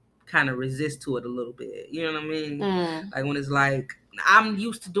you kind of resist to it a little bit. You know what I mean? Like when it's like, I'm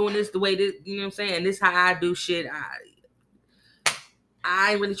used to doing this the way that, you know what I'm saying, this how I do shit.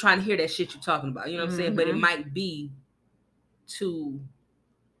 I ain't really trying to hear that shit you're talking about. You know what I'm saying? But it might be to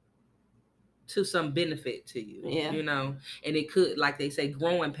some benefit to you. Yeah. You know, and it could, like they say,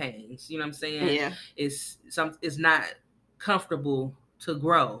 growing pains. You know what I'm saying? Yeah. It's not comfortable to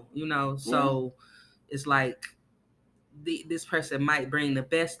grow. You know, so it's like this person might bring the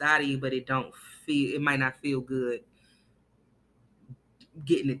best out of you, but it might not feel good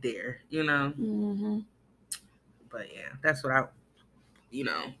getting it there. You know. But yeah, that's what I,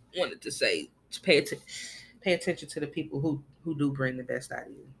 wanted to say. Pay attention to the people who do bring the best out of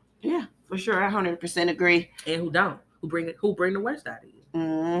you. Yeah, for sure. I 100% agree. And who don't? Who bring the worst out of you.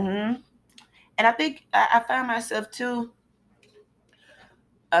 And I think I find myself too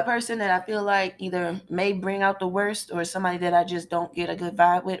a person that I feel like either may bring out the worst, or somebody that I just don't get a good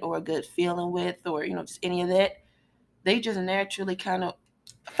vibe with or a good feeling with, or just any of that. They just naturally kind of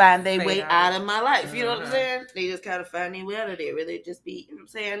find their way out of my life. You know what I'm saying? They just kind of find their way out of there. Where they just be, you know what I'm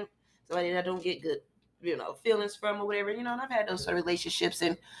saying, somebody that I don't get good, feelings from or whatever. And I've had those sort of relationships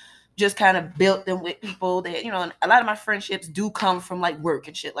and just kind of built them with people that, and a lot of my friendships do come from like work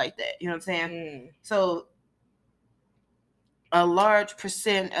and shit like that. You know what I'm saying? So a large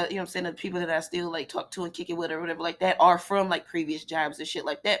percent, of the people that I still like talk to and kick it with or whatever like that are from like previous jobs and shit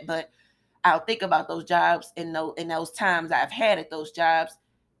like that. But I'll think about those jobs in those times I've had at those jobs,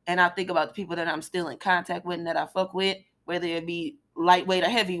 and I'll think about the people that I'm still in contact with and that I fuck with, whether it be lightweight or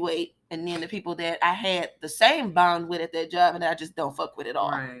heavyweight, and then the people that I had the same bond with at that job and I just don't fuck with at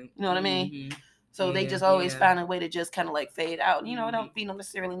all. Right. You know what I mean? So they just always find a way to just kind of like fade out. It don't be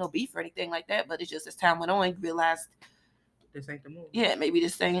necessarily no beef or anything like that, but it's just as time went on, you realized this ain't the move. Yeah, maybe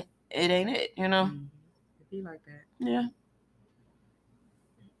this ain't it. It be like that. Yeah.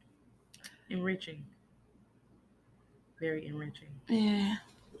 Enriching. Very enriching. Yeah.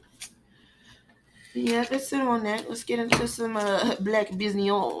 Yeah, let's sit on that. Let's get into some black business.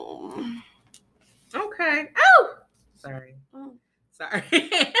 Okay. Oh! Sorry. Oh. Sorry.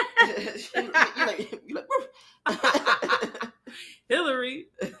 you like Hillary.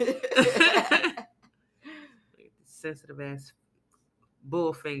 Sensitive ass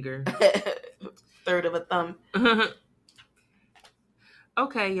bull finger. Third of a thumb.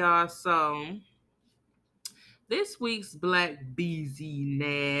 Okay, y'all. So this week's black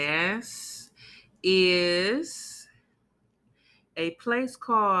busyness is a place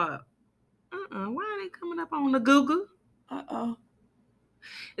called why are they coming up on the Google?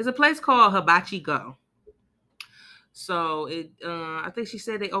 It's a place called Hibachi Go. So it I think she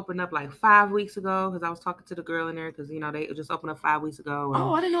said they opened up like 5 weeks ago, because I was talking to the girl in there, because they just opened up 5 weeks ago.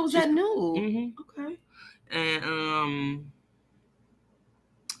 Oh, I didn't know it was that new. Okay. And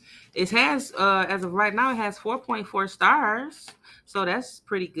it has as of right now, it has 4.4 stars, so that's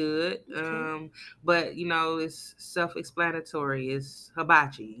pretty good. Okay. But it's self-explanatory. It's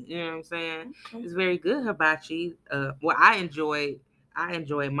hibachi. You know what I'm saying? Okay. It's very good hibachi. Well, I enjoyed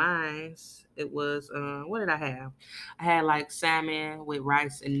mine. It was what did I have? I had like salmon with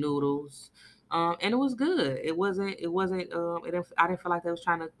rice and noodles. And it was good. I didn't feel like they was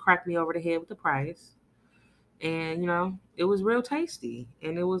trying to crack me over the head with the price. And it was real tasty,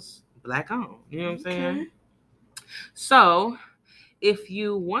 and it was black owned. You know what I'm saying? So if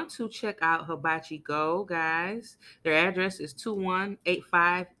you want to check out Hibachi Go, guys, their address is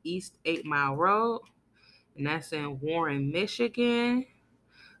 2185 East 8 Mile Road, and that's in Warren, Michigan.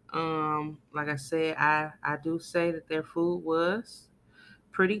 Like I said, I do say that their food was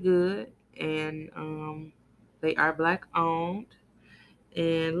pretty good. and they are Black owned.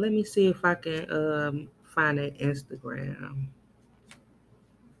 And let me see if I can find an Instagram.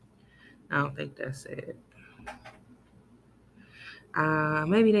 I don't think that's it.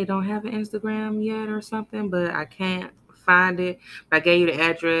 Maybe they don't have an Instagram yet or something, but I can't find it. But I gave you the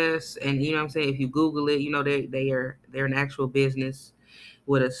address, and you know what I'm saying. If you Google it, you know they're an actual business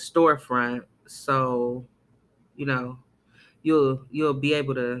with a storefront. So you know you'll be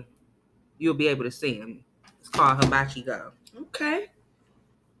able to see them. It's called Hibachi Go. Okay.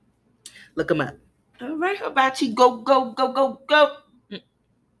 Look them up. All right, Hibachi, go, go, go, go, go. And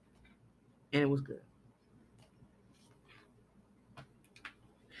it was good.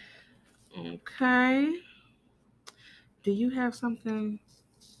 Okay. Do you have something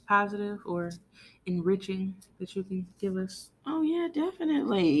positive or enriching that you can give us? Oh yeah,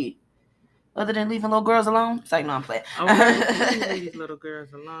 definitely. Other than leaving little girls alone, it's like no, I'm playing. Okay, leave these little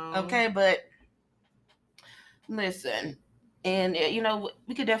girls alone. Okay, but listen, and you know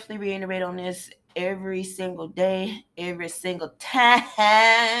we could definitely reiterate on this every single day, every single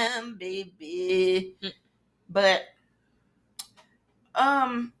time, baby. But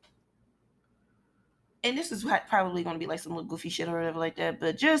and this is probably going to be like some little goofy shit or whatever like that.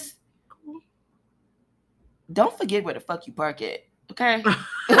 But just don't forget where the fuck you park at, okay?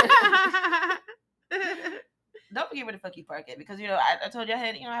 Don't forget where the fuck you park at, because you know I told you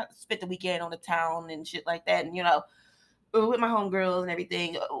I spent the weekend on the town and shit like that, and with my homegirls and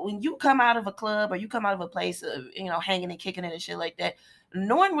everything. When you come out of a club or you come out of a place of hanging and kicking it and shit like that,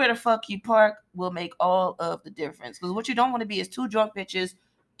 knowing where the fuck you park will make all of the difference. Because what you don't want to be is two drunk bitches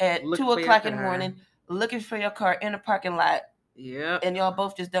at 2 o'clock in the morning looking for your car in a parking lot. Yeah. And y'all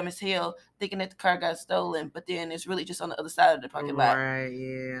both just dumb as hell thinking that the car got stolen, but then it's really just on the other side of the parking lot. Right,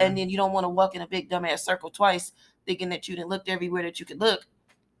 yeah. And then you don't want to walk in a big dumbass circle twice thinking that you didn't look everywhere that you could look,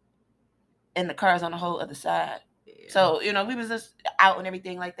 and the car's on the whole other side. Yeah. So, we was just out and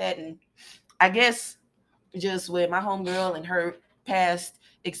everything like that. And I guess just with my homegirl and her past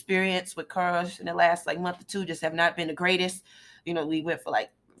experience with cars in the last month or two just have not been the greatest. We went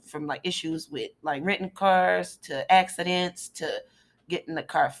from issues with renting cars to accidents to getting the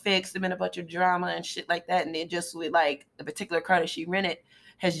car fixed. There's been a bunch of drama and shit like that. And then just with the particular car that she rented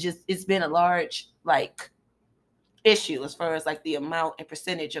it's been a large issue as far as the amount and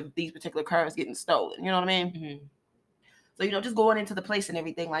percentage of these particular cars getting stolen. You know what I mean? Mm-hmm. So, just going into the place and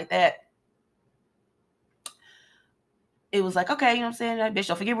everything like that, it was okay, you know what I'm saying? Bitch,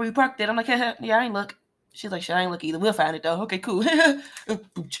 don't forget where you parked it. I'm like, yeah, I ain't look. She's like, shit, I ain't look either. We'll find it though. Okay, cool. You know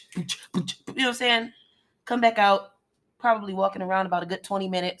what I'm saying? Come back out, probably walking around about a good 20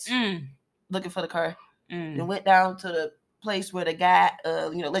 minutes looking for the car. Then went down to the place where the guy,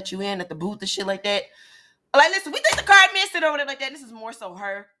 let you in at the booth and shit like that. Like, listen, we think the car missing or whatever like that. This is more so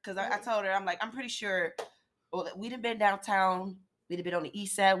her, because I told her, I'm pretty sure we'd have been downtown. We'd have been on the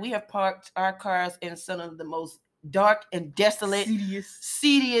east side. We have parked our cars in some of the most dark and desolate,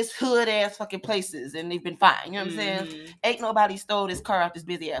 seediest hood-ass fucking places, and they've been fine. You know what I'm saying? Ain't nobody stole this car out this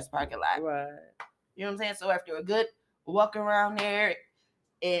busy-ass parking lot. Right. You know what I'm saying? So after a good walk around there,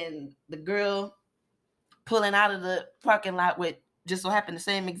 and the girl pulling out of the parking lot with just so happened the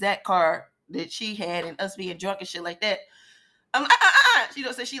same exact car that she had, and us being drunk and shit like that. I'm like, She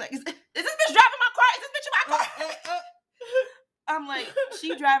don't say, she like, is this bitch driving my car? Is this bitch in my car? I'm like,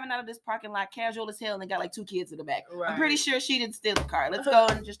 she driving out of this parking lot casual as hell and got 2 kids in the back. Right. I'm pretty sure she didn't steal the car. Let's go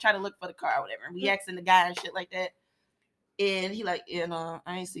and just try to look for the car or whatever. And we asking the guy and shit like that. And he like, I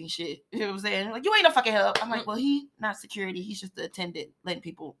ain't seen shit. You know what I'm saying? Like, you ain't no fucking help. I'm like, well, he not security. He's just the attendant letting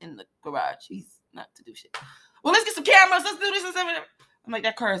people in the garage. He's not to do shit. Well, let's get some cameras. Let's do this and something. I'm like,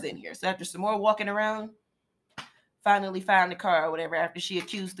 that car's in here. So after some more walking around, finally found the car or whatever after she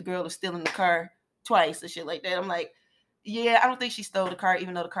accused the girl of stealing the car twice and shit like that. I'm like, yeah, I don't think she stole the car,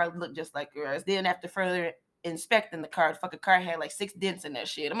 even though the car looked just like yours. Then after further inspecting the car, the fucking car had 6 dents in that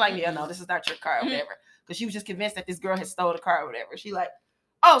shit. I'm like, yeah, no, this is not your car or whatever. Because she was just convinced that this girl had stole the car or whatever. She like,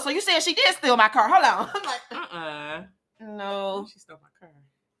 oh, so you saying she did steal my car? Hold on. I'm like, no. She stole my car.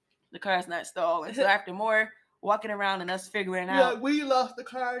 The car's not stolen. So after more walking around and us figuring out. Yeah, we lost the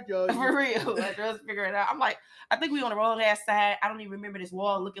car, Joe. For real. After us figuring it out. I'm like, I think we on the wrong ass side. I don't even remember this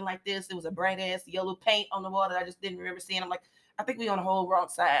wall looking like this. It was a bright ass yellow paint on the wall that I just didn't remember seeing. I'm like, I think we on the whole wrong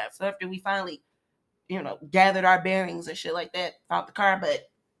side. So after we finally, gathered our bearings and shit like that, found the car. But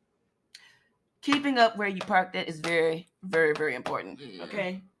keeping up where you parked at is very, very, very important.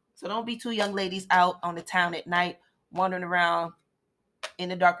 Okay? So don't be 2 young ladies out on the town at night, wandering around in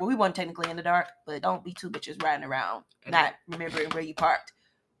the dark. Well, we weren't technically in the dark, but don't be 2 bitches riding around, not remembering where you parked.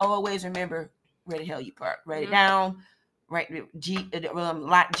 Always remember where the hell you parked. Write it down. Write G,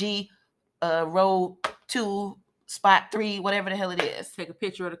 lot G, road 2, spot 3, whatever the hell it is. Take a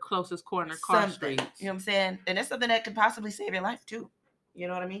picture of the closest corner car Something. streets. You know what I'm saying? And that's something that could possibly save your life too. You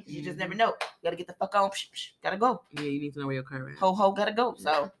know what I mean? You just never know. You gotta get the fuck on. Gotta go. Yeah, you need to know where your car is. Ho, gotta go.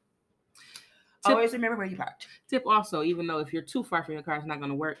 So always remember where you parked. Tip also, even though if you're too far from your car, it's not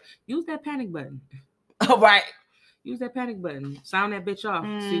gonna work. Use that panic button. Oh, right. Use that panic button. Sound that bitch off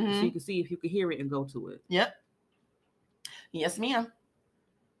so you can see if you can hear it and go to it. Yep. Yes, ma'am.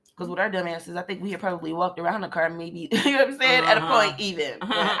 Because with our dumbasses, I think we had probably walked around the car, maybe, you know what I'm saying? At a point, even.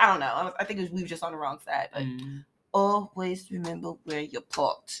 I don't know. I think we were just on the wrong side. But always remember where you're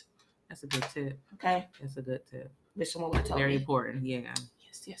parked. That's a good tip. Okay. That's a good tip. Wish someone would tell me. Very important. Yeah.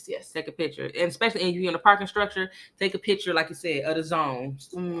 Yes. Take a picture. And especially if you're in a parking structure, take a picture, like you said, of the zones.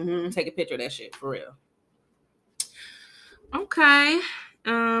 Take a picture of that shit, for real. Okay.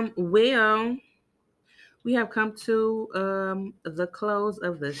 Well, we have come to the close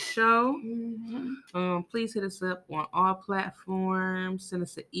of the show. Please hit us up on all platforms. Send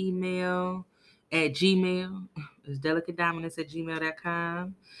us an email at Gmail. It's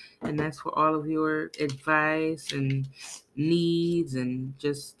delicatedominance@gmail.com. And that's for all of your advice and needs and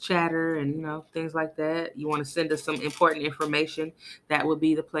just chatter and, you know, things like that. You want to send us some important information, that would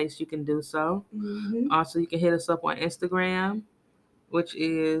be the place you can do so. Also, you can hit us up on Instagram, which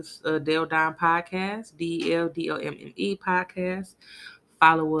is Deldom Podcast, DELDOMME Podcast.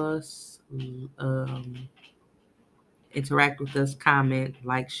 Follow us, interact with us, comment,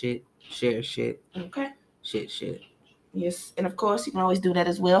 like shit, share shit. Okay. Shit. Yes, and of course, you can always do that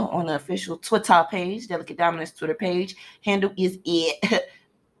as well on the official Twitter page, Delicate Dominance Twitter page. Handle is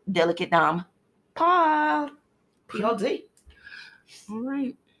Delicate Dom Pod. PLD. All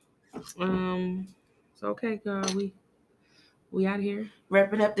right. So okay, girl, we out here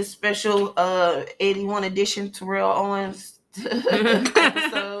wrapping up this special 81 edition Terrell Owens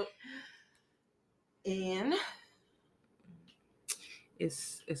episode, and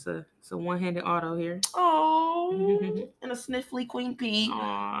it's a one-handed auto here. Oh, and a sniffly Queen P.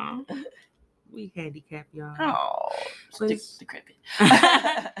 Aw, we handicap y'all. Oh, decrepit.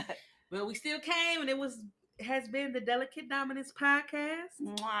 Well, we still came, and has been the Delicate Dominance Podcast.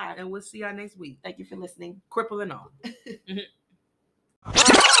 Mwah. And we'll see y'all next week. Thank you for listening. Cripple and all.